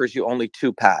really offers you only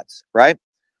two paths, right?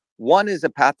 One is a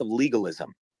path of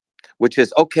legalism, which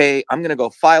is, okay, I'm going to go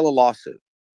file a lawsuit,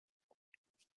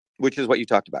 which is what you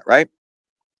talked about, right?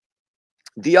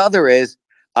 The other is,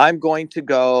 I'm going to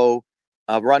go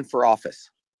run for office.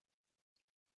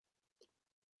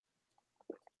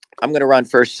 I'm going to run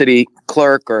for city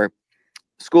clerk or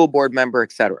school board member,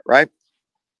 etc., right?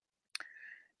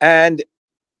 And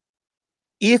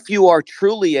if you are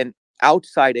truly an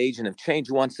outside agent of change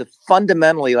who wants to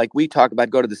fundamentally, like we talk about,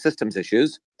 go to the systems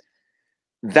issues,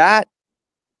 that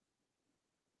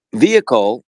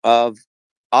vehicle of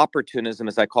opportunism,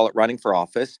 as I call it, running for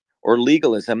office, or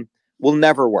legalism, will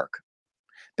never work.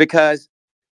 Because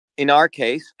in our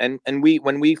case, and we,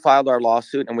 when we filed our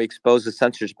lawsuit and we exposed the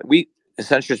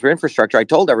censorship for infrastructure, I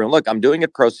told everyone, look, I'm doing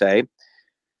it pro se.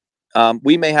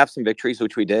 We may have some victories,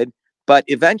 which we did, but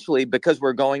eventually, because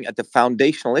we're going at the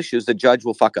foundational issues, the judge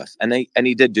will fuck us. And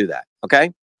he did do that.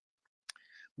 Okay.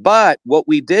 But what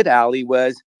we did, Ali,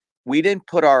 was we didn't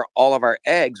put all of our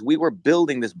eggs. We were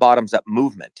building this bottoms up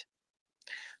movement.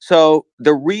 So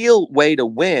the real way to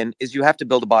win is you have to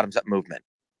build a bottoms up movement.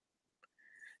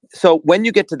 So when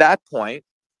you get to that point,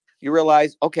 you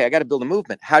realize, okay, I got to build a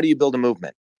movement. How do you build a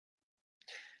movement?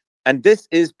 And this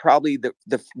is probably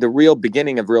the real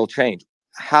beginning of real change.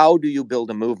 How do you build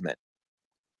a movement?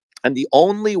 And the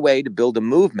only way to build a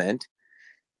movement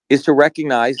is to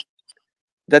recognize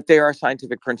that there are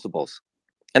scientific principles.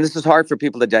 And this is hard for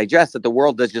people to digest, that the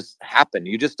world does just happen.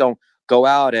 You just don't go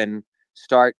out and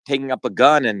start taking up a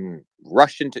gun and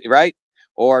rush into, right?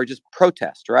 Or just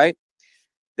protest, right?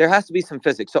 There has to be some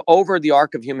physics. So over the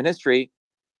arc of human history,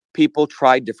 people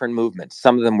tried different movements.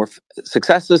 Some of them were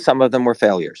successes, some of them were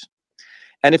failures.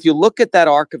 And if you look at that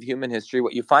arc of human history,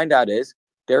 what you find out is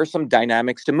there are some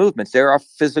dynamics to movements. There are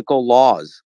physical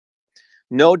laws.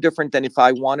 No different than if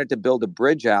I wanted to build a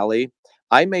bridge, Ali,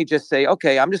 I may just say,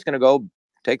 okay, I'm just going to go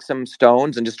take some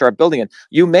stones and just start building it.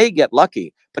 You may get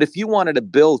lucky, but if you wanted to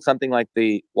build something like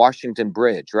the Washington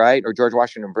Bridge, right? Or George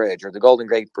Washington Bridge or the Golden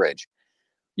Gate Bridge,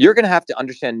 you're going to have to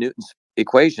understand Newton's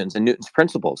equations and Newton's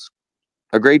principles.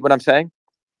 Agreed what I'm saying?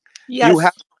 Yes. You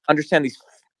have to understand these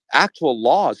actual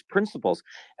laws, principles,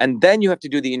 and then you have to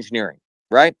do the engineering,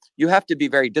 right? You have to be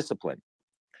very disciplined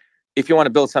if you want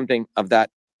to build something of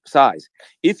that size.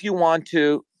 If you want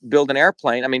to build an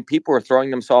airplane, I mean, people were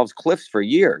throwing themselves cliffs for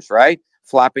years, right?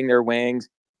 Flapping their wings.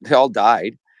 They all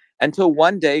died until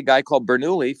one day a guy called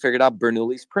Bernoulli figured out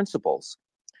Bernoulli's principles.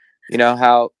 You know,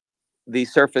 how the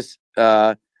surface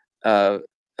area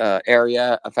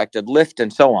affected lift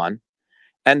and so on.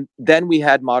 And then we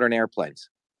had modern airplanes.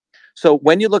 So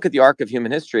when you look at the arc of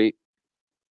human history,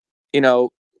 you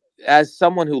know, as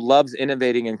someone who loves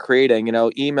innovating and creating, you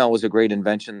know, email was a great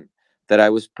invention that I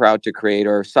was proud to create,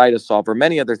 or Cytosolve, or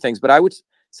many other things. But I would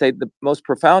say the most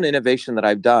profound innovation that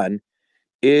I've done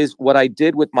is what I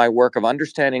did with my work of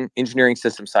understanding engineering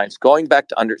system science, going back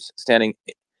to understanding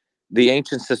the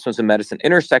ancient systems of medicine,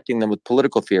 intersecting them with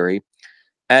political theory,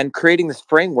 and creating this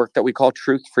framework that we call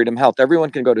Truth, Freedom, Health. Everyone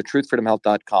can go to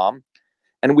truthfreedomhealth.com.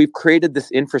 And we've created this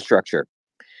infrastructure.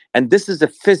 And this is the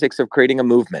physics of creating a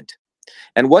movement.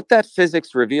 And what that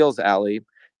physics reveals, Ali,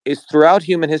 is throughout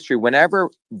human history, whenever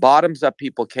bottoms up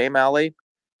people came, Ali,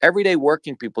 everyday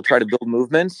working people try to build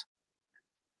movements.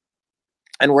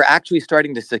 And we're actually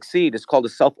starting to succeed. It's called a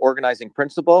self-organizing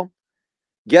principle.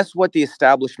 Guess what the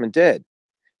establishment did?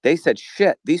 They said,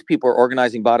 shit, these people are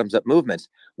organizing bottoms up movements.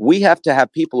 We have to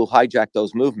have people who hijack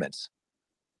those movements.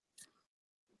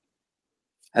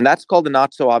 And that's called the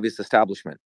not so obvious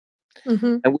establishment.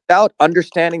 Mm-hmm. And without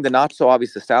understanding the not so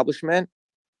obvious establishment,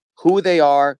 who they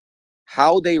are,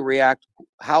 how they react,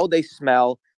 how they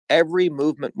smell, every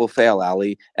movement will fail,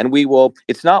 Ali. And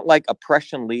it's not like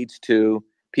oppression leads to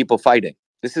people fighting.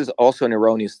 This is also an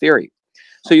erroneous theory.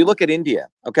 So you look at India,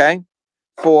 okay?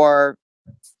 For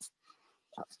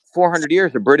 400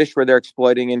 years, the British were there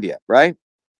exploiting India, right?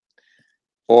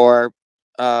 Or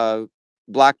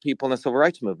Black people in the civil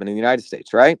rights movement in the United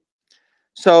States, right?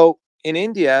 So in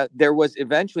India, there was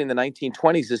eventually in the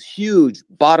 1920s, this huge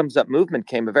bottoms up movement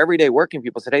came of everyday working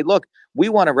people said, hey, look, we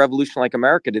want a revolution like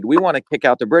America did. We want to kick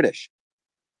out the British.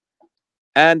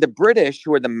 And the British,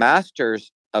 who are the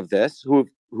masters of this,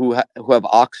 who have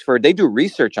Oxford, they do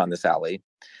research on this, Ali.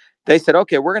 They said,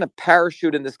 okay, we're going to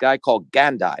parachute in this guy called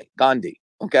Gandhi,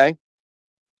 okay?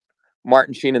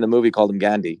 Martin Sheen in the movie called him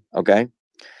Gandhi, okay?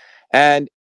 And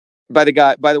by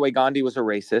the way, Gandhi was a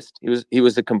racist. He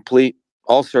was a complete,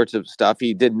 all sorts of stuff.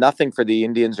 He did nothing for the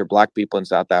Indians or Black people in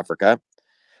South Africa.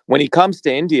 When he comes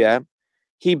to India,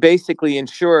 he basically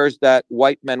ensures that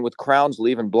white men with crowns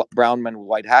leave and brown men with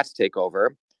white hats take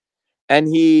over. And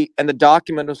the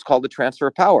document was called the transfer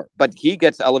of power, but he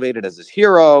gets elevated as this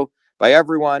hero by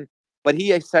everyone. But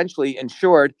he essentially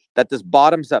ensured that this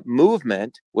bottoms up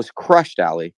movement was crushed,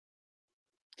 Ali.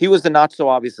 He was the not so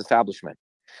obvious establishment.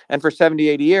 And for 70,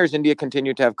 80 years, India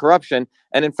continued to have corruption.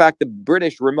 And in fact, the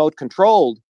British remote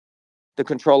controlled the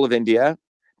control of India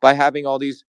by having all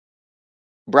these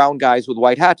brown guys with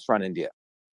white hats run India.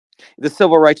 The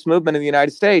civil rights movement in the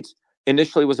United States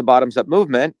initially was a bottoms-up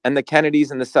movement, and the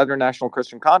Kennedys and the Southern National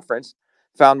Christian Conference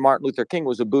found Martin Luther King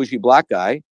was a bougie black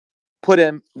guy, put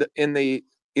him in the,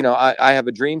 I have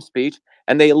a dream speech,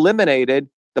 and they eliminated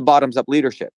the bottoms-up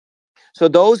leadership. So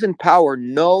those in power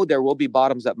know there will be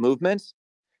bottoms-up movements,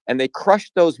 and they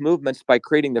crush those movements by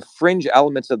creating the fringe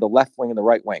elements of the left wing and the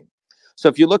right wing. So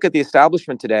if you look at the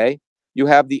establishment today, you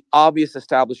have the obvious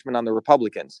establishment on the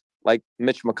Republicans, like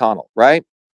Mitch McConnell, right?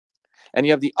 And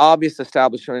you have the obvious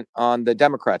establishment on the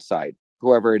Democrat side,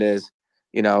 whoever it is,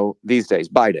 these days,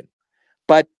 Biden.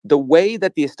 But the way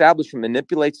that the establishment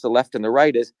manipulates the left and the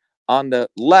right is on the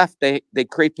left, they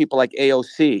create people like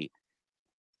AOC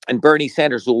and Bernie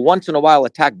Sanders who will once in a while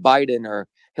attack Biden or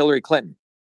Hillary Clinton.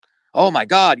 Oh my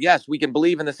God, yes, we can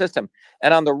believe in the system.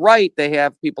 And on the right, they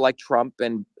have people like Trump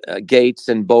and Gates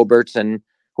and Boeberts and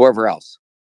whoever else.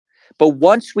 But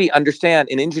once we understand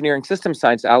in engineering system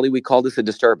science, Ali, we call this a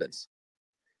disturbance.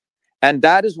 And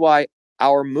that is why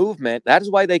our movement, that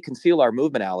is why they conceal our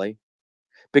movement, Ali,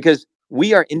 because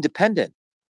we are independent.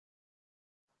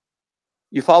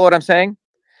 You follow what I'm saying?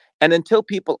 And until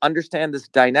people understand this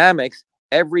dynamics,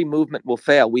 every movement will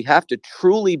fail. We have to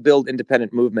truly build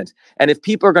independent movements. And if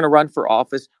people are going to run for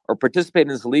office or participate in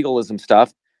this legalism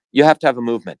stuff, you have to have a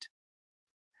movement.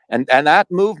 And that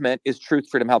movement is Truth,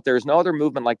 Freedom, Health. There is no other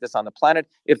movement like this on the planet.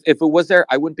 If it was there,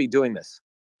 I wouldn't be doing this.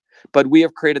 But we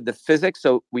have created the physics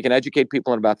so we can educate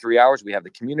people in about 3 hours. We have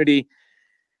the community.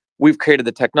 We've created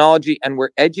the technology, and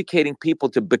we're educating people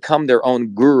to become their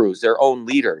own gurus, their own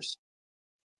leaders,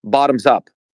 bottoms up,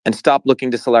 and stop looking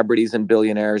to celebrities and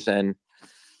billionaires and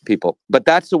people. But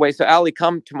that's the way. So, Ali,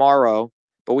 come tomorrow.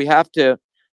 But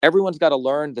everyone's got to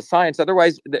learn the science.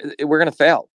 Otherwise, we're going to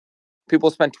fail. People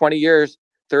spend 20 years,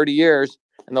 30 years,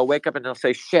 and they'll wake up and they'll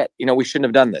say, shit, we shouldn't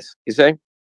have done this. You say?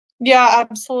 Yeah,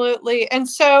 absolutely. And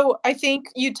so I think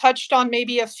you touched on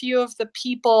maybe a few of the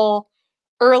people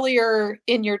earlier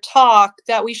in your talk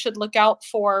that we should look out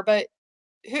for, but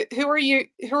who are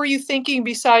you thinking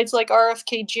besides like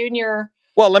RFK Jr.?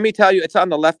 Well, let me tell you, it's on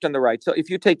the left and the right. So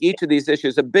if you take each of these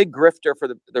issues, a big grifter for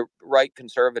the right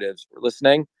conservatives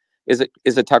listening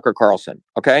is a Tucker Carlson.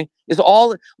 Okay,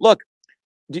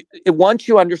 once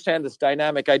you understand this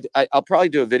dynamic, I'll probably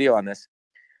do a video on this.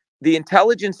 The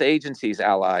intelligence agencies,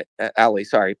 right?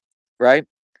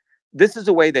 This is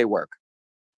the way they work.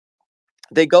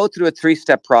 They go through a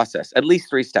 3-step process, at least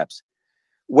 3 steps.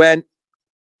 When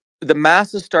the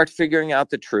masses start figuring out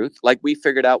the truth, like we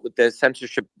figured out with the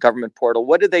censorship government portal,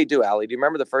 what did they do, Ali? Do you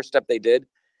remember the first step they did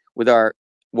with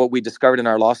what we discovered in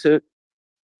our lawsuit?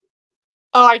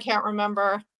 Oh, I can't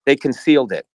remember. They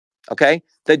concealed it. Okay.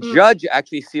 The judge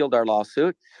actually sealed our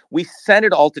lawsuit. We sent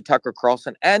it all to Tucker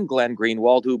Carlson and Glenn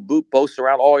Greenwald, who boasts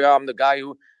around, oh yeah, I'm the guy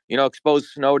who, exposed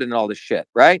Snowden and all this shit,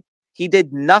 right? He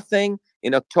did nothing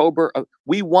in October.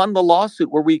 We won the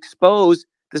lawsuit where we exposed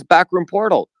this backroom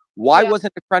portal. Why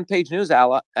wasn't it front page news,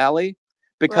 Ali?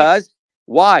 Because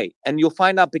why? And you'll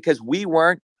find out because we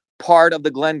weren't part of the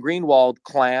Glenn Greenwald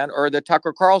clan or the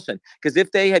Tucker Carlson. Because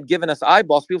if they had given us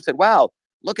eyeballs, people said, wow,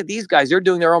 look at these guys. They're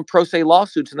doing their own pro se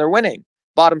lawsuits and they're winning.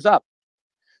 Bottoms up.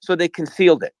 So they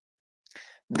concealed it.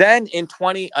 Then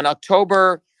on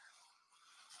October,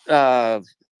 I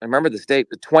remember this date,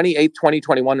 the 28th,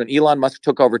 2021, when Elon Musk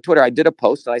took over Twitter, I did a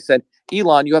post and I said,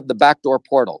 Elon, you have the backdoor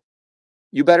portal.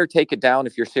 You better take it down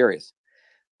if you're serious.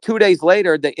 2 days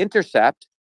later, The Intercept,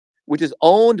 which is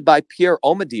owned by Pierre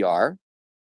Omidyar,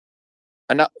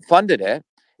 and funded it,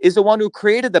 is the one who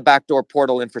created the backdoor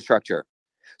portal infrastructure.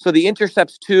 So The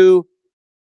Intercept's 2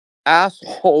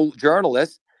 asshole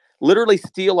journalists literally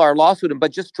steal our lawsuit,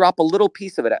 but just drop a little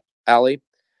piece of it, Ali.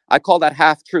 I call that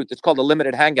half truth. It's called a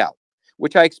limited hangout,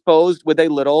 which I exposed with a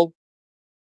little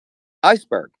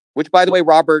iceberg, which, by the way,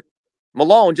 Robert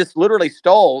Malone just literally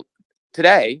stole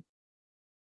today.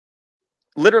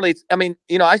 Literally,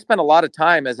 I spent a lot of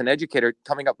time as an educator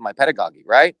coming up with my pedagogy,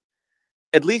 right?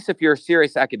 At least if you're a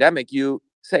serious academic, you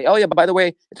say, oh yeah, but by the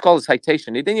way, it's called a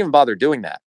citation. He didn't even bother doing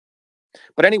that.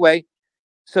 But anyway,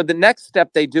 so the next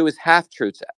step they do is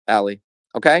half-truths, Ali,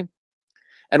 okay?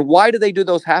 And why do they do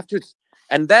those half-truths?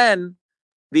 And then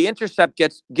The Intercept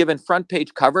gets given front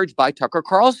page coverage by Tucker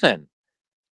Carlson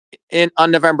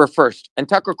on November 1st. And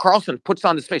Tucker Carlson puts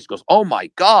on his face, goes, oh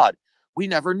my God, we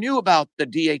never knew about the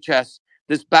DHS,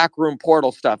 this backroom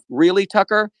portal stuff. Really,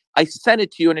 Tucker? I sent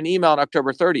it to you in an email on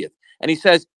October 30th. And he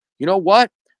says, you know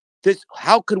what?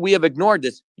 How could we have ignored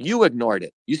this? You ignored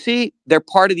it. You see, they're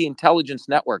part of the intelligence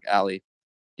network, Ali.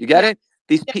 You get it?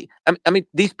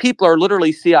 These people are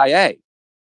literally CIA.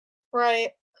 Right.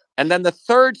 And then the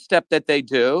third step that they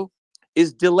do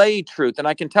is delay truth. And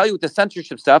I can tell you with the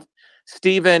censorship stuff,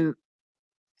 Stephen,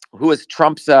 who is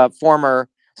Trump's former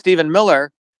Stephen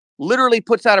Miller, literally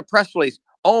puts out a press release.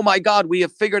 Oh my God, we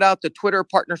have figured out the Twitter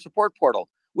partner support portal,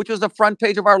 which was the front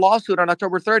page of our lawsuit on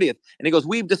October 30th. And he goes,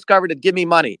 we've discovered it, give me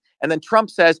money. And then Trump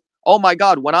says, oh my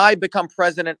God, when I become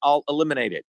president, I'll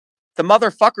eliminate it. The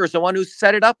motherfucker is the one who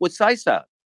set it up with CISA.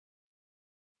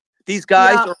 These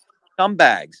guys are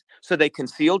scumbags. So they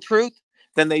conceal truth,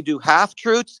 then they do half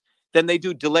truths, then they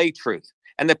do delay truth.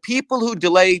 And the people who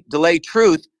delay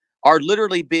truth are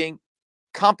literally being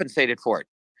compensated for it.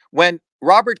 When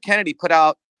Robert Kennedy put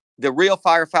out the Real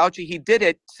Fire Fauci, he did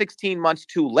it 16 months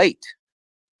too late.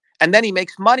 And then he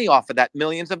makes money off of that,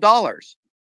 millions of dollars.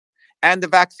 And the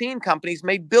vaccine companies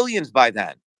made billions by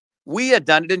then. We had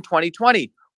done it in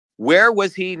 2020. Where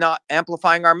was he not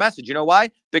amplifying our message? You know why?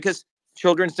 Because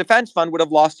Children's Defense Fund would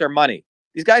have lost their money.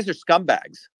 These guys are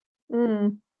scumbags.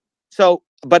 So,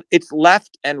 but it's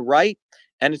left and right,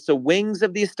 and it's the wings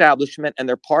of the establishment, and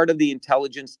they're part of the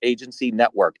intelligence agency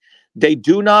network. They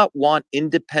do not want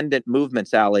independent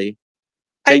movements, Ali.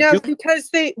 I know, because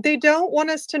they don't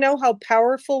want us to know how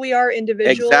powerful we are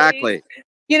individually. Exactly.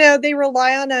 You know, they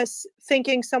rely on us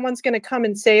thinking someone's going to come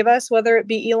and save us, whether it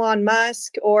be Elon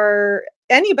Musk or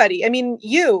anybody. I mean,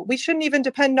 we shouldn't even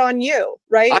depend on you,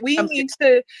 right? We need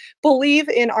to believe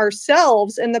in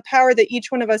ourselves and the power that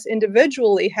each one of us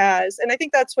individually has. And I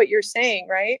think that's what you're saying,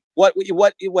 right?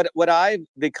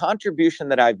 The contribution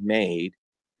that I've made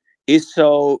is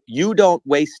so you don't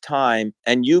waste time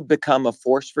and you become a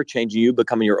force for change and you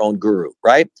become your own guru,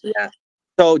 right? Yeah.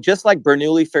 So just like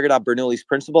Bernoulli figured out Bernoulli's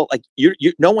principle, like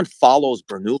no one follows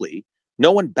Bernoulli.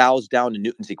 No one bows down to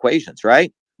Newton's equations,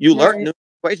 right? You learn Newton's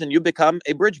equation, you become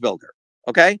a bridge builder,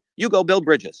 okay? You go build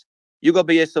bridges. You go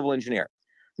be a civil engineer.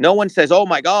 No one says, oh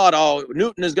my God,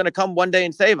 Newton is going to come one day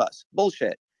and save us.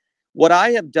 Bullshit. What I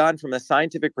have done from a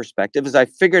scientific perspective is I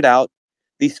figured out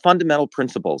these fundamental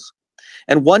principles.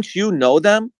 And once you know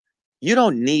them, you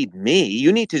don't need me.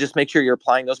 You need to just make sure you're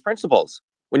applying those principles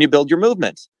when you build your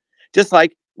movements. Just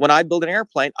like when I build an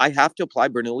airplane, I have to apply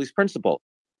Bernoulli's principle.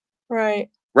 Right.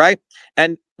 Right.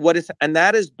 And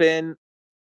that has been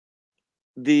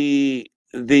the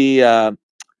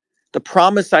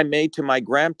promise I made to my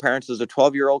grandparents as a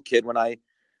 12-year-old kid when I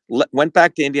went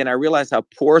back to India and I realized how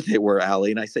poor they were,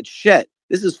 Ali. And I said, shit,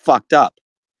 this is fucked up.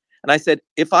 And I said,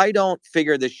 if I don't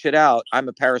figure this shit out, I'm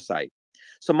a parasite.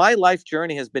 So my life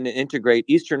journey has been to integrate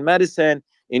Eastern medicine,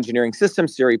 engineering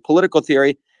systems theory, political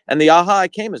theory. And the aha I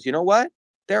came is, you know what?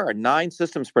 There are 9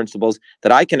 systems principles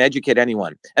that I can educate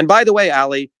anyone. And by the way,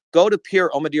 Ali, go to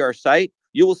Pierre Omidyar's site.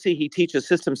 You will see he teaches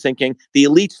systems thinking. The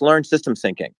elites learn systems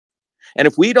thinking. And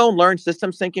if we don't learn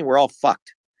systems thinking, we're all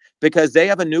fucked because they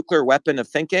have a nuclear weapon of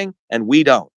thinking and we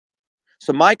don't.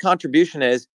 So my contribution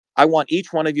is I want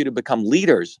each one of you to become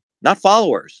leaders, not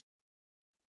followers.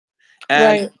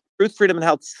 And Truth, Freedom, and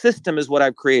Health system is what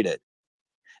I've created.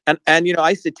 And you know,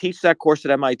 I used to teach that course at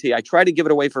MIT. I tried to give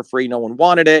it away for free. No one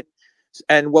wanted it.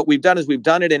 And what we've done is we've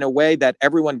done it in a way that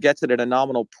everyone gets it at a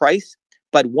nominal price.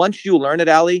 But once you learn it,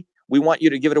 Ali, we want you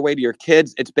to give it away to your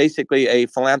kids. It's basically a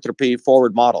philanthropy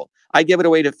forward model. I give it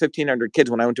away to 1,500 kids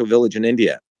when I went to a village in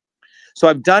India. So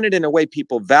I've done it in a way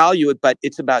people value it, but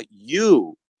it's about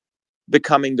you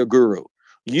becoming the guru.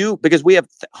 Because we have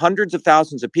hundreds of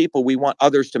thousands of people we want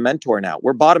others to mentor now.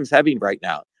 We're bottoms heavy right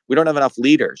now. We don't have enough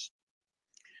leaders.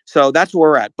 So that's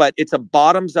where we're at. But it's a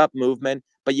bottoms up movement,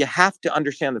 but you have to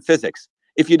understand the physics.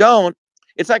 If you don't,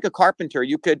 it's like a carpenter.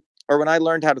 Or when I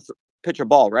learned how to pitch a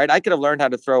ball, right? I could have learned how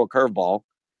to throw a curveball,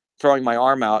 throwing my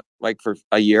arm out like for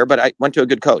a year, but I went to a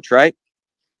good coach, right?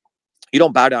 You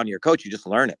don't bow down to your coach, you just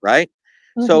learn it, right?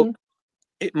 Mm-hmm. So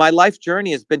my life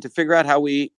journey has been to figure out how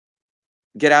we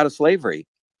get out of slavery.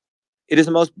 It is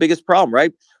the biggest problem,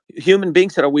 right? Human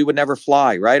beings said, we would never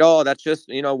fly, right? Oh, that's just,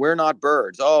 we're not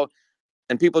birds. Oh,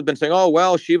 and people have been saying, oh,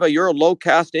 well, Shiva, you're a low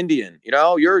caste Indian.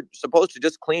 You're supposed to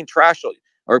just clean trash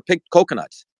or pick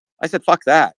coconuts. I said, fuck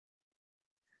that.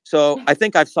 So I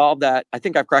think I've solved that. I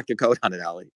think I've cracked the code on it,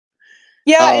 Ali.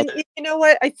 Yeah. And you know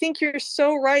what? I think you're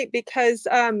so right because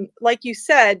like you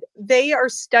said, they are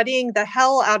studying the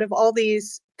hell out of all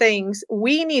these things.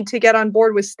 We need to get on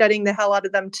board with studying the hell out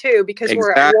of them too, because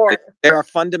we're at war. There are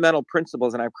fundamental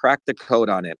principles and I've cracked the code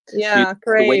on it. Yeah,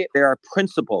 great. There are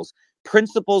principles.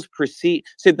 Principles precede.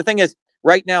 See, the thing is,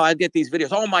 Right now, I get these videos.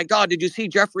 Oh my God, did you see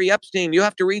Jeffrey Epstein? You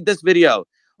have to read this video.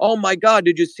 Oh my God,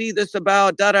 did you see this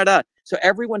about da da da? So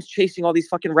everyone's chasing all these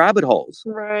fucking rabbit holes.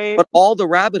 Right. But all the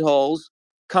rabbit holes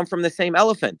come from the same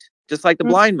elephant, just like the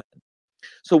blind man.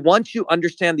 So once you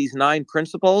understand these 9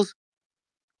 principles,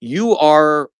 you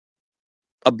are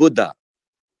a Buddha.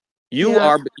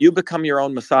 You become your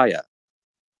own Messiah.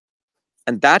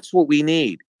 And that's what we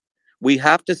need. We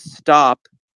have to stop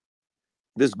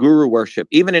this guru worship,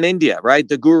 even in India, right?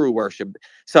 The guru worship.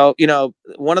 So,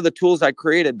 one of the tools I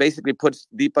created basically puts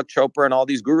Deepak Chopra and all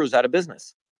these gurus out of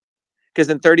business. Because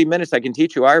in 30 minutes, I can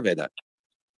teach you Ayurveda.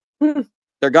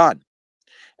 They're gone.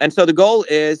 And so the goal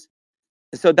is,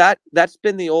 so that's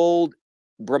been the old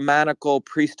Brahmanical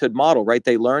priesthood model, right?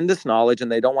 They learn this knowledge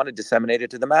and they don't want to disseminate it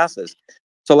to the masses.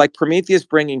 So like Prometheus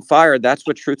bringing fire, that's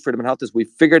what Truth, Freedom, and Health is. We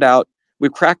figured out, we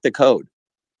cracked the code.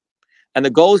 And the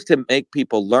goal is to make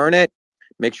people learn it,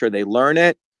 make sure they learn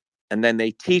it, and then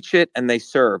they teach it and they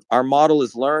serve. Our model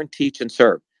is learn, teach, and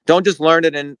serve. Don't just learn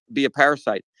it and be a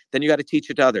parasite. Then you got to teach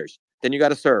it to others. Then you got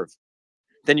to serve.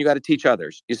 Then you got to teach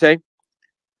others. You see?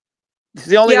 This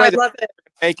is the only way to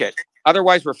make it.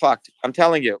 Otherwise, we're fucked. I'm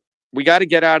telling you. We got to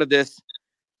get out of this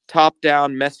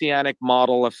top-down messianic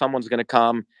model of someone's going to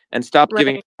come and stop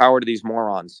giving power to these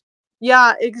morons.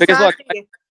 Yeah, exactly. Because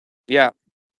look,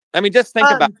 I mean, just think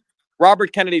about it.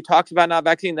 Robert Kennedy talks about not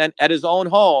vaccine, then at his own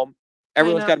home,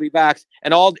 everyone's got to be vaxxed.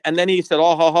 And then he said,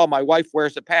 oh, my wife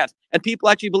wears the pants. And people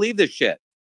actually believe this shit.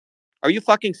 Are you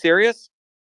fucking serious?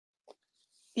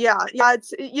 Yeah.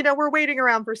 It's, we're waiting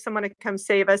around for someone to come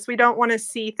save us. We don't want to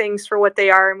see things for what they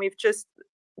are. And we've just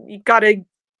got to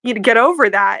get over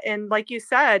that. And like you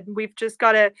said, we've just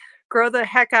got to grow the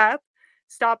heck up,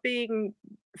 stop being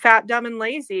fat, dumb, and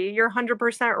lazy. You're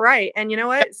 100% right. And you know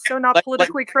what? It's so not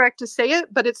politically correct to say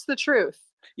it, but it's the truth.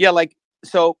 Yeah.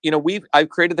 I've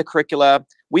created the curricula.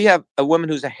 We have a woman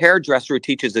who's a hairdresser who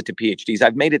teaches it to PhDs.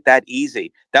 I've made it that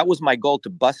easy. That was my goal, to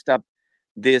bust up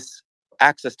this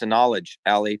access to knowledge,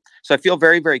 Ali. So I feel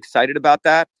very, very excited about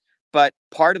that. But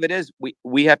part of it is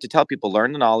we have to tell people,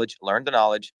 learn the knowledge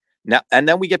now. And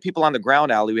then we get people on the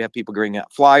ground, Ali. We have people bringing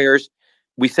out flyers.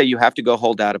 We say you have to go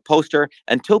hold out a poster.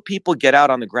 Until people get out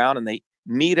on the ground and they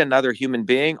meet another human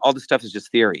being, all this stuff is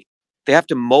just theory. They have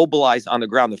to mobilize on the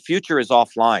ground. The future is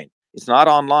offline. It's not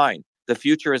online. The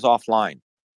future is offline.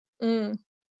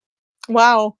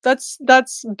 Wow.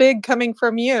 That's big coming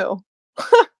from you.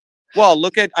 Well,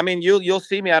 you'll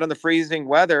see me out in the freezing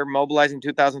weather, mobilizing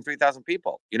 2,000, 3,000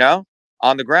 people,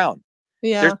 on the ground.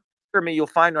 Yeah. For me, you'll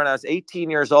find when I was 18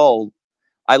 years old,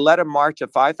 I led a march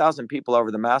of 5,000 people over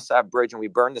the Mass Ave Bridge, and we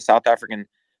burned the South African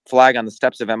flag on the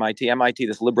steps of MIT. MIT,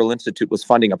 this liberal institute, was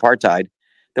funding apartheid.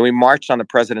 Then we marched on the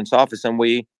president's office, and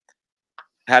we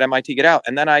had MIT get out.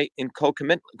 And then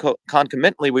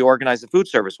concomitantly, we organized the food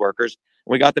service workers.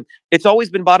 And we got them. It's always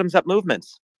been bottoms up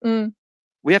movements.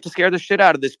 We have to scare the shit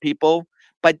out of this people,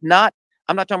 but I'm not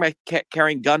talking about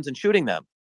carrying guns and shooting them.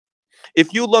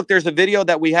 If you look, there's a video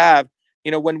that we have,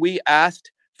 when we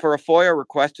asked for a FOIA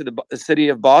request to the city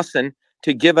of Boston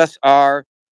to give us our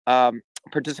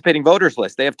participating voters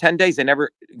list. They have 10 days. They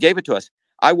never gave it to us.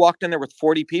 I walked in there with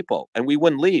 40 people and we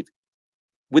wouldn't leave.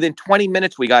 Within 20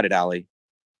 minutes, we got it, Ali.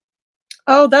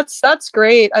 Oh, that's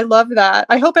great. I love that.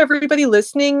 I hope everybody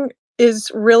listening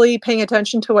is really paying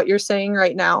attention to what you're saying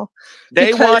right now.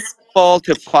 They want people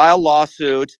to file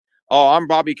lawsuits. Oh, I'm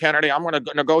Bobby Kennedy. I'm going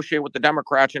to negotiate with the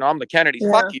Democrats. I'm the Kennedys.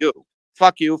 Yeah. Fuck you.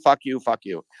 Fuck you. Fuck you. Fuck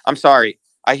you. I'm sorry.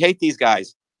 I hate these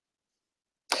guys.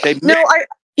 I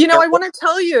want to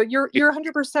tell you, you're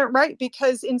 100% right,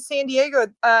 because in San Diego,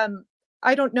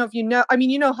 I don't know if you know,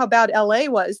 you know how bad LA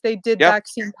was. They did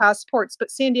vaccine passports,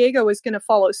 but San Diego was going to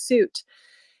follow suit.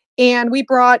 And we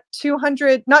brought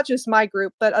 200, not just my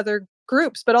group, but other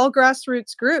groups, but all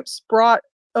grassroots groups brought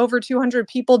over 200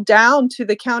 people down to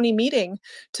the county meeting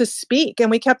to speak.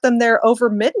 And we kept them there over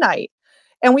midnight.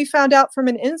 And we found out from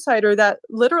an insider that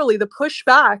literally the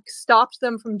pushback stopped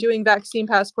them from doing vaccine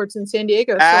passports in San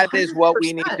Diego. That is what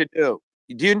we need to do.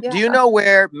 Do you know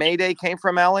where May Day came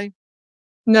from, Ellie?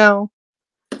 No.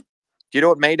 Do you know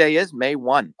what May Day is? May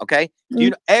 1. Okay. Do you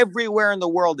know, everywhere in the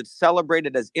world it's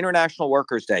celebrated as International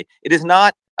Workers' Day. It is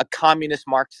not a communist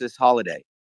Marxist holiday.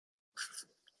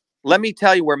 Let me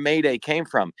tell you where May Day came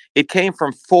from. It came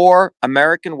from 4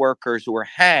 American workers who were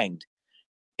hanged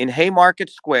in Haymarket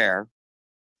Square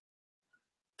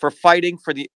for fighting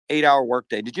for the 8-hour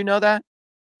workday. Did you know that?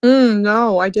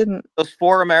 No, I didn't. Those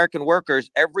 4 American workers,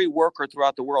 every worker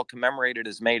throughout the world commemorated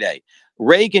as May Day.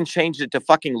 Reagan changed it to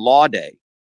fucking Law Day.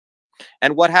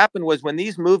 And what happened was, when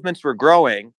these movements were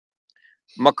growing,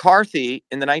 McCarthy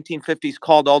in the 1950s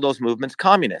called all those movements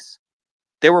communists.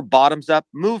 They were bottoms up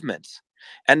movements.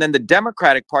 And then the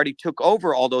Democratic Party took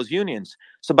over all those unions.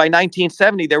 So by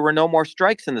 1970, there were no more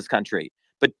strikes in this country.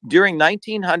 But during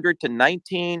 1900 to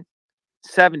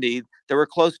 1970, there were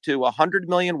close to 100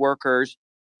 million workers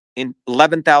in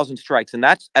 11,000 strikes. And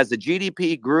that's as the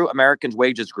GDP grew, Americans'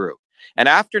 wages grew. And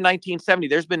after 1970,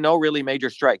 there's been no really major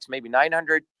strikes, maybe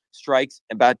 900 strikes,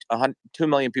 about 2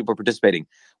 million people participating.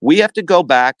 We have to go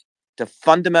back to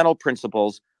fundamental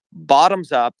principles,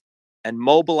 bottoms up, and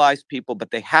mobilize people,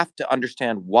 but they have to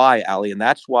understand why, Ali. And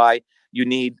that's why you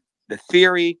need the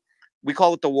theory. We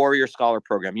call it the Warrior Scholar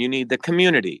Program. You need the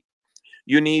community.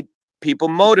 You need people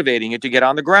motivating it to get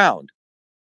on the ground.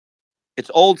 It's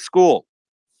old school.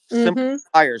 Simple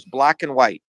fires, black and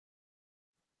white.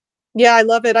 Yeah, I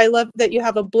love it. I love that you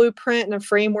have a blueprint and a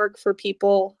framework for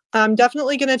people. I'm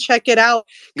definitely going to check it out.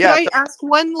 Could I ask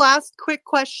one last quick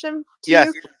question to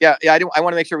you? Yeah. I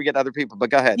want to make sure we get other people, but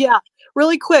go ahead. Yeah,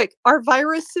 really quick. Are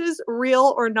viruses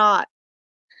real or not?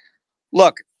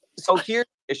 Look, so here's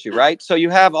the issue, right? So you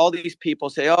have all these people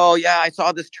say, oh, yeah, I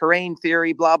saw this terrain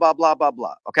theory, blah, blah, blah, blah,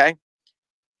 blah. Okay?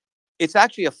 It's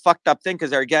actually a fucked up thing because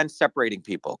they're, again, separating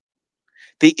people.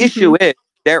 The issue is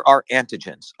there are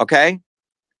antigens, okay,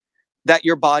 that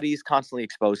your body is constantly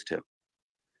exposed to.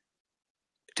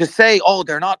 To say, oh,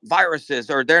 they're not viruses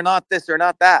or they're not this or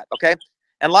not that, okay?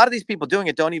 And a lot of these people doing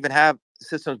it don't even have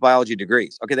systems biology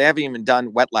degrees, okay? They haven't even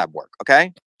done wet lab work,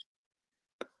 okay?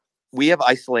 We have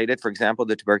isolated, for example,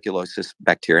 the tuberculosis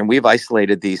bacteria, and we've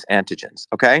isolated these antigens,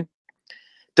 okay?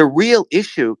 The real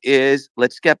issue is,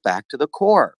 let's get back to the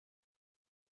core.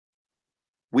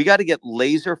 We got to get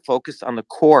laser focused on the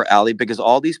core, Ali, because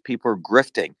all these people are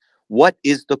grifting. What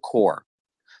is the core?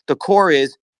 The core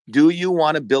is, do you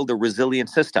want to build a resilient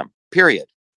system? Period.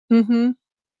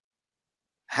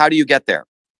 How do you get there?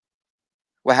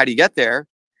 Well, how do you get there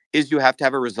is you have to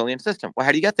have a resilient system. Well,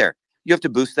 how do you get there? You have to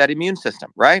boost that immune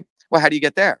system, right? Well, how do you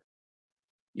get there?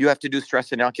 You have to do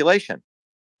stress inoculation.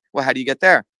 Well, how do you get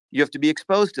there? You have to be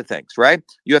exposed to things, right?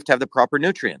 You have to have the proper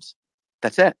nutrients.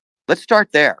 That's it. Let's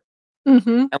start there.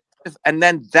 And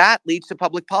then that leads to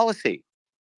public policy.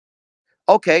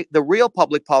 Okay, the real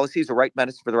public policy is the right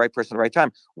medicine for the right person at the right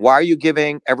time. Why are you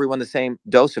giving everyone the same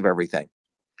dose of everything?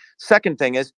 Second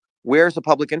thing is, where's the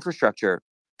public infrastructure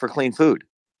for clean food?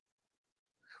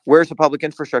 Where's the public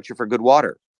infrastructure for good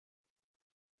water?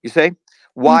 You say,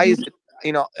 why is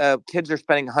it, kids are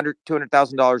spending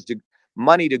 $200,000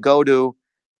 money to go to,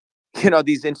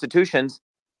 these institutions,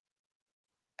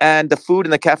 and the food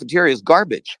in the cafeteria is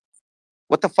garbage.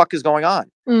 What the fuck is going on?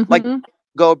 Like,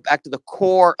 go back to the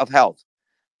core of health,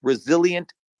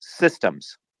 resilient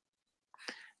systems.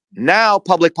 Now,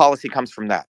 public policy comes from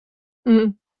that.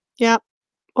 Yeah.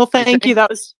 Well, thank you. That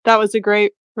was a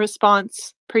great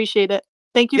response. Appreciate it.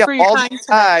 Thank you for your time.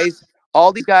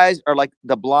 All these guys are like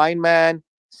the blind man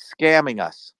scamming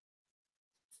us.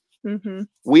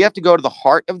 We have to go to the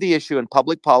heart of the issue in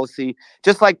public policy.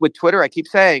 Just like with Twitter, I keep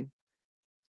saying,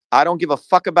 I don't give a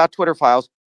fuck about Twitter files.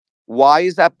 Why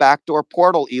is that backdoor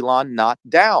portal, Elon, not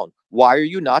down? Why are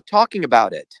you not talking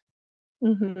about it?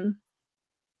 And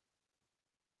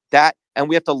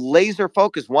we have to laser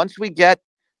focus. Once we get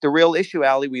the real issue,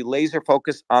 Ali, we laser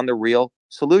focus on the real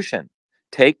solution.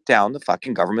 Take down the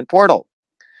fucking government portal.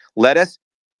 Let us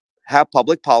have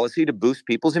public policy to boost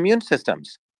people's immune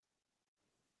systems.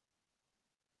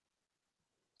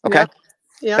 Okay?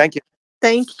 Yeah. Thank you.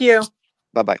 Thank you.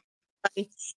 Bye-bye. Bye.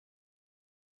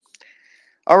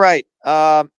 All right.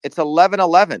 It's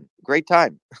 11:11. Great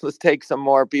time. Let's take some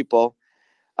more people.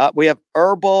 We have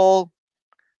Herbal.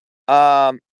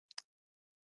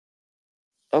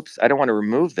 Oops, I don't want to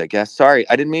remove the guest. Sorry,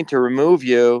 I didn't mean to remove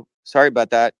you. Sorry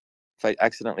about that. If I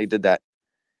accidentally did that.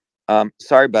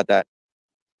 Sorry about that.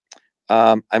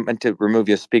 I meant to remove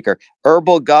you as speaker.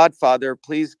 Herbal Godfather,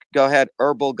 please go ahead.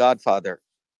 Herbal Godfather.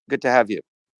 Good to have you.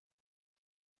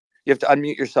 You have to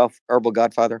unmute yourself, Herbal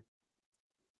Godfather.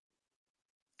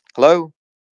 Hello?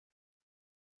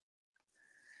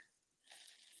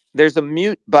 There's a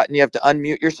mute button. You have to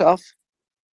unmute yourself.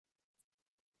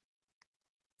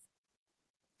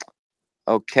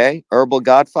 Okay, Herbal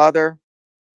Godfather.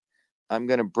 I'm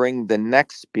going to bring the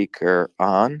next speaker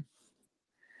on.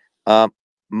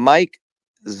 Mike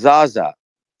Zaza.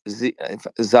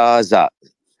 Zaza.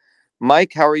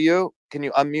 Mike, how are you? Can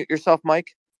you unmute yourself,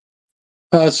 Mike?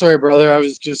 Sorry, brother. I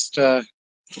was just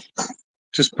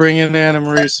bringing Anna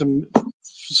Marie some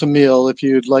meal. If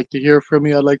you'd like to hear from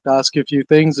me, I'd like to ask you a few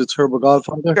things. It's Herbal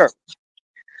Godfather. Sure.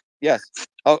 Yes.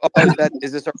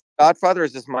 Is this Herbal Godfather or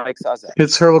is this Mike Zaza?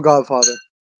 It's Herbal Godfather.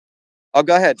 Oh,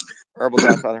 go ahead, Herbal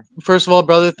Godfather. First of all,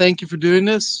 brother, thank you for doing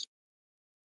this.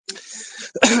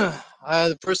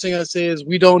 The first thing I say is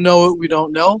we don't know what we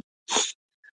don't know.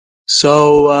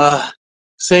 So,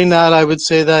 saying that, I would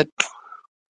say that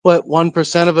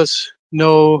 1% of us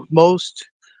know most,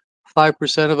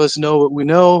 5% of us know what we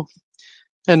know,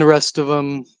 and the rest of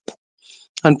them,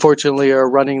 unfortunately, are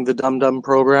running the dum-dum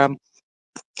program.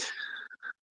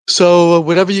 So,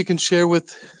 whatever you can share with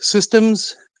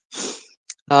systems,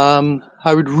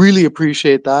 I would really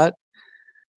appreciate that.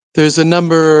 There's a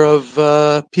number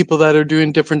of people that are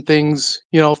doing different things,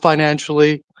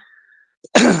 financially,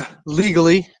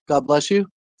 legally, God bless you.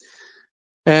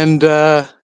 And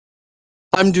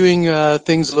I'm doing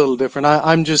things a little different.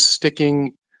 I'm just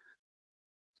sticking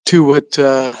to what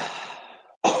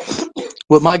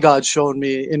my God's shown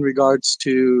me in regards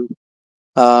to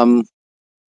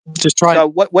just trying. So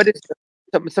what is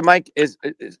so Mike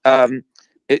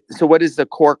so what is the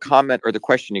core comment or the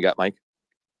question you got, Mike?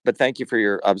 But thank you for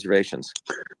your observations.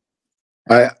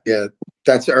 Yeah,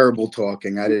 that's herbal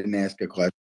talking. I didn't ask a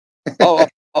question. oh,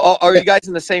 are you guys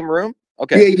in the same room?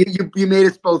 Okay. Yeah, you made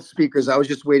us both speakers. I was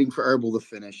just waiting for herbal to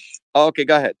finish. Oh, okay,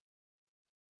 go ahead.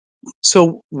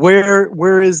 So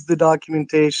where is the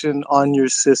documentation on your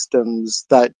systems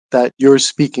that you're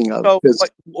speaking of? So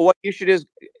what you should is,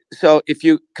 so if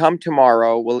you come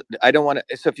tomorrow,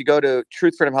 so if you go to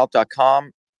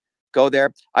truthfreedomhealth.com, go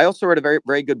there. I also read a very,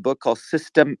 very good book called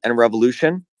System and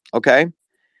Revolution. Okay.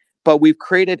 But we've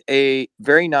created a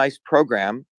very nice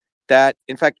program that,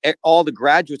 in fact, all the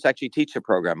graduates actually teach the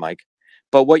program, Mike.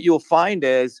 But what you'll find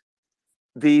is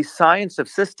the science of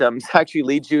systems actually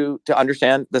leads you to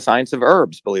understand the science of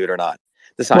herbs, believe it or not.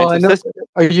 The science of systems.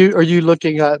 Are you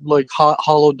looking at like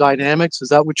hollow dynamics? Is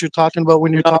that what you're talking about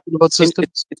when you're talking about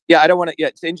systems? I don't want to. Yeah,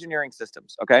 it's engineering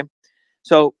systems. Okay,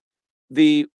 so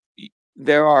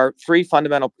there are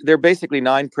there are basically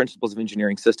 9 principles of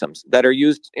engineering systems that are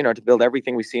used, to build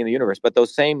everything we see in the universe. But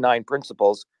those same 9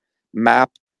 principles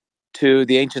map to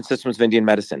the ancient systems of Indian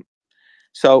medicine.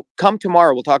 So come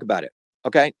tomorrow, we'll talk about it.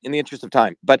 Okay, in the interest of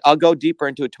time, but I'll go deeper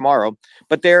into it tomorrow.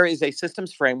 But there is a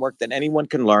systems framework that anyone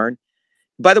can learn.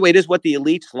 By the way, it is what the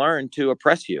elites learn to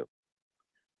oppress you.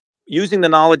 Using the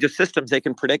knowledge of systems, they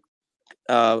can predict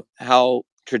how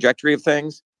trajectory of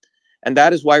things. And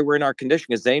that is why we're in our condition,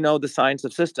 because they know the science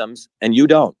of systems and you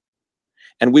don't.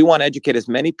 And we want to educate as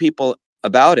many people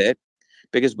about it,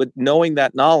 because with knowing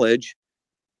that knowledge,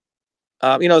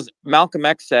 as Malcolm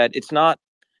X said,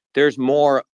 there's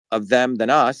more of them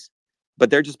than us, but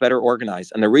they're just better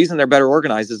organized. And the reason they're better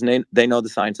organized is they know the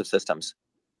science of systems.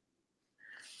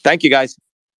 Thank you, guys.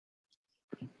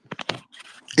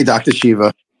 Hey, Dr.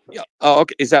 Shiva. Yeah. Oh,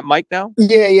 okay. Is that Mike now?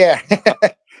 Yeah.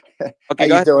 Okay,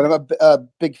 how you doing? I'm a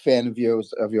big fan of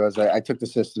yours. I took the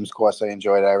systems course. I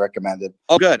enjoyed it. I recommend it.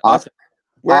 Oh, good. Awesome.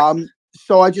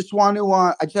 So I just want to.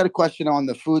 I just had a question on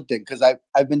the food thing, because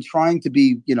I've been trying to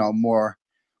be more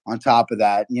on top of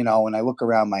that. When I look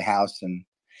around my house and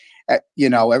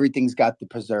everything's got the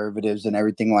preservatives and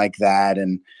everything like that.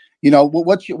 And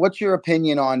what's your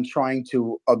opinion on trying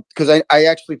to? Because I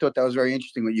actually thought that was very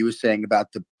interesting what you were saying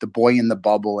about the boy in the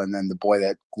bubble and then the boy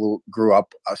that grew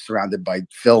up surrounded by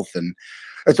filth. And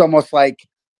it's almost like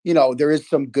there is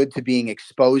some good to being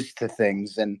exposed to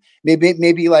things, and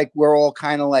maybe like we're all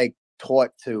kind of like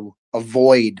taught to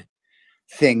avoid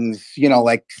things,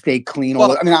 like stay clean.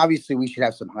 Well, I mean, obviously we should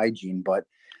have some hygiene, but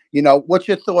what's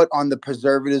your thought on the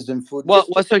preservatives in food? So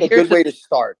here's a good way to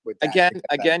start with that.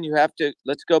 Again, you have to,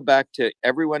 let's go back to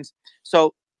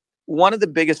so one of the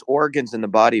biggest organs in the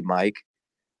body, Mike,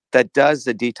 that does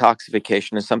the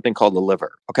detoxification is something called the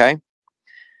liver. Okay.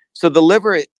 So the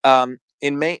liver,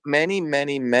 in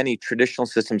many traditional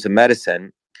systems of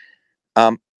medicine,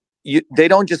 they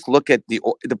don't just look at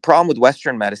the problem with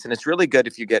Western medicine. It's really good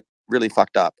if you get really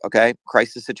fucked up, okay,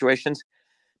 crisis situations.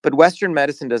 But Western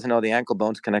medicine doesn't know the ankle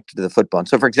bone's connected to the foot bone.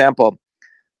 So, for example,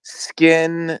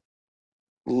 skin,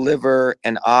 liver,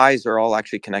 and eyes are all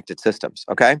actually connected systems,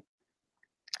 okay?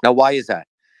 Now, why is that?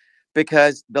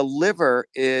 Because the liver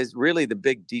is really the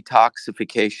big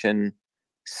detoxification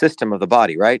system of the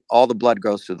body, right? All the blood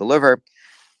goes through the liver.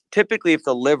 Typically, if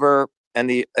the liver and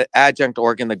the adjunct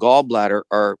organ, the gallbladder,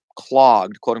 are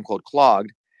clogged, quote unquote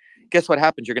clogged, guess what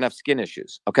happens? You're going to have skin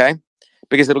issues, okay?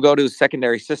 Because it'll go to a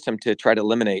secondary system to try to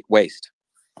eliminate waste.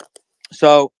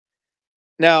 So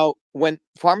now when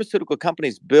pharmaceutical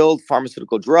companies build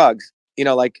pharmaceutical drugs,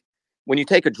 like when you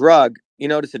take a drug, you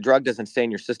notice the drug doesn't stay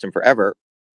in your system forever.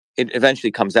 It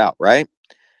eventually comes out, right?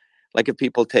 Like if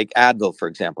people take Advil, for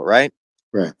example, right?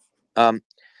 Right.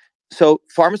 So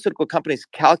pharmaceutical companies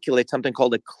calculate something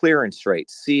called a clearance rate,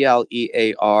 CLEARANCE.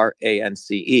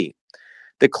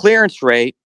 The clearance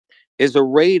rate is a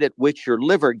rate at which your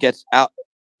liver gets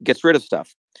rid of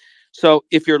stuff. So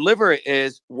if your liver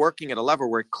is working at a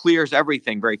level where it clears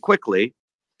everything very quickly,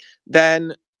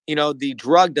 then, the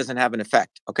drug doesn't have an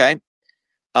effect. Okay.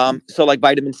 So like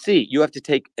vitamin C, you have to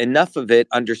take enough of it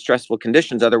under stressful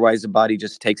conditions. Otherwise the body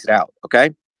just takes it out.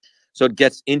 Okay. So it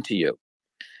gets into you.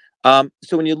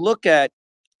 So when you look at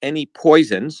any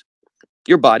poisons,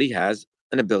 your body has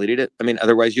an ability to,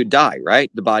 otherwise you die,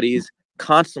 right? The body is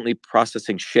constantly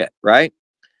processing shit, right?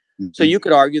 So you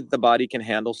could argue that the body can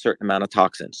handle a certain amount of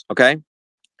toxins, okay?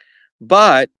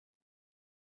 But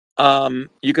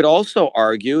you could also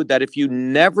argue that if you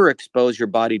never expose your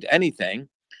body to anything,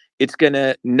 it's going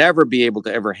to never be able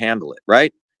to ever handle it,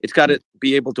 right? It's got to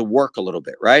be able to work a little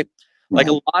bit, right? Like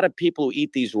a lot of people who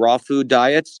eat these raw food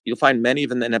diets, you'll find many of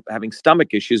them end up having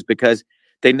stomach issues because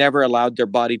they never allowed their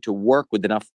body to work with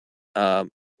enough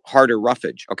harder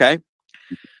roughage, okay?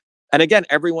 And again,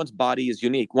 everyone's body is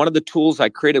unique. One of the tools I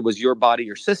created was Your Body,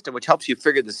 Your System, which helps you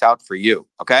figure this out for you,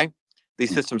 okay?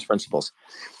 These systems principles.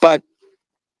 But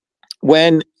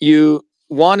when you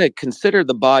want to consider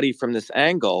the body from this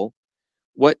angle,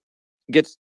 what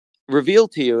gets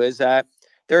revealed to you is that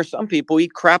there are some people who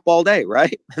eat crap all day,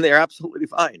 right? And they're absolutely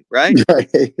fine, right?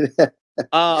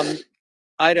 I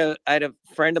had a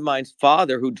friend of mine's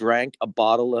father who drank a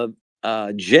bottle of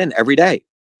gin every day,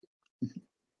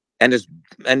 and his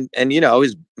the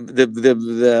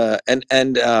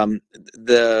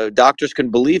doctors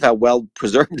couldn't believe how well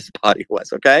preserved his body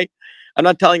was. Okay, I'm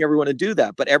not telling everyone to do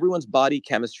that, but everyone's body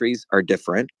chemistries are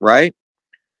different, right?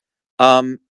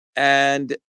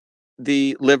 And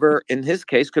the liver, in his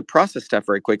case, could process stuff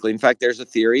very quickly. In fact, there's a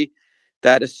theory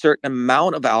that a certain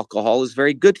amount of alcohol is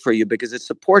very good for you because it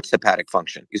supports hepatic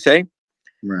function. You see?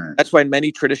 Right. That's why in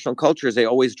many traditional cultures, they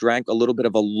always drank a little bit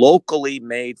of a locally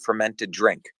made fermented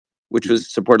drink, which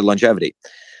was supported longevity.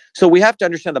 So we have to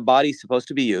understand the body's supposed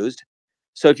to be used.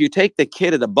 So if you take the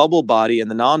kid of the bubble body and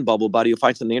the non-bubble body, you'll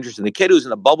find something interesting. The kid who's in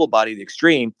the bubble body, the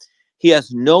extreme, he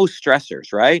has no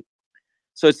stressors, right?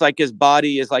 So it's like his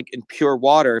body is like in pure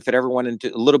water. If it ever went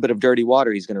into a little bit of dirty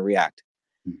water, he's going to react.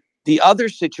 The other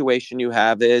situation you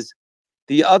have is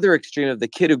the other extreme of the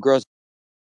kid who grows.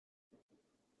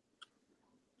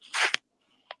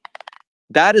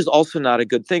 That is also not a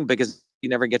good thing because he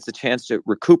never gets a chance to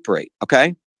recuperate.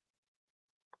 Okay.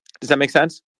 Does that make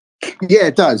sense? Yeah,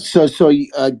 it does. So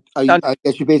I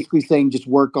guess you're basically saying just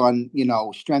work on,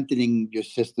 strengthening your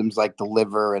systems like the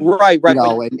liver and, right.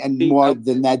 and more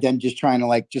than that, than just trying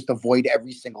to just avoid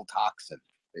every single toxin,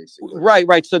 basically.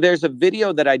 Right. So there's a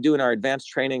video that I do in our advanced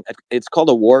training. It's called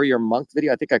a warrior monk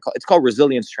video. It's called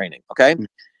resilience training. Okay.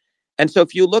 And so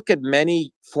if you look at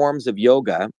many forms of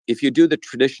yoga, if you do the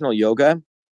traditional yoga,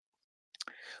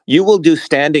 you will do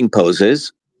standing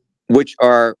poses, which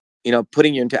are,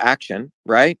 putting you into action,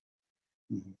 right?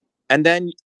 And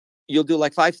then you'll do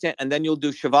like 5 stand, and then you'll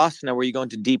do shavasana where you go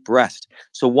into deep rest.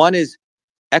 So one is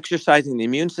exercising the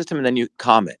immune system, and then you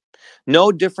calm it.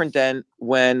 No different than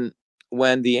when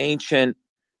the ancient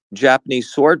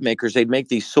Japanese sword makers, they'd make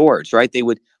these swords, right? They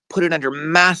would put it under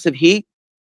massive heat,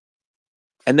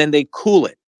 and then they cool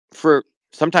it for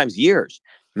sometimes years.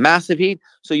 Massive heat.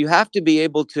 So you have to be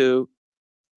able to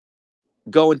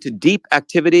go into deep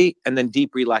activity and then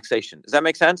deep relaxation. Does that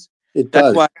make sense? It does.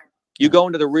 That's why you go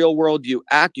into the real world, you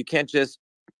act, you can't just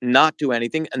not do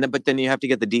anything. But then you have to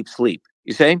get the deep sleep.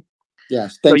 You say?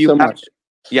 Yes. Thanks so much.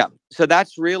 Yeah. So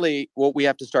that's really what we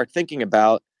have to start thinking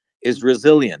about is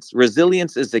resilience.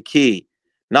 Resilience is the key,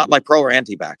 not like pro or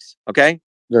anti-vax. Okay.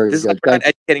 Very this good. Is like we're not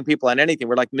educating people on anything.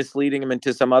 We're like misleading them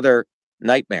into some other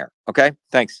nightmare. Okay.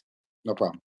 Thanks. No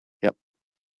problem. Yep.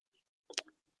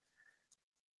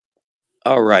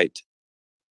 All right.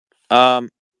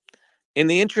 In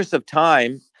the interest of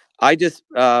time, I just,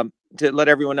 to let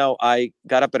everyone know, I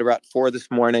got up at about 4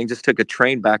 this morning, just took a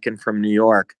train back in from New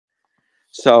York.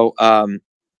 So I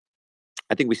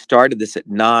think we started this at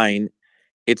 9.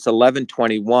 It's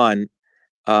 11:21.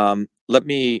 Let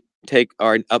me take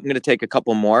I'm going to take a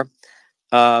couple more.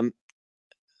 Let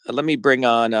me bring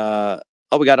on,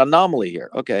 we got Anomaly here.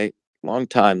 Okay. Long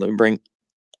time. Let me bring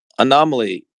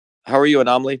Anomaly. How are you,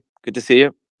 Anomaly? Good to see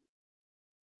you.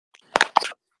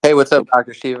 Hey, what's up,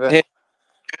 Dr. Shiva? Hey.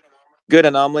 Good,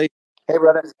 Anomaly. Hey,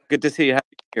 brother. Good to see you.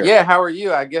 Happy to be here. Yeah, how are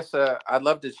you? I guess I'd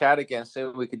love to chat again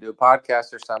soon. We could do a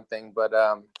podcast or something, but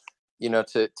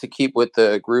to keep with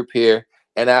the group here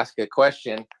and ask a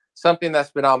question, something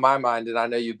that's been on my mind, and I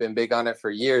know you've been big on it for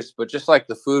years, but just like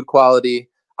the food quality,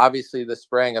 obviously the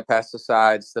spraying of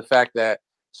pesticides, the fact that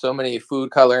so many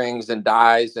food colorings and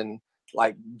dyes and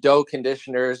like dough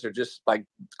conditioners are just like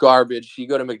garbage. You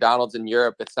go to McDonald's in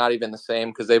Europe, it's not even the same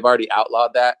because they've already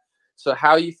outlawed that. So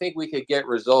how you think we could get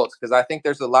results? Because I think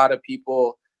there's a lot of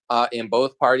people in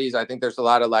both parties. I think there's a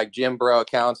lot of like gym bro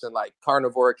accounts and like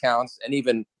carnivore accounts and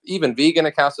even vegan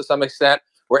accounts to some extent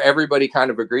where everybody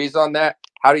kind of agrees on that.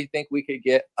 How do you think we could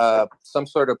get some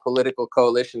sort of political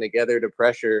coalition together to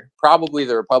pressure probably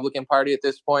the Republican Party at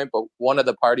this point, but one of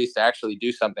the parties to actually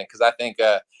do something? Because I think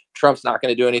Trump's not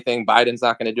going to do anything. Biden's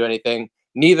not going to do anything.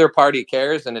 Neither party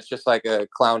cares. And it's just like a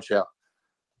clown show.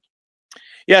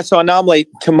 Yeah. So Anomaly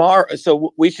tomorrow.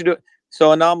 So we should do.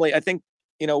 So Anomaly, I think,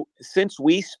 since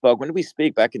we spoke, when did we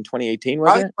speak? Back in 2018, was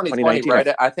Probably it? 2020,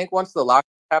 right? I think once the lockdown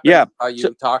happened,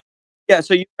 you talked. Yeah,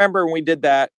 so you remember when we did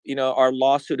that, our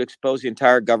lawsuit exposed the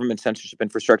entire government censorship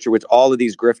infrastructure, which all of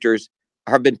these grifters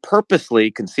have been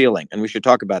purposely concealing. And we should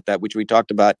talk about that, which we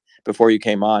talked about before you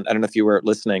came on. I don't know if you were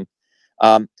listening.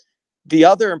 The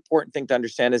other important thing to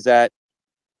understand is that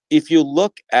if you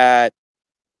look at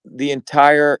the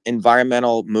entire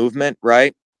environmental movement,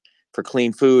 right, for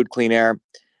clean food, clean air,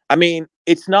 I mean,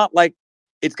 it's not like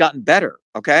it's gotten better,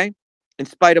 okay, in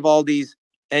spite of all these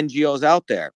NGOs out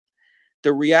there.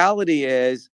 The reality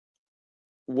is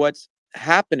what's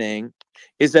happening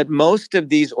is that most of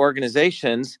these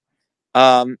organizations,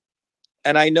 and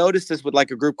I noticed this with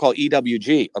like a group called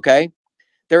EWG, okay?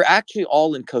 They're actually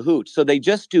all in cahoots. So they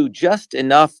just do just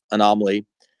enough, Anomaly,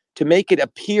 to make it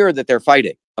appear that they're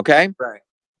fighting, okay? Right.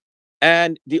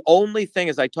 And the only thing,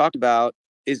 as I talked about,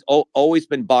 is always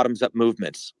been bottoms up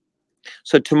movements.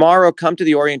 So tomorrow, come to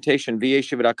the orientation,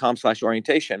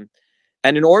 vashiva.com/orientation.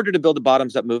 And in order to build a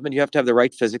bottoms-up movement, you have to have the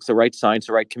right physics, the right science,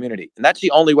 the right community. And that's the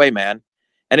only way, man.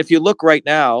 And if you look right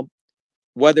now,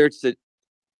 whether it's the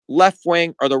left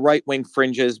wing or the right wing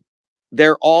fringes,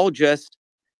 they're all just,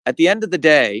 at the end of the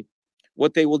day,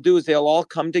 what they will do is they'll all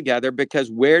come together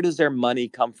because where does their money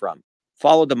come from?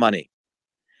 Follow the money.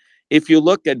 If you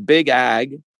look at big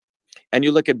ag and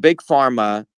you look at big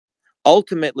pharma,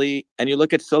 ultimately, and you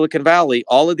look at Silicon Valley,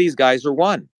 all of these guys are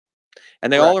one.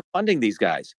 And they all are funding these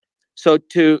guys. So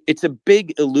it's a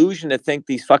big illusion to think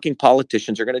these fucking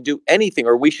politicians are going to do anything,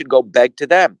 or we should go beg to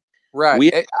them.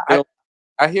 Right.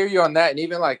 I hear you on that. And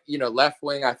even like, left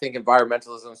wing, I think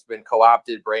environmentalism has been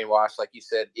co-opted, brainwashed, like you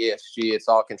said, ESG, it's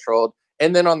all controlled.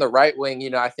 And then on the right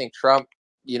wing, I think Trump,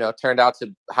 turned out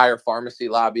to hire pharmacy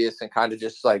lobbyists and kind of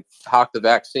just like hawk the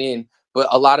vaccine. But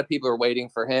a lot of people are waiting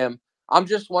for him. I'm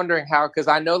just wondering how, because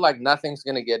I know like nothing's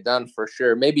going to get done for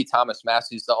sure. Maybe Thomas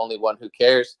Massey's the only one who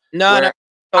cares. No.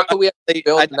 How can we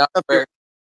build enough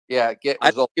get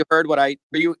results? You heard what I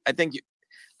think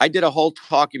I did a whole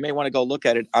talk. You may want to go look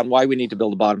at it on why we need to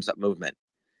build a bottoms-up movement.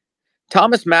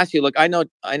 Thomas Massey, look, I know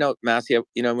Massey.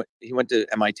 He went to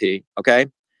MIT, okay,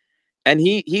 and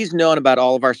he's known about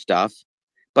all of our stuff.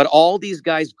 But all these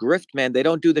guys grift, man. They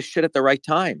don't do the shit at the right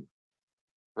time.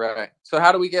 Right. So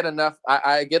how do we get enough?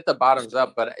 I get the bottoms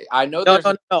up, but I know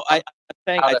no. I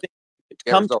think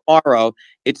come tomorrow.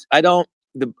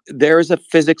 There is a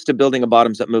physics to building a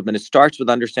bottoms-up movement. It starts with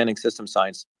understanding system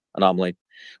science, Anomaly.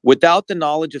 Without the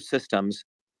knowledge of systems,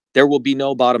 there will be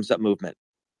no bottoms-up movement.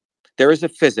 There is a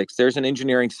physics, there's an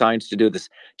engineering science to do this,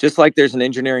 just like there's an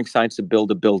engineering science to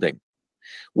build a building.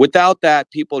 Without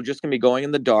that, people are just going to be going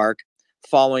in the dark,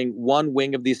 following one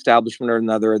wing of the establishment or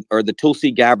another, or the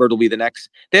Tulsi Gabbard will be the next.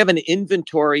 They have an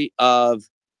inventory of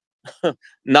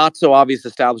not so obvious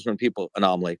establishment people,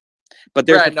 Anomaly. But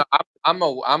there's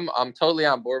I'm totally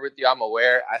on board with you. I'm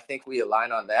aware. I think we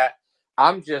align on that.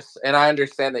 And I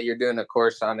understand that you're doing a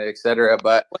course on it, etc.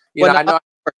 But I know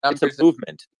it's a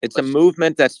movement. It's a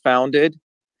movement that's founded.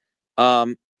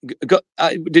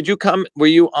 Did you come? Were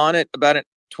you on it about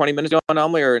 20 minutes ago,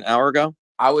 Anomaly, or an hour ago?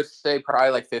 I would say probably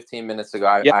like 15 minutes ago.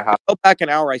 I go back an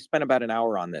hour. I spent about an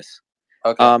hour on this.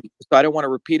 Okay. So I don't want to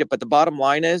repeat it, but the bottom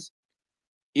line is,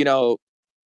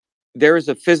 there is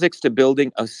a physics to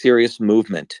building a serious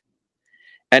movement.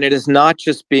 And it is not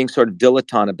just being sort of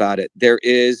dilettante about it. There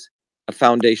is a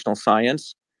foundational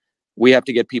science. We have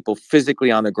to get people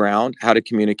physically on the ground, how to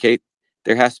communicate.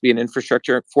 There has to be an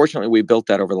infrastructure. Fortunately, we built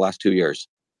that over the last 2 years.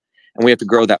 And we have to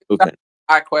grow that movement.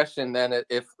 I question then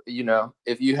if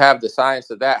you have the science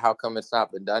of that, how come it's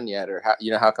not been done yet? Or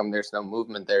how come there's no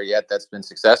movement there yet that's been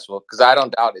successful? Because I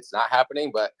don't doubt it's not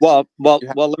happening, but well,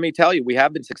 let me tell you, we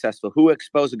have been successful. Who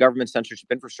exposed the government censorship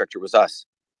infrastructure was us.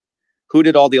 Who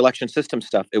did all the election system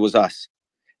stuff? It was us.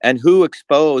 And who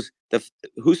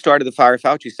started the Fire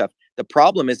Fauci stuff? The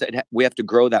problem is that we have to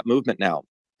grow that movement now.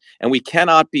 And we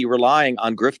cannot be relying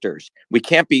on grifters. We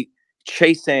can't be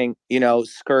chasing,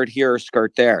 skirt here or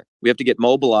skirt there. We have to get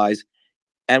mobilized,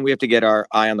 and we have to get our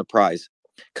eye on the prize.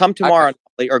 Come tomorrow,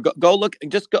 or go look.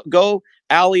 Just go.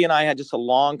 Ali and I had just a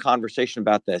long conversation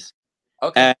about this.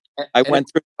 Okay. And I went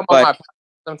through. Come on my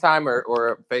sometime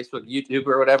or Facebook, YouTube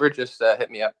or whatever. Just hit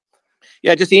me up.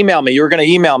 Yeah, just email me. You were going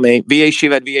to email me,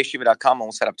 vashiva@vashiva.com, and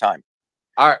we'll set up time.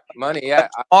 All right, money. Yeah.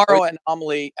 Tomorrow at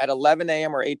Anomaly at 11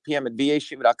 a.m. or 8 p.m. at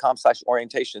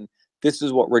vashiva.com/orientation. This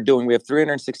is what we're doing. We have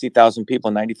 360,000 people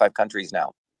in 95 countries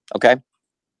now. Okay.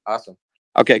 Awesome.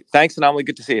 Okay. Thanks, Anomaly.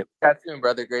 Good to see you. Chat soon,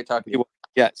 brother. Great talking to you.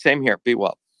 Yeah, same here. Be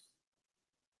well.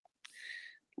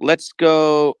 Let's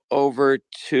go over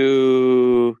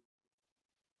to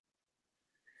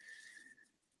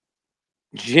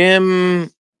Jim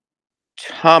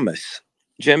Thomas.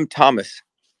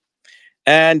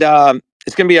 And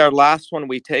it's going to be our last one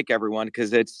we take, everyone,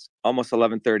 because it's almost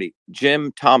 11:30.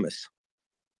 Jim Thomas.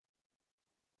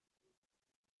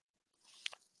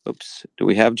 Oops. Do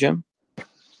we have Jim?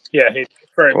 Yeah, hey,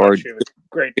 very much. It was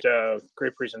great,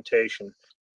 great presentation.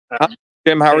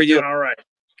 Jim, how are you? Doing all right.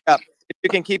 Yeah, if you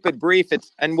can keep it brief,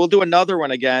 and we'll do another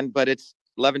one again, but it's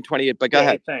 11:28. But go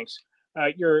ahead. Thanks.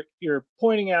 You're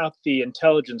pointing out the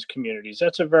intelligence communities.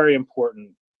 That's a very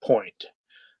important point.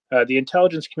 The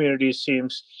intelligence community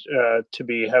seems to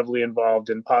be heavily involved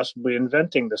in possibly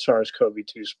inventing the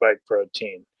SARS-CoV-2 spike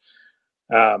protein,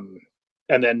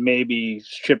 and then maybe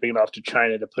shipping it off to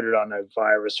China to put it on a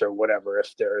virus or whatever,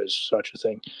 if there is such a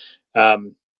thing.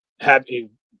 The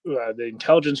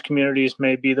intelligence communities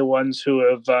may be the ones who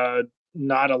have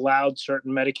not allowed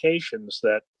certain medications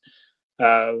that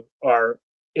are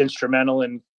instrumental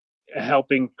in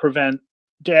helping prevent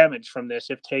damage from this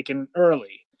if taken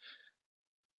early.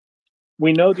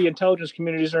 We know the intelligence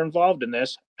communities are involved in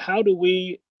this. How do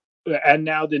we, and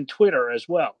now then Twitter as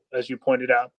well, as you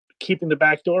pointed out, keeping the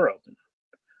back door open?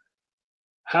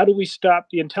 How do we stop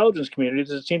the intelligence communities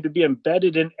that seem to be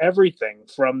embedded in everything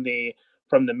from the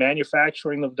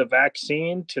manufacturing of the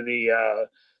vaccine to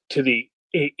the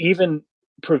even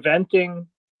preventing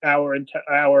our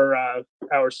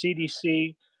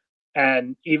CDC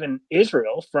and even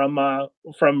Israel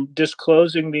from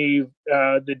disclosing the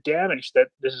damage that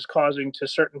this is causing to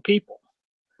certain people?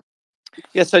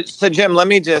 Yeah. So Jim, let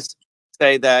me just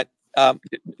say that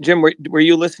Jim, were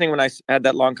you listening when I had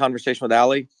that long conversation with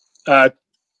Ali?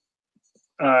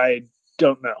 I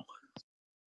don't know.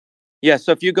 Yeah.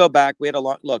 So if you go back, we had a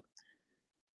long look.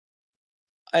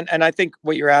 And I think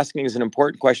what you're asking is an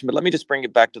important question, but let me just bring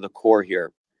it back to the core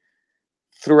here.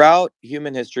 Throughout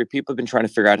human history, people have been trying to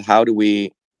figure out how do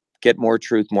we get more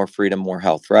truth, more freedom, more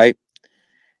health, right?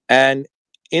 And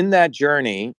in that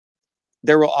journey,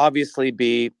 there will obviously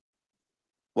be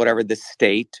whatever the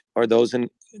state or those in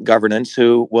governance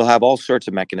who will have all sorts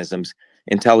of mechanisms,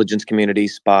 intelligence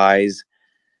communities, spies,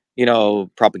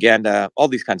 propaganda, all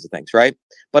these kinds of things, right?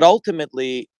 But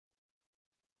ultimately,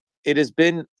 it has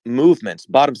been movements,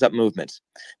 bottoms-up movements.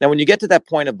 Now, when you get to that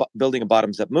point of building a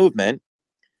bottoms-up movement,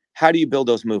 how do you build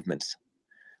those movements?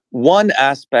 One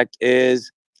aspect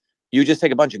is you just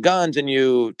take a bunch of guns and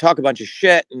you talk a bunch of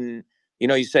shit, and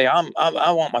you say I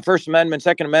want my First Amendment,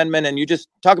 Second Amendment, and you just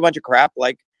talk a bunch of crap,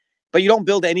 but you don't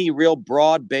build any real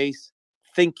broad-based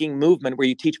thinking movement where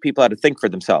you teach people how to think for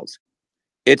themselves.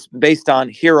 It's based on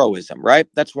heroism, right?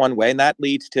 That's one way, and that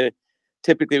leads to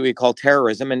typically we call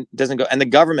terrorism, and doesn't go. And the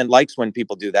government likes when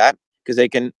people do that because they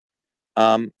can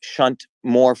shunt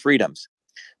more freedoms.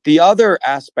 The other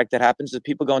aspect that happens is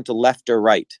people go into left or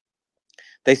right.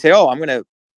 They say, "Oh, I'm going to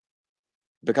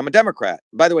become a Democrat."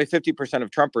 By the way, 50% of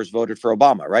Trumpers voted for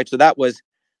Obama, right? So that was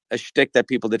a shtick that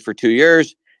people did for 2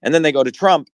 years, and then they go to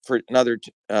Trump for another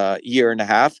year and a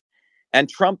half. And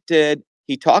Trump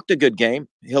he talked a good game.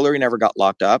 Hillary never got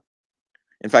locked up.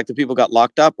 In fact, the people got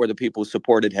locked up were the people who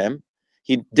supported him.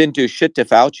 He didn't do shit to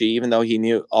Fauci, even though he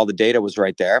knew all the data was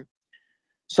right there.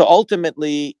 So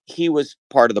ultimately, he was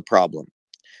part of the problem.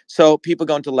 So people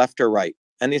go into left or right,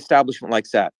 and the establishment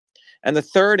likes that. And the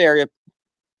third area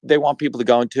they want people to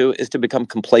go into is to become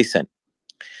complacent.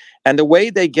 And the way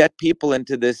they get people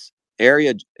into this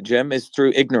area, Jim, is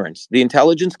through ignorance. The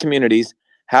intelligence communities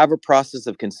have a process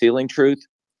of concealing truth,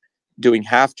 doing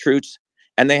half-truths,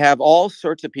 and they have all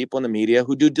sorts of people in the media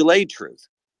who do delayed truth.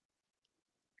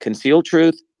 Concealed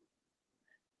truth,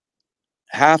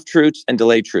 half-truths, and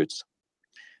delayed truths.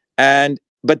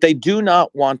 But they do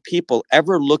not want people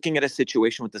ever looking at a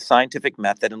situation with the scientific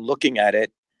method and looking at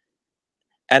it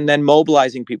and then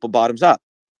mobilizing people bottoms up.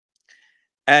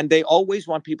 And they always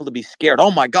want people to be scared. Oh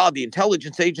my God, the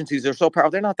intelligence agencies are so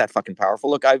powerful. They're not that fucking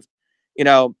powerful. Look,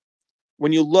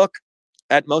 when you look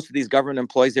at most of these government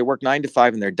employees, they work 9 to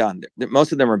 5 and they're done.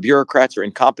 Most of them are bureaucrats or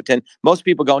incompetent. Most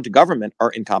people go into government are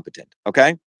incompetent.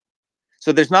 Okay.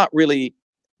 So there's not really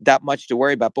that much to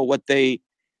worry about. But what they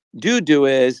do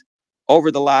is over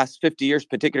the last 50 years,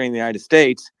 particularly in the United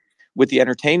States, with the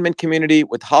entertainment community,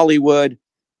 with Hollywood,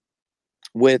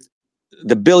 with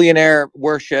the billionaire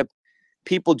worship,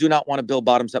 people do not want to build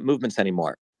bottoms-up movements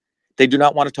anymore. They do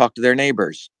not want to talk to their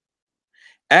neighbors.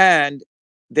 And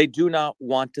they do not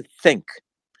want to think.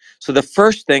 So the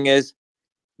first thing is,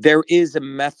 there is a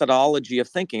methodology of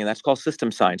thinking, and that's called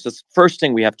system science. That's the first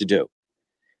thing we have to do.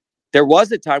 There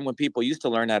was a time when people used to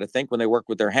learn how to think when they worked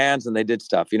with their hands and they did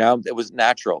stuff, it was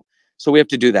natural. So we have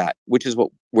to do that, which is what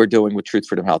we're doing with Truth,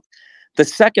 Freedom, Health. The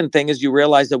second thing is you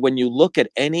realize that when you look at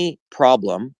any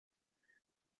problem,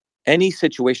 any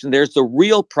situation, there's the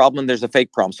real problem, there's a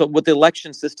fake problem. So with the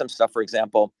election system stuff, for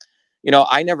example,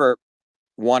 I never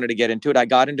wanted to get into it. I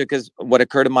got into it because what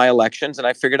occurred in my elections, and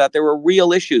I figured out there were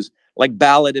real issues like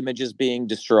ballot images being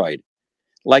destroyed,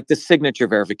 like the signature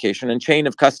verification and chain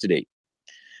of custody.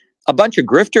 A bunch of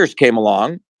grifters came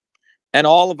along, and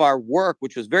all of our work,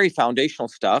 which was very foundational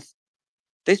stuff,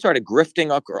 they started grifting.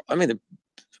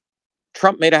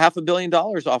 Trump made $500 million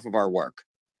off of our work.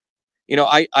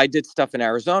 I did stuff in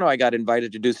Arizona. I got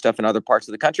invited to do stuff in other parts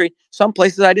of the country. Some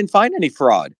places I didn't find any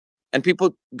fraud. And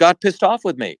people got pissed off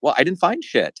with me. Well, I didn't find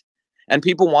shit. And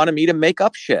people wanted me to make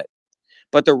up shit.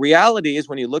 But the reality is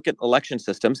when you look at election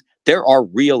systems, there are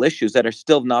real issues that are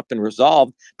still not been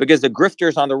resolved because the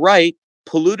grifters on the right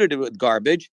polluted it with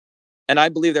garbage. And I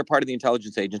believe they're part of the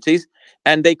intelligence agencies.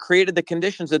 And they created the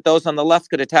conditions that those on the left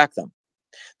could attack them.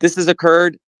 This has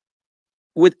occurred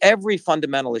with every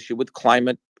fundamental issue, with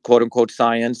climate, quote unquote,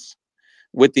 science,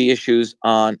 with the issues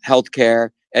on healthcare,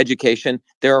 education.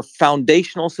 There are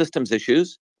foundational systems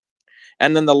issues.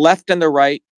 And then the left and the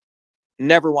right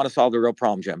never want to solve the real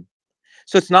problem, Jim.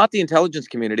 So it's not the intelligence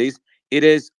communities. It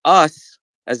is us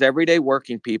as everyday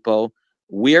working people.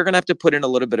 We are going to have to put in a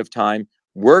little bit of time.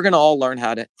 We're going to all learn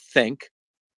how to think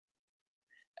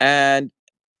and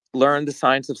learn the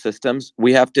science of systems.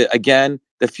 We have to, again,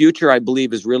 the future, I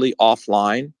believe, is really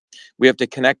offline. We have to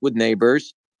connect with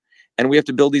neighbors and we have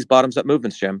to build these bottoms-up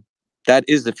movements, Jim. That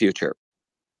is the future.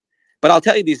 But I'll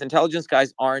tell you, these intelligence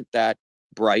guys aren't that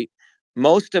bright.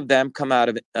 Most of them come out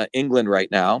of England right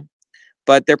now,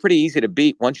 but they're pretty easy to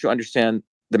beat once you understand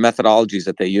the methodologies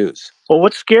that they use. Well,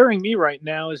 what's scaring me right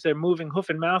now is they're moving hoof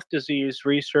and mouth disease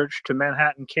research to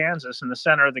Manhattan, Kansas, in the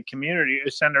center of the community,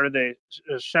 center of the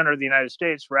United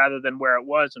States, rather than where it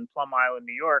was in Plum Island,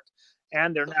 New York.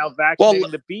 And they're now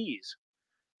vaccinating the bees.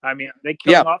 I mean, are they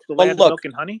killing off the land of milk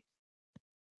and honey?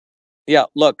 Yeah,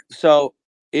 look, so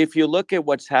if you look at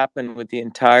what's happened with the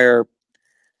entire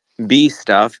bee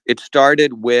stuff, it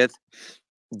started with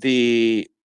the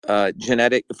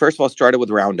genetic, first of all, started with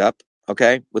Roundup,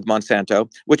 okay, with Monsanto,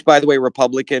 which, by the way,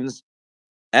 Republicans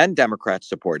and Democrats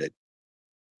supported,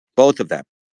 both of them.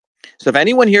 So if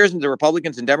anyone hears the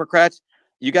Republicans and Democrats,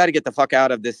 you got to get the fuck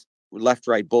out of this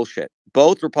left-right bullshit.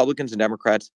 Both Republicans and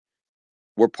Democrats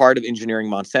were part of engineering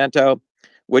Monsanto,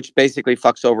 which basically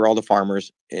fucks over all the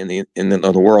farmers in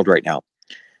the world right now.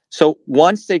 So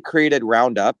once they created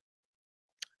Roundup,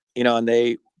 and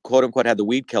they quote unquote had the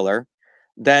weed killer,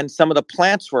 then some of the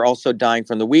plants were also dying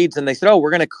from the weeds. And they said, we're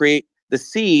going to create the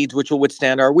seeds which will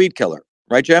withstand our weed killer.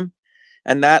 Right, Jim?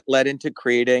 And that led into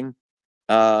creating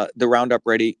the Roundup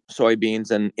Ready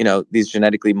soybeans and, these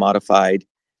genetically modified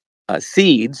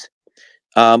seeds,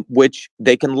 which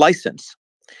they can license.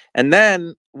 And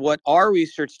then what our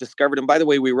research discovered, and by the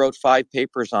way, we wrote 5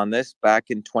 papers on this back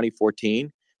in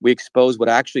 2014. We exposed what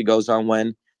actually goes on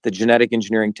when the genetic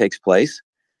engineering takes place.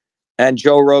 And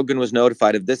Joe Rogan was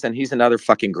notified of this, and he's another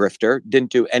fucking grifter,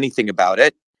 didn't do anything about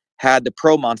it, had the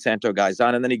pro-Monsanto guys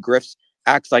on, and then he grifts,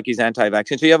 acts like he's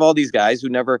anti-vaccine. So you have all these guys who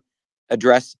never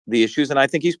address the issues, and I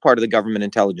think he's part of the government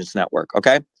intelligence network,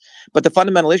 okay? But the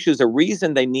fundamental issue is the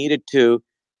reason they needed to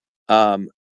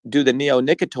do the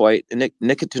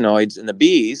nicotinoids in the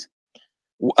bees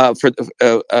of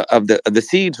the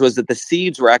seeds was that the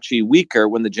seeds were actually weaker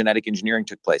when the genetic engineering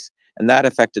took place, and that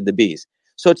affected the bees.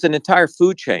 So it's an entire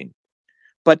food chain.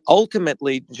 But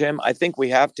ultimately, Jim, I think we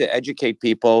have to educate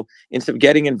people instead of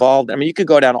getting involved. I mean, you could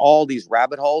go down all these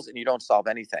rabbit holes and you don't solve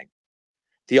anything.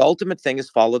 The ultimate thing is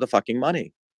follow the fucking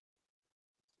money.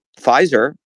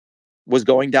 Pfizer was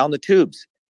going down the tubes.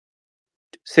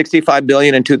 65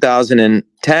 billion in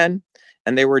 2010,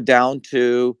 and they were down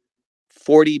to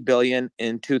 40 billion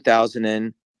in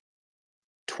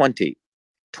 2020.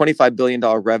 $25 billion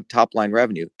top line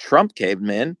revenue. Trump came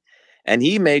in and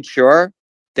he made sure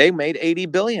they made 80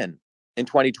 billion in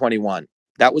 2021.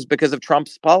 That was because of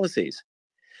Trump's policies.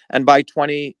 And by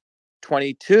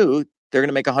 2022, they're going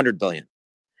to make 100 billion.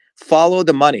 Follow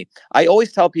the money. I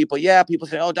always tell people, people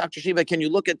say, Dr. Shiva, can you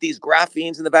look at these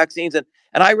graphene and the vaccines? And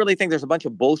I really think there's a bunch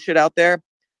of bullshit out there.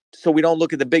 So we don't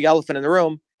look at the big elephant in the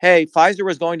room. Hey, Pfizer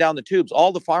was going down the tubes.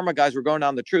 All the pharma guys were going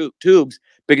down the tubes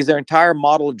because their entire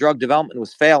model of drug development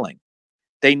was failing.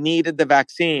 They needed the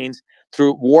vaccines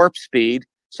through warp speed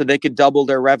so they could double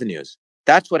their revenues.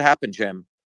 That's what happened, Jim.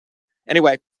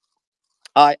 Anyway,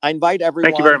 I invite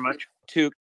everyone Thank you very much.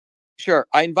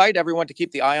 I invite everyone to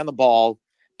keep the eye on the ball,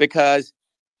 because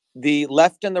the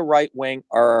left and the right wing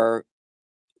are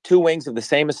two wings of the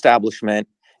same establishment.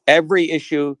 Every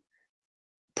issue,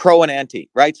 pro and anti,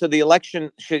 right? So the election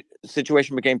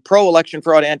situation became pro-election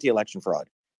fraud, anti-election fraud.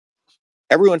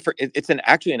 Everyone, it's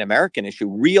actually an American issue.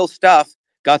 Real stuff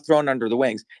got thrown under the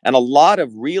wings. And a lot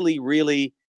of really,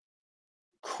 really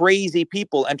crazy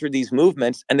people enter these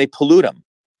movements and they pollute them,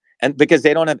 and because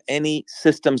they don't have any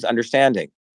systems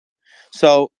understanding.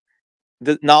 So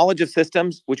the knowledge of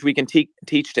systems, which we can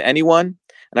teach to anyone,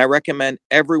 and I recommend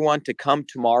everyone to come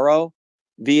tomorrow,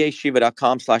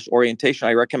 vashiva.com/orientation.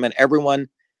 I recommend everyone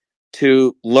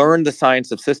to learn the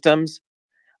science of systems.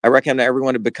 I recommend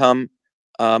everyone to become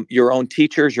your own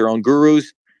teachers, your own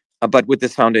gurus, but with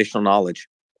this foundational knowledge.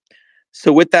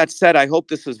 So with that said, I hope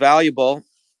this was valuable,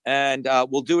 and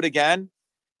we'll do it again.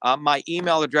 My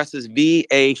email address is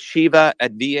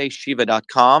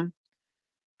vashiva@vashiva.com.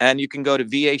 And you can go to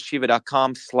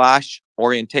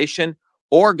vashiva.com/orientation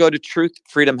or go to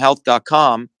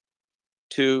truthfreedomhealth.com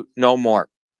to know more.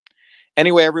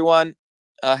 Anyway, everyone,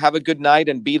 have a good night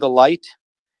and be the light.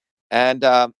 And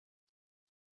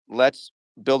let's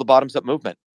build a bottoms-up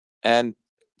movement. And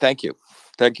thank you.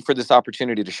 Thank you for this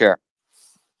opportunity to share.